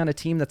actually on a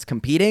team that's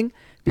competing,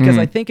 because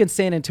I think in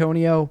San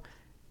Antonio,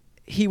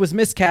 he was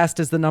miscast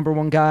as the number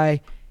 1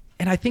 guy,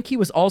 and I think he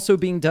was also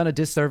being done a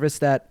disservice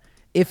that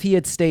if he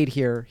had stayed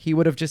here, he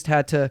would have just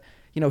had to,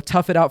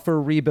 tough it out for a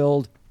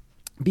rebuild,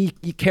 be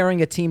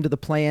carrying a team to the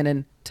play-in.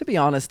 And to be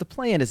honest, the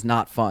play-in is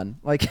not fun.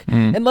 Like,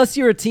 unless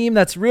you're a team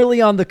that's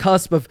really on the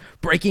cusp of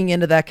breaking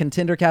into that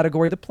contender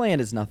category, the play-in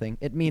is nothing.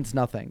 It means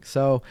nothing.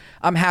 So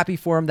I'm happy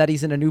for him that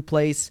he's in a new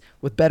place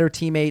with better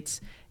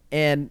teammates.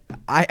 And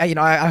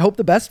I hope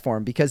the best for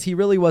him, because he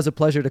really was a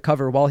pleasure to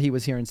cover while he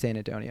was here in San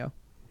Antonio.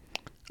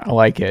 I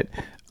like it.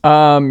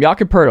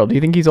 Jakob Poeltl, do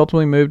you think he's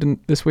ultimately moved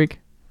this week?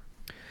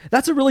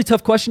 That's a really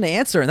tough question to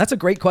answer, and that's a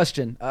great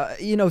question.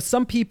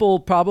 Some people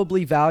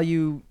probably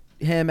value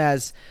him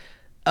as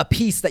a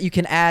piece that you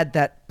can add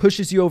that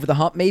pushes you over the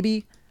hump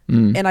maybe.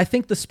 And I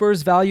think the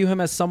Spurs value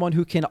him as someone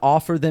who can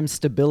offer them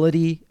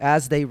stability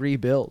as they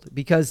rebuild,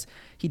 because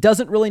he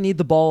doesn't really need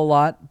the ball a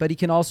lot, but he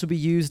can also be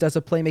used as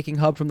a playmaking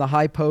hub from the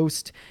high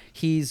post.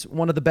 He's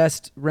one of the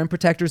best rim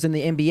protectors in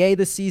the NBA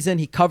this season.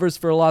 He covers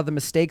for a lot of the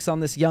mistakes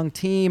on this young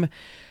team.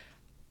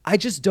 I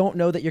just don't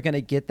know that you're going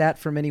to get that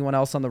from anyone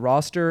else on the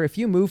roster. If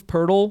you move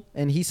Poeltl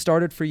and he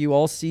started for you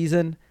all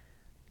season,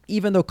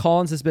 even though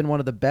Collins has been one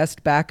of the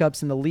best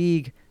backups in the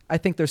league, I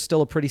think there's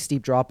still a pretty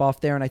steep drop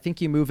off there. And I think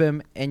you move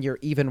him and you're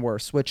even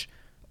worse, which,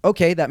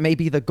 okay, that may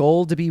be the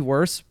goal, to be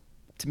worse,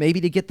 to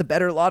get the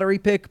better lottery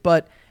pick.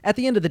 But at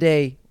the end of the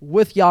day,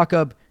 with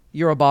Jakob,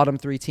 you're a bottom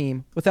 3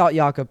 team. Without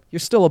Jakob,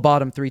 you're still a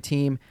bottom 3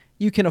 team.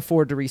 You can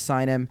afford to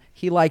re-sign him.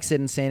 He likes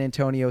it in San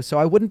Antonio. So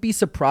I wouldn't be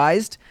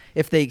surprised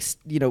if they,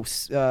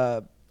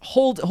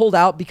 hold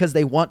out because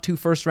they want 2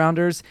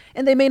 first-rounders,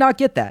 and they may not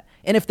get that.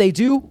 And if they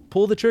do,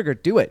 pull the trigger,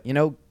 do it.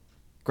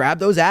 Grab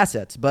those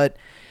assets. But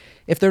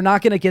if they're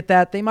not going to get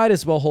that, they might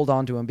as well hold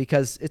on to him,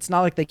 because it's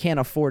not like they can't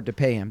afford to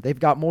pay him. They've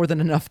got more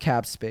than enough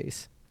cap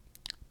space.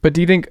 But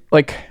do you think,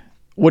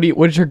 what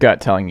is your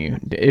gut telling you?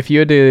 If you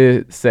had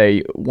to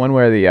say one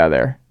way or the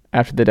other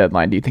after the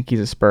deadline, do you think he's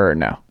a Spur or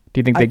no? Do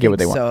you think they get what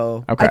they want?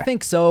 Okay. I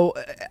think so.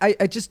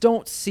 I just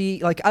don't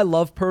see, I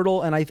love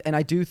Poeltl, and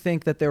I do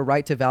think that they're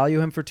right to value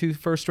him for 2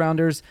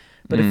 first-rounders.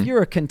 But if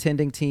you're a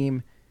contending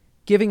team,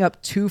 giving up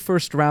 2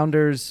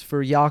 first-rounders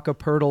for Jakob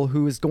Poeltl,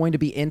 who is going to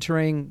be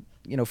entering,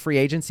 free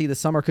agency this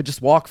summer, could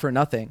just walk for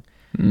nothing.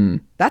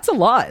 That's a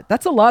lot.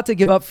 That's a lot to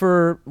give up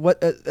for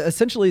what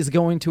essentially is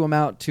going to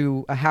amount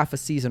to a half a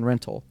season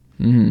rental.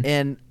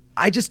 And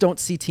I just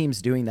don't see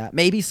teams doing that.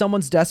 Maybe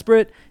someone's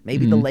desperate,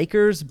 maybe the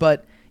Lakers,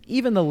 but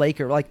even the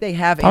Lakers, they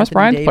have Thomas Anthony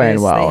Bryant's Davis,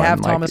 playing well, they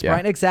have Thomas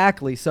Bryant,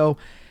 exactly. So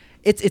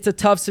it's a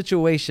tough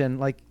situation.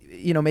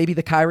 Maybe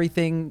the Kyrie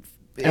thing.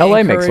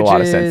 LA makes a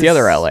lot of sense. The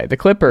other LA, the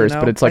Clippers,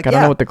 but it's I don't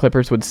know what the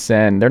Clippers would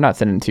send. They're not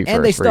sending 2 firsts.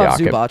 And they still have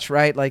Jakob. Zubac,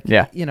 right?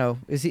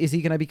 Is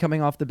he going to be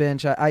coming off the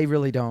bench? I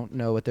really don't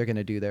know what they're going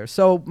to do there.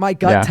 So my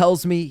gut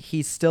tells me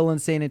he's still in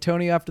San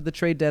Antonio after the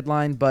trade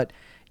deadline, but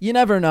you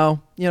never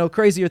know.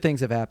 Crazier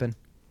things have happened.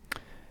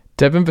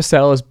 Devin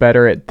Vassell is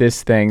better at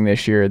this thing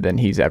this year than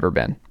he's ever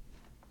been.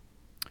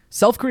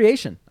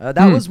 Self-creation.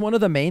 That was one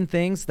of the main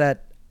things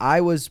that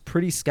I was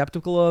pretty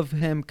skeptical of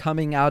him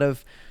coming out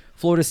of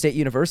Florida State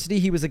University.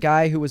 He was a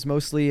guy who was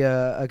mostly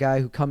a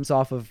guy who comes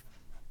off of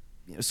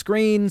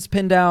screens,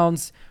 pin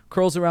downs,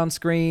 curls around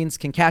screens,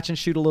 can catch and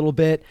shoot a little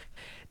bit.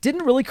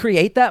 Didn't really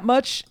create that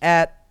much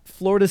at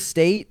Florida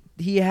State.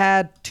 He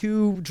had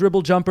 2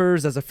 dribble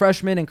jumpers as a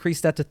freshman,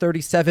 increased that to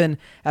 37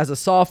 as a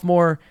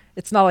sophomore.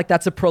 It's not like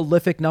that's a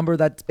prolific number.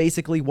 That's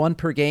basically 1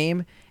 per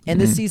game. And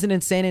this season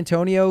in San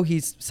Antonio,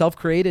 he's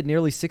self-created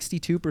nearly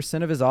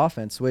 62% of his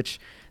offense, which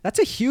that's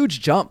a huge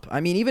jump.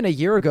 I mean, even a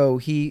year ago,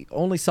 he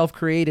only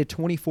self-created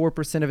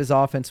 24% of his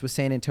offense with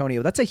San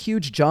Antonio. That's a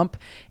huge jump.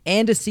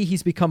 And to see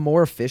he's become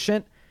more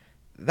efficient,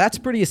 that's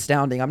pretty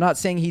astounding. I'm not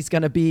saying he's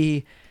going to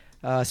be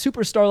a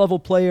superstar level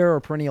player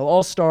or perennial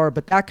all-star,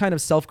 but that kind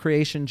of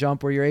self-creation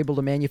jump where you're able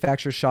to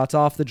manufacture shots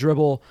off the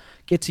dribble,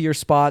 get to your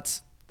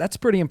spots, that's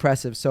pretty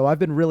impressive. So I've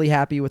been really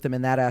happy with him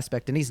in that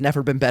aspect, and he's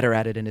never been better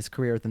at it in his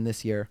career than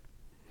this year.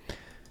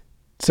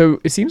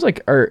 So it seems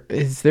like,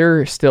 is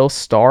there still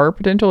star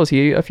potential? Is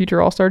he a future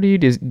all-star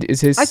dude?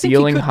 Is his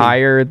ceiling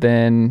higher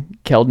than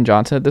Keldon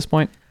Johnson at this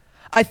point?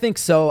 I think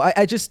so.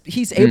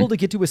 He's able to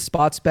get to his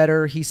spots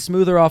better. He's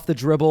smoother off the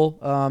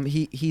dribble.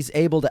 He's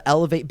able to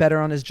elevate better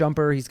on his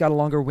jumper. He's got a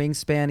longer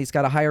wingspan. He's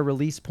got a higher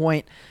release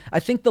point.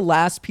 I think the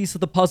last piece of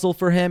the puzzle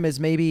for him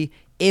is maybe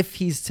if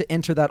he's to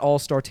enter that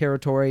all-star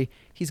territory,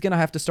 he's going to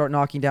have to start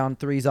knocking down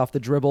threes off the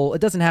dribble.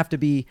 It doesn't have to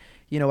be,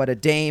 at a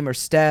Dame or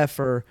Steph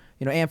or,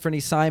 Anthony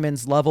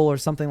Simons level or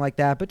something like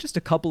that, but just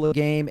a couple of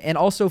game, and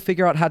also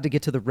figure out how to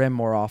get to the rim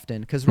more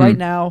often. Because right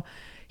now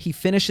he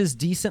finishes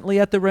decently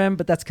at the rim,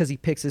 but that's because he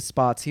picks his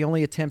spots. He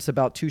only attempts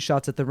about 2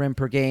 shots at the rim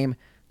per game.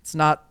 It's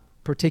not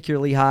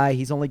particularly high.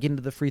 He's only getting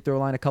to the free throw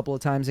line a couple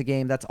of times a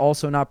game. That's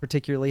also not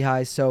particularly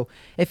high. So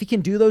if he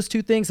can do those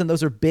 2 things, and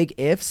those are big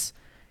ifs,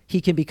 he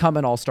can become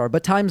an all-star.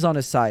 But time's on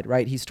his side,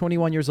 right? He's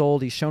 21 years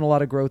old. He's shown a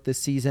lot of growth this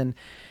season.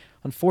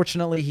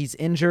 Unfortunately, he's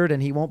injured,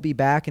 and he won't be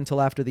back until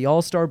after the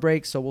all-star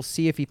break, so we'll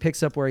see if he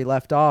picks up where he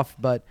left off.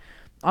 But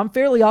I'm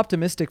fairly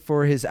optimistic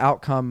for his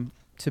outcome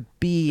to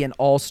be an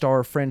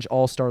all-star, fringe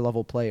all-star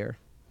level player.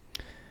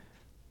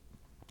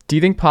 Do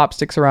you think Pop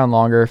sticks around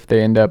longer if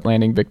they end up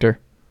landing Victor?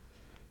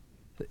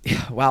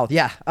 Wow,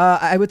 yeah.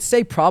 I would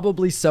say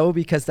probably so,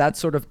 because that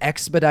sort of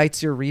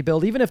expedites your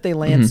rebuild. Even if they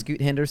land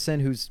Scoot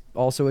Henderson, who's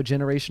also a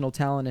generational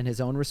talent in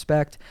his own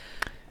respect,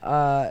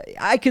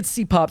 I could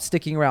see Pop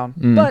sticking around.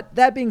 But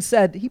that being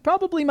said, he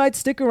probably might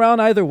stick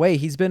around either way.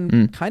 He's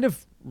been kind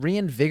of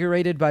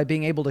reinvigorated by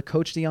being able to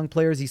coach the young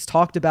players. He's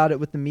talked about it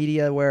with the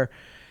media where,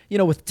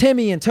 with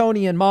Timmy and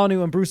Tony and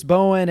Manu and Bruce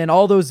Bowen and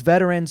all those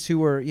veterans who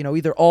were,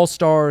 either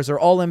all-stars or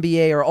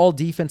all-NBA or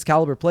all-defense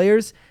caliber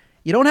players,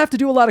 you don't have to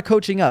do a lot of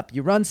coaching up.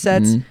 You run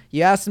sets,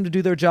 you ask them to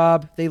do their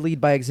job, they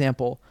lead by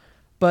example.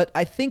 But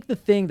I think the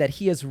thing that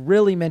he has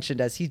really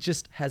mentioned, as he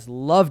just has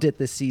loved it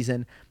this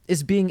season,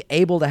 is being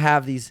able to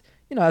have these,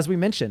 as we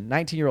mentioned,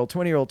 19-year-old,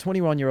 20-year-old,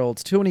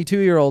 21-year-olds,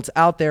 22-year-olds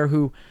out there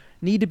who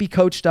need to be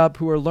coached up,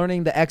 who are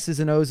learning the X's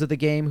and O's of the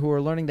game, who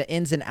are learning the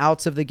ins and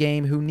outs of the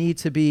game, who need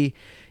to be,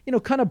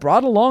 kind of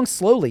brought along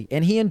slowly.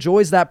 And he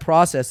enjoys that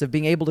process of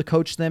being able to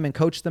coach them and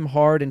coach them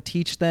hard and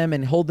teach them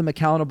and hold them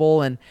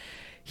accountable. And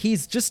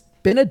he's just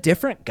been a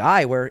different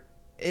guy, where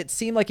it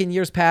seemed like in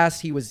years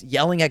past he was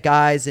yelling at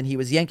guys and he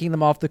was yanking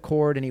them off the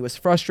court and he was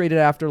frustrated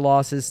after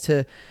losses,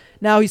 to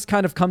now he's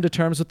kind of come to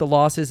terms with the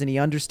losses and he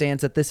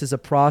understands that this is a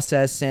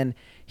process and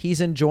he's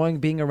enjoying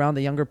being around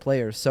the younger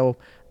players. So,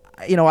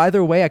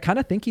 either way, I kind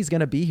of think he's going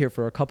to be here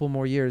for a couple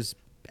more years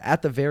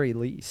at the very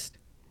least.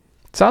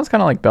 It sounds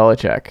kind of like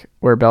Belichick,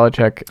 where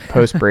Belichick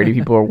post Brady,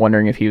 people are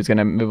wondering if he was going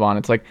to move on.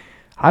 It's like,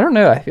 I don't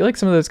know. I feel like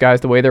some of those guys,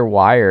 the way they're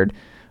wired,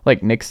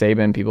 like Nick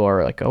Saban, people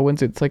are like, oh,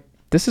 when's it? It's like,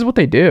 this is what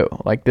they do.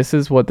 Like, this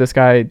is what this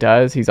guy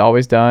does. He's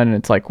always done. And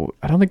it's like,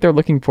 I don't think they're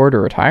looking forward to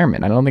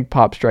retirement. I don't think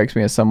Pop strikes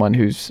me as someone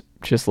who's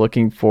just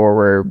looking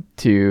forward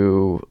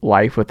to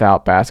life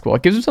without basketball.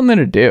 It gives them something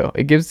to do.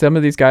 It gives some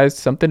of these guys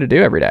something to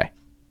do every day.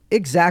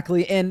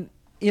 Exactly. And,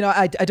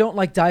 I don't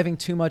like diving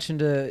too much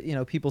into,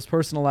 people's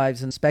personal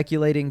lives and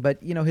speculating,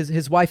 but,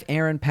 his wife,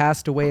 Erin,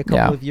 passed away a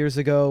couple of years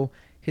ago.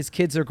 His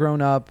kids are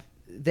grown up.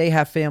 They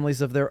have families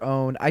of their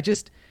own.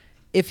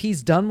 If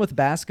he's done with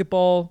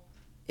basketball,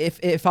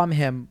 if I'm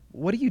him,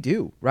 what do you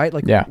do, right?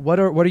 Like, what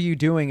are you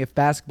doing if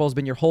basketball's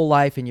been your whole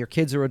life and your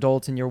kids are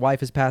adults and your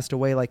wife has passed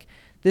away? Like,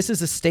 this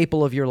is a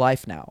staple of your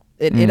life now.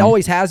 It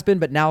always has been,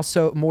 but now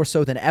so more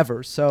so than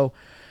ever. So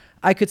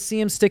I could see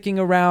him sticking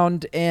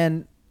around.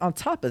 And on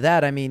top of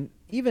that,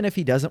 even if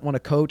he doesn't want to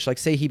coach, like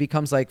say he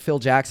becomes like Phil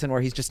Jackson,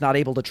 where he's just not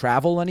able to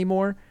travel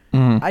anymore,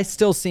 I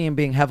still see him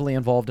being heavily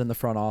involved in the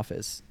front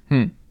office.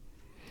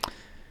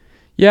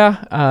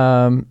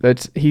 Yeah,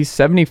 he's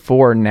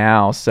 74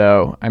 now,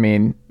 so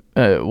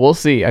we'll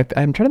see.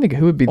 I'm trying to think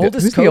who would be the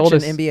oldest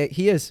in NBA.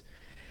 He is.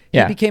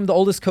 He became the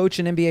oldest coach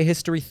in NBA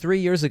history 3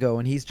 years ago,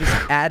 and he's just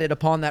added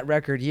upon that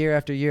record year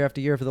after year after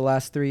year for the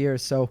last 3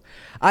 years. So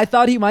I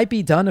thought he might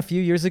be done a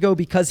few years ago,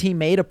 because he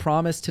made a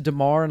promise to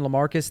DeMar and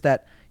LaMarcus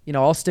that,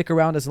 I'll stick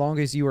around as long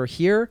as you are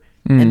here,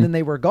 and then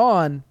they were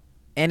gone.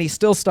 And he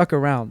still stuck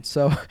around.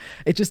 So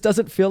it just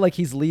doesn't feel like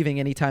he's leaving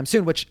anytime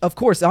soon, which, of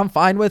course, I'm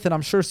fine with, and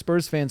I'm sure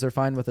Spurs fans are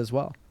fine with as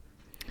well.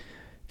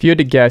 If you had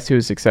to guess who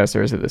his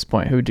successor is at this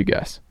point, who would you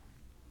guess?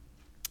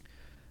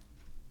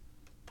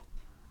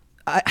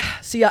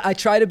 I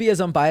try to be as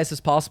unbiased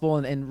as possible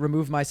and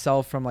remove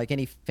myself from like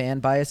any fan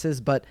biases,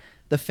 but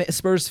the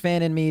Spurs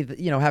fan in me,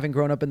 having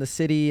grown up in the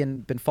city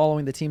and been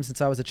following the team since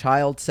I was a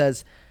child,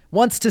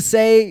 wants to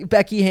say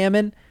Becky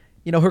Hammon.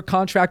 Her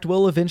contract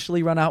will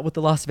eventually run out with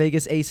the Las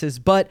Vegas Aces,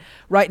 but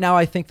right now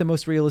I think the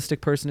most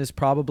realistic person is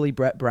probably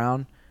Brett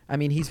Brown.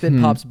 He's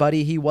been Pop's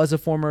buddy. He was a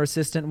former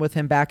assistant with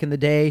him back in the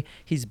day.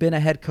 He's been a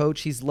head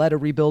coach. He's led a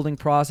rebuilding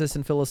process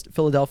in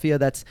Philadelphia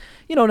that's,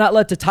 not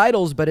led to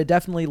titles, but it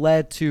definitely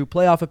led to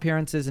playoff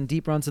appearances and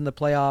deep runs in the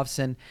playoffs.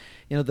 And,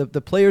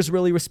 the players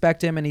really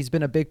respect him, and he's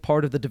been a big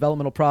part of the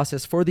developmental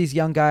process for these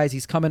young guys.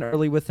 He's come in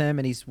early with them,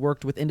 and he's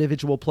worked with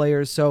individual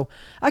players. So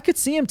I could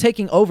see him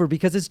taking over,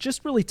 because it's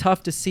just really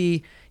tough to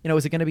see,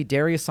 is it going to be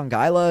Darius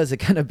Songaila? Is it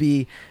going to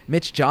be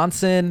Mitch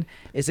Johnson?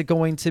 Is it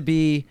going to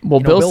be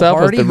Bill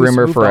Self was the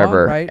rumor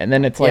forever, on, right? And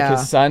then it's like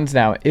his son's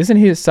now. Isn't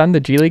his son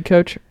the G League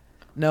coach?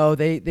 No,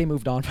 they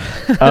moved on.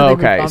 Oh,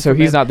 okay. So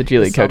he's not the G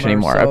League coach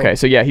anymore. So, okay,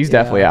 so he's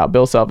definitely out.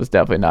 Bill Self is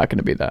definitely not going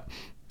to be that.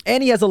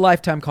 And he has a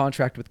lifetime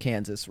contract with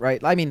Kansas,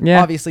 right?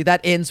 Obviously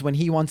that ends when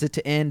he wants it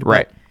to end.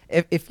 Right.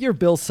 But if you're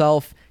Bill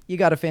Self, you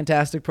got a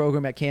fantastic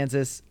program at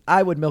Kansas.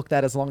 I would milk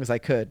that as long as I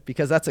could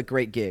because that's a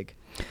great gig.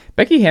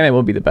 Becky Hammond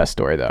will be the best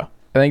story, though.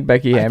 I think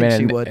Becky Hammond.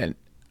 Think she would. And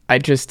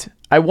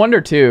I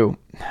wonder too.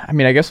 I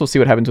mean, I guess we'll see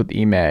what happens with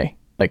Ime.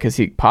 Like, because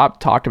Pop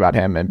talked about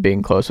him and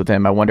being close with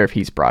him. I wonder if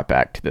he's brought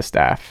back to the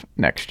staff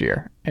next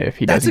year if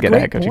he doesn't get a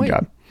head coaching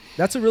job.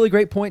 That's a really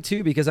great point,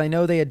 too, because I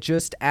know they had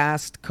just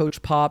asked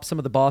Coach Pop, some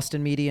of the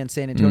Boston media and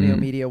San Antonio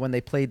media, when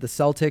they played the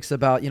Celtics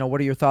about,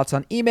 what are your thoughts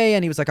on Ime?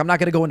 And he was like, I'm not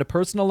going to go into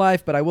personal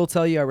life, but I will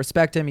tell you I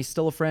respect him. He's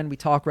still a friend. We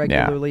talk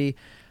regularly.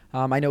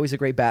 Yeah. I know he's a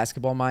great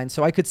basketball mind.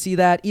 So I could see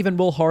that. Even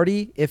Will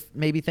Hardy, if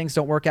maybe things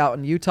don't work out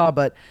in Utah.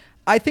 But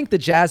I think the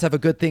Jazz have a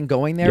good thing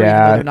going there, even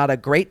though they're not a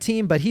great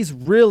team. But he's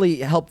really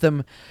helped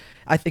them,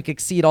 I think,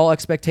 exceed all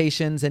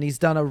expectations. And he's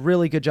done a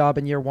really good job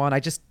in year one.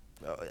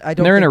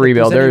 They're in a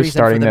rebuild. They're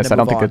starting this. I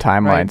don't think the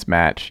timelines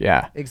match.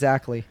 Yeah,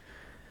 exactly.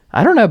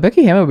 I don't know.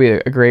 Becky Hammond would be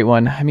a great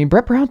one. I mean,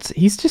 Brett Brown's,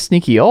 he's just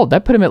sneaky old.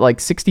 That put him at like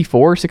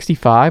 64,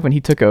 65 when he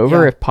took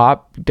over. Yeah. If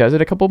Pop does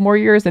it a couple more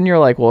years, then you're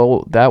like,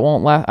 well, that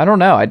won't last. I don't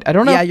know. I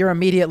don't know. Yeah, you're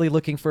immediately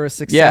looking for a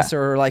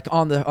successor or like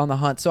on the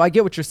hunt. So I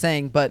get what you're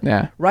saying, but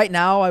right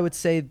now I would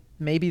say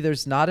maybe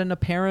there's not an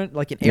apparent,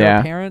 like an heir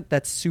apparent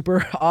that's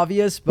super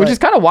obvious. But which is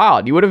kind of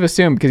wild. You would have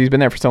assumed because he's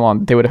been there for so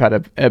long, they would have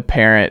had a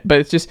parent. But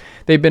it's just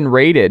they've been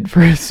rated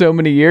for so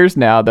many years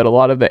now that a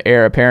lot of the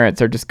heir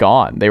apparents are just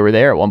gone. They were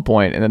there at one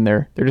point, and then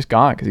they're just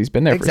gone because he's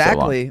been there for so long.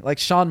 Exactly. Like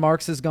Sean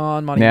Marks is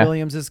gone. Monty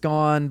Williams is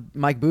gone.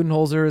 Mike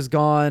Budenholzer is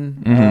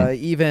gone.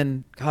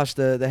 Even,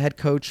 the head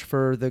coach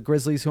for the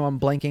Grizzlies, who I'm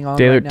blanking on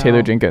right now.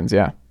 Taylor Jenkins,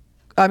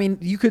 I mean,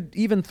 you could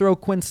even throw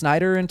Quinn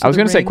Snyder into I was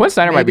going to say Quinn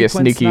Snyder might be a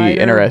sneaky,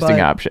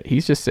 interesting option.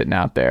 He's just sitting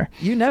out there.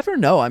 You never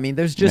know. I mean,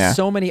 there's just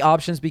so many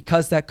options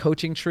because that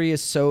coaching tree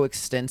is so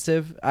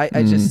extensive. I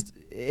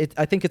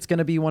think it's going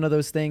to be one of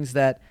those things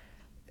that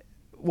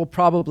we'll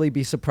probably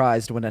be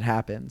surprised when it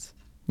happens.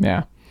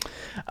 Yeah.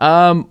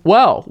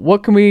 Well,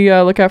 what can we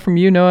look out from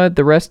you, Noah,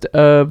 the rest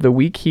of the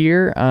week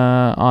here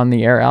on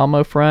the Air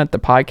Alamo front, the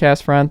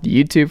podcast front,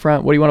 the YouTube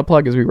front? What do you want to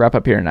plug as we wrap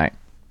up here tonight?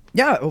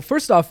 Yeah, well,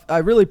 first off, I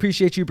really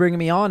appreciate you bringing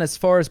me on. As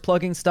far as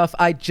plugging stuff,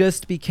 I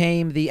just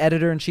became the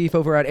editor-in-chief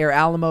over at Air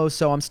Alamo,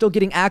 so I'm still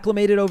getting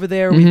acclimated over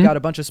there. We've got a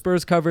bunch of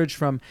Spurs coverage,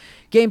 from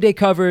game day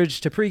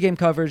coverage to pregame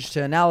coverage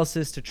to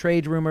analysis to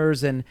trade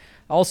rumors and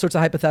all sorts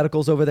of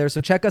hypotheticals over there.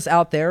 So check us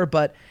out there.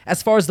 But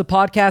as far as the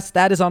podcast,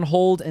 that is on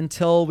hold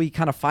until we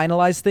kind of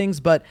finalize things.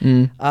 But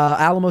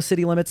Alamo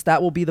City Limits,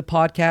 that will be the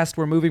podcast.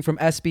 We're moving from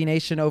SB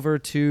Nation over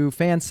to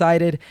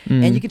Fansided.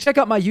 And you can check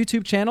out my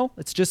YouTube channel.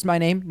 It's just my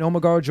name, No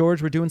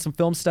Magaro-George. We're doing some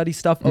film study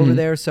stuff over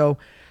there. So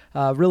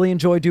really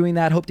enjoy doing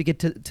that. Hope to get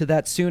to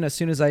that soon, as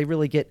soon as I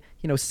really get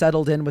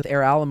settled in with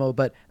Air Alamo.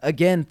 But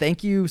again,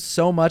 thank you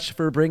so much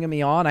for bringing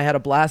me on. I had a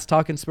blast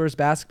talking Spurs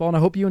basketball, and I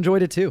hope you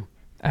enjoyed it too.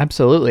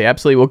 Absolutely.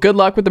 Well, good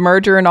luck with the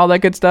merger and all that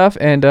good stuff,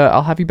 and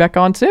I'll have you back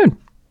on soon.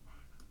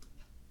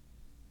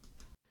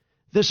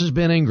 This has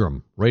been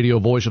Ingram, radio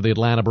voice of the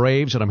Atlanta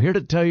Braves, and I'm here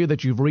to tell you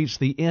that you've reached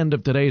the end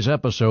of today's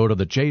episode of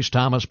the Chase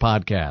Thomas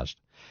Podcast.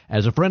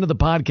 As a friend of the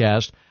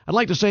podcast, I'd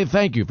like to say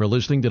thank you for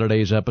listening to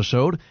today's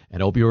episode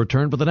and hope you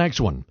return for the next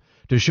one.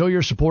 To show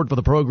your support for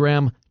the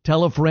program,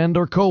 tell a friend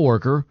or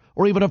coworker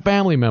or even a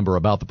family member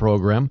about the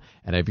program.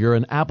 And if you're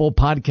an Apple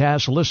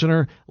Podcast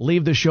listener,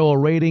 leave the show a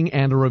rating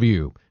and a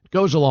review. It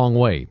goes a long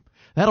way.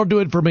 That'll do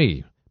it for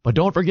me. But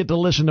don't forget to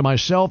listen to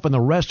myself and the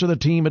rest of the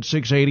team at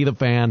 680 The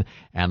Fan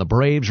and the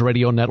Braves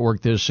Radio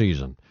Network this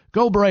season.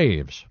 Go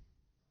Braves!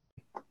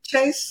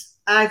 Chase,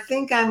 I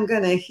think I'm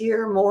going to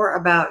hear more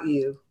about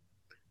you.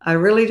 I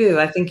really do.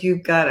 I think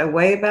you've got a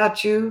way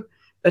about you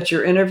that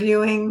you're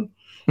interviewing,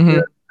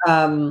 your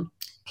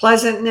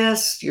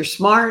pleasantness, you're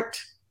smart.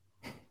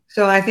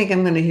 So I think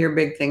I'm going to hear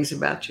big things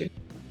about you.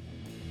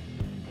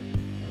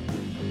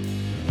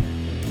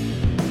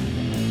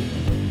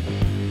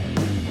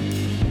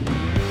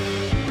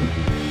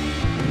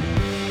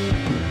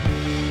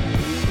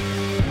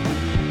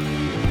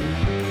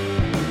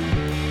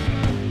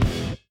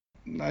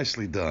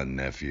 Nicely done,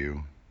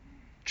 nephew.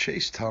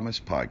 Chase Thomas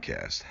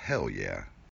Podcast. Hell yeah.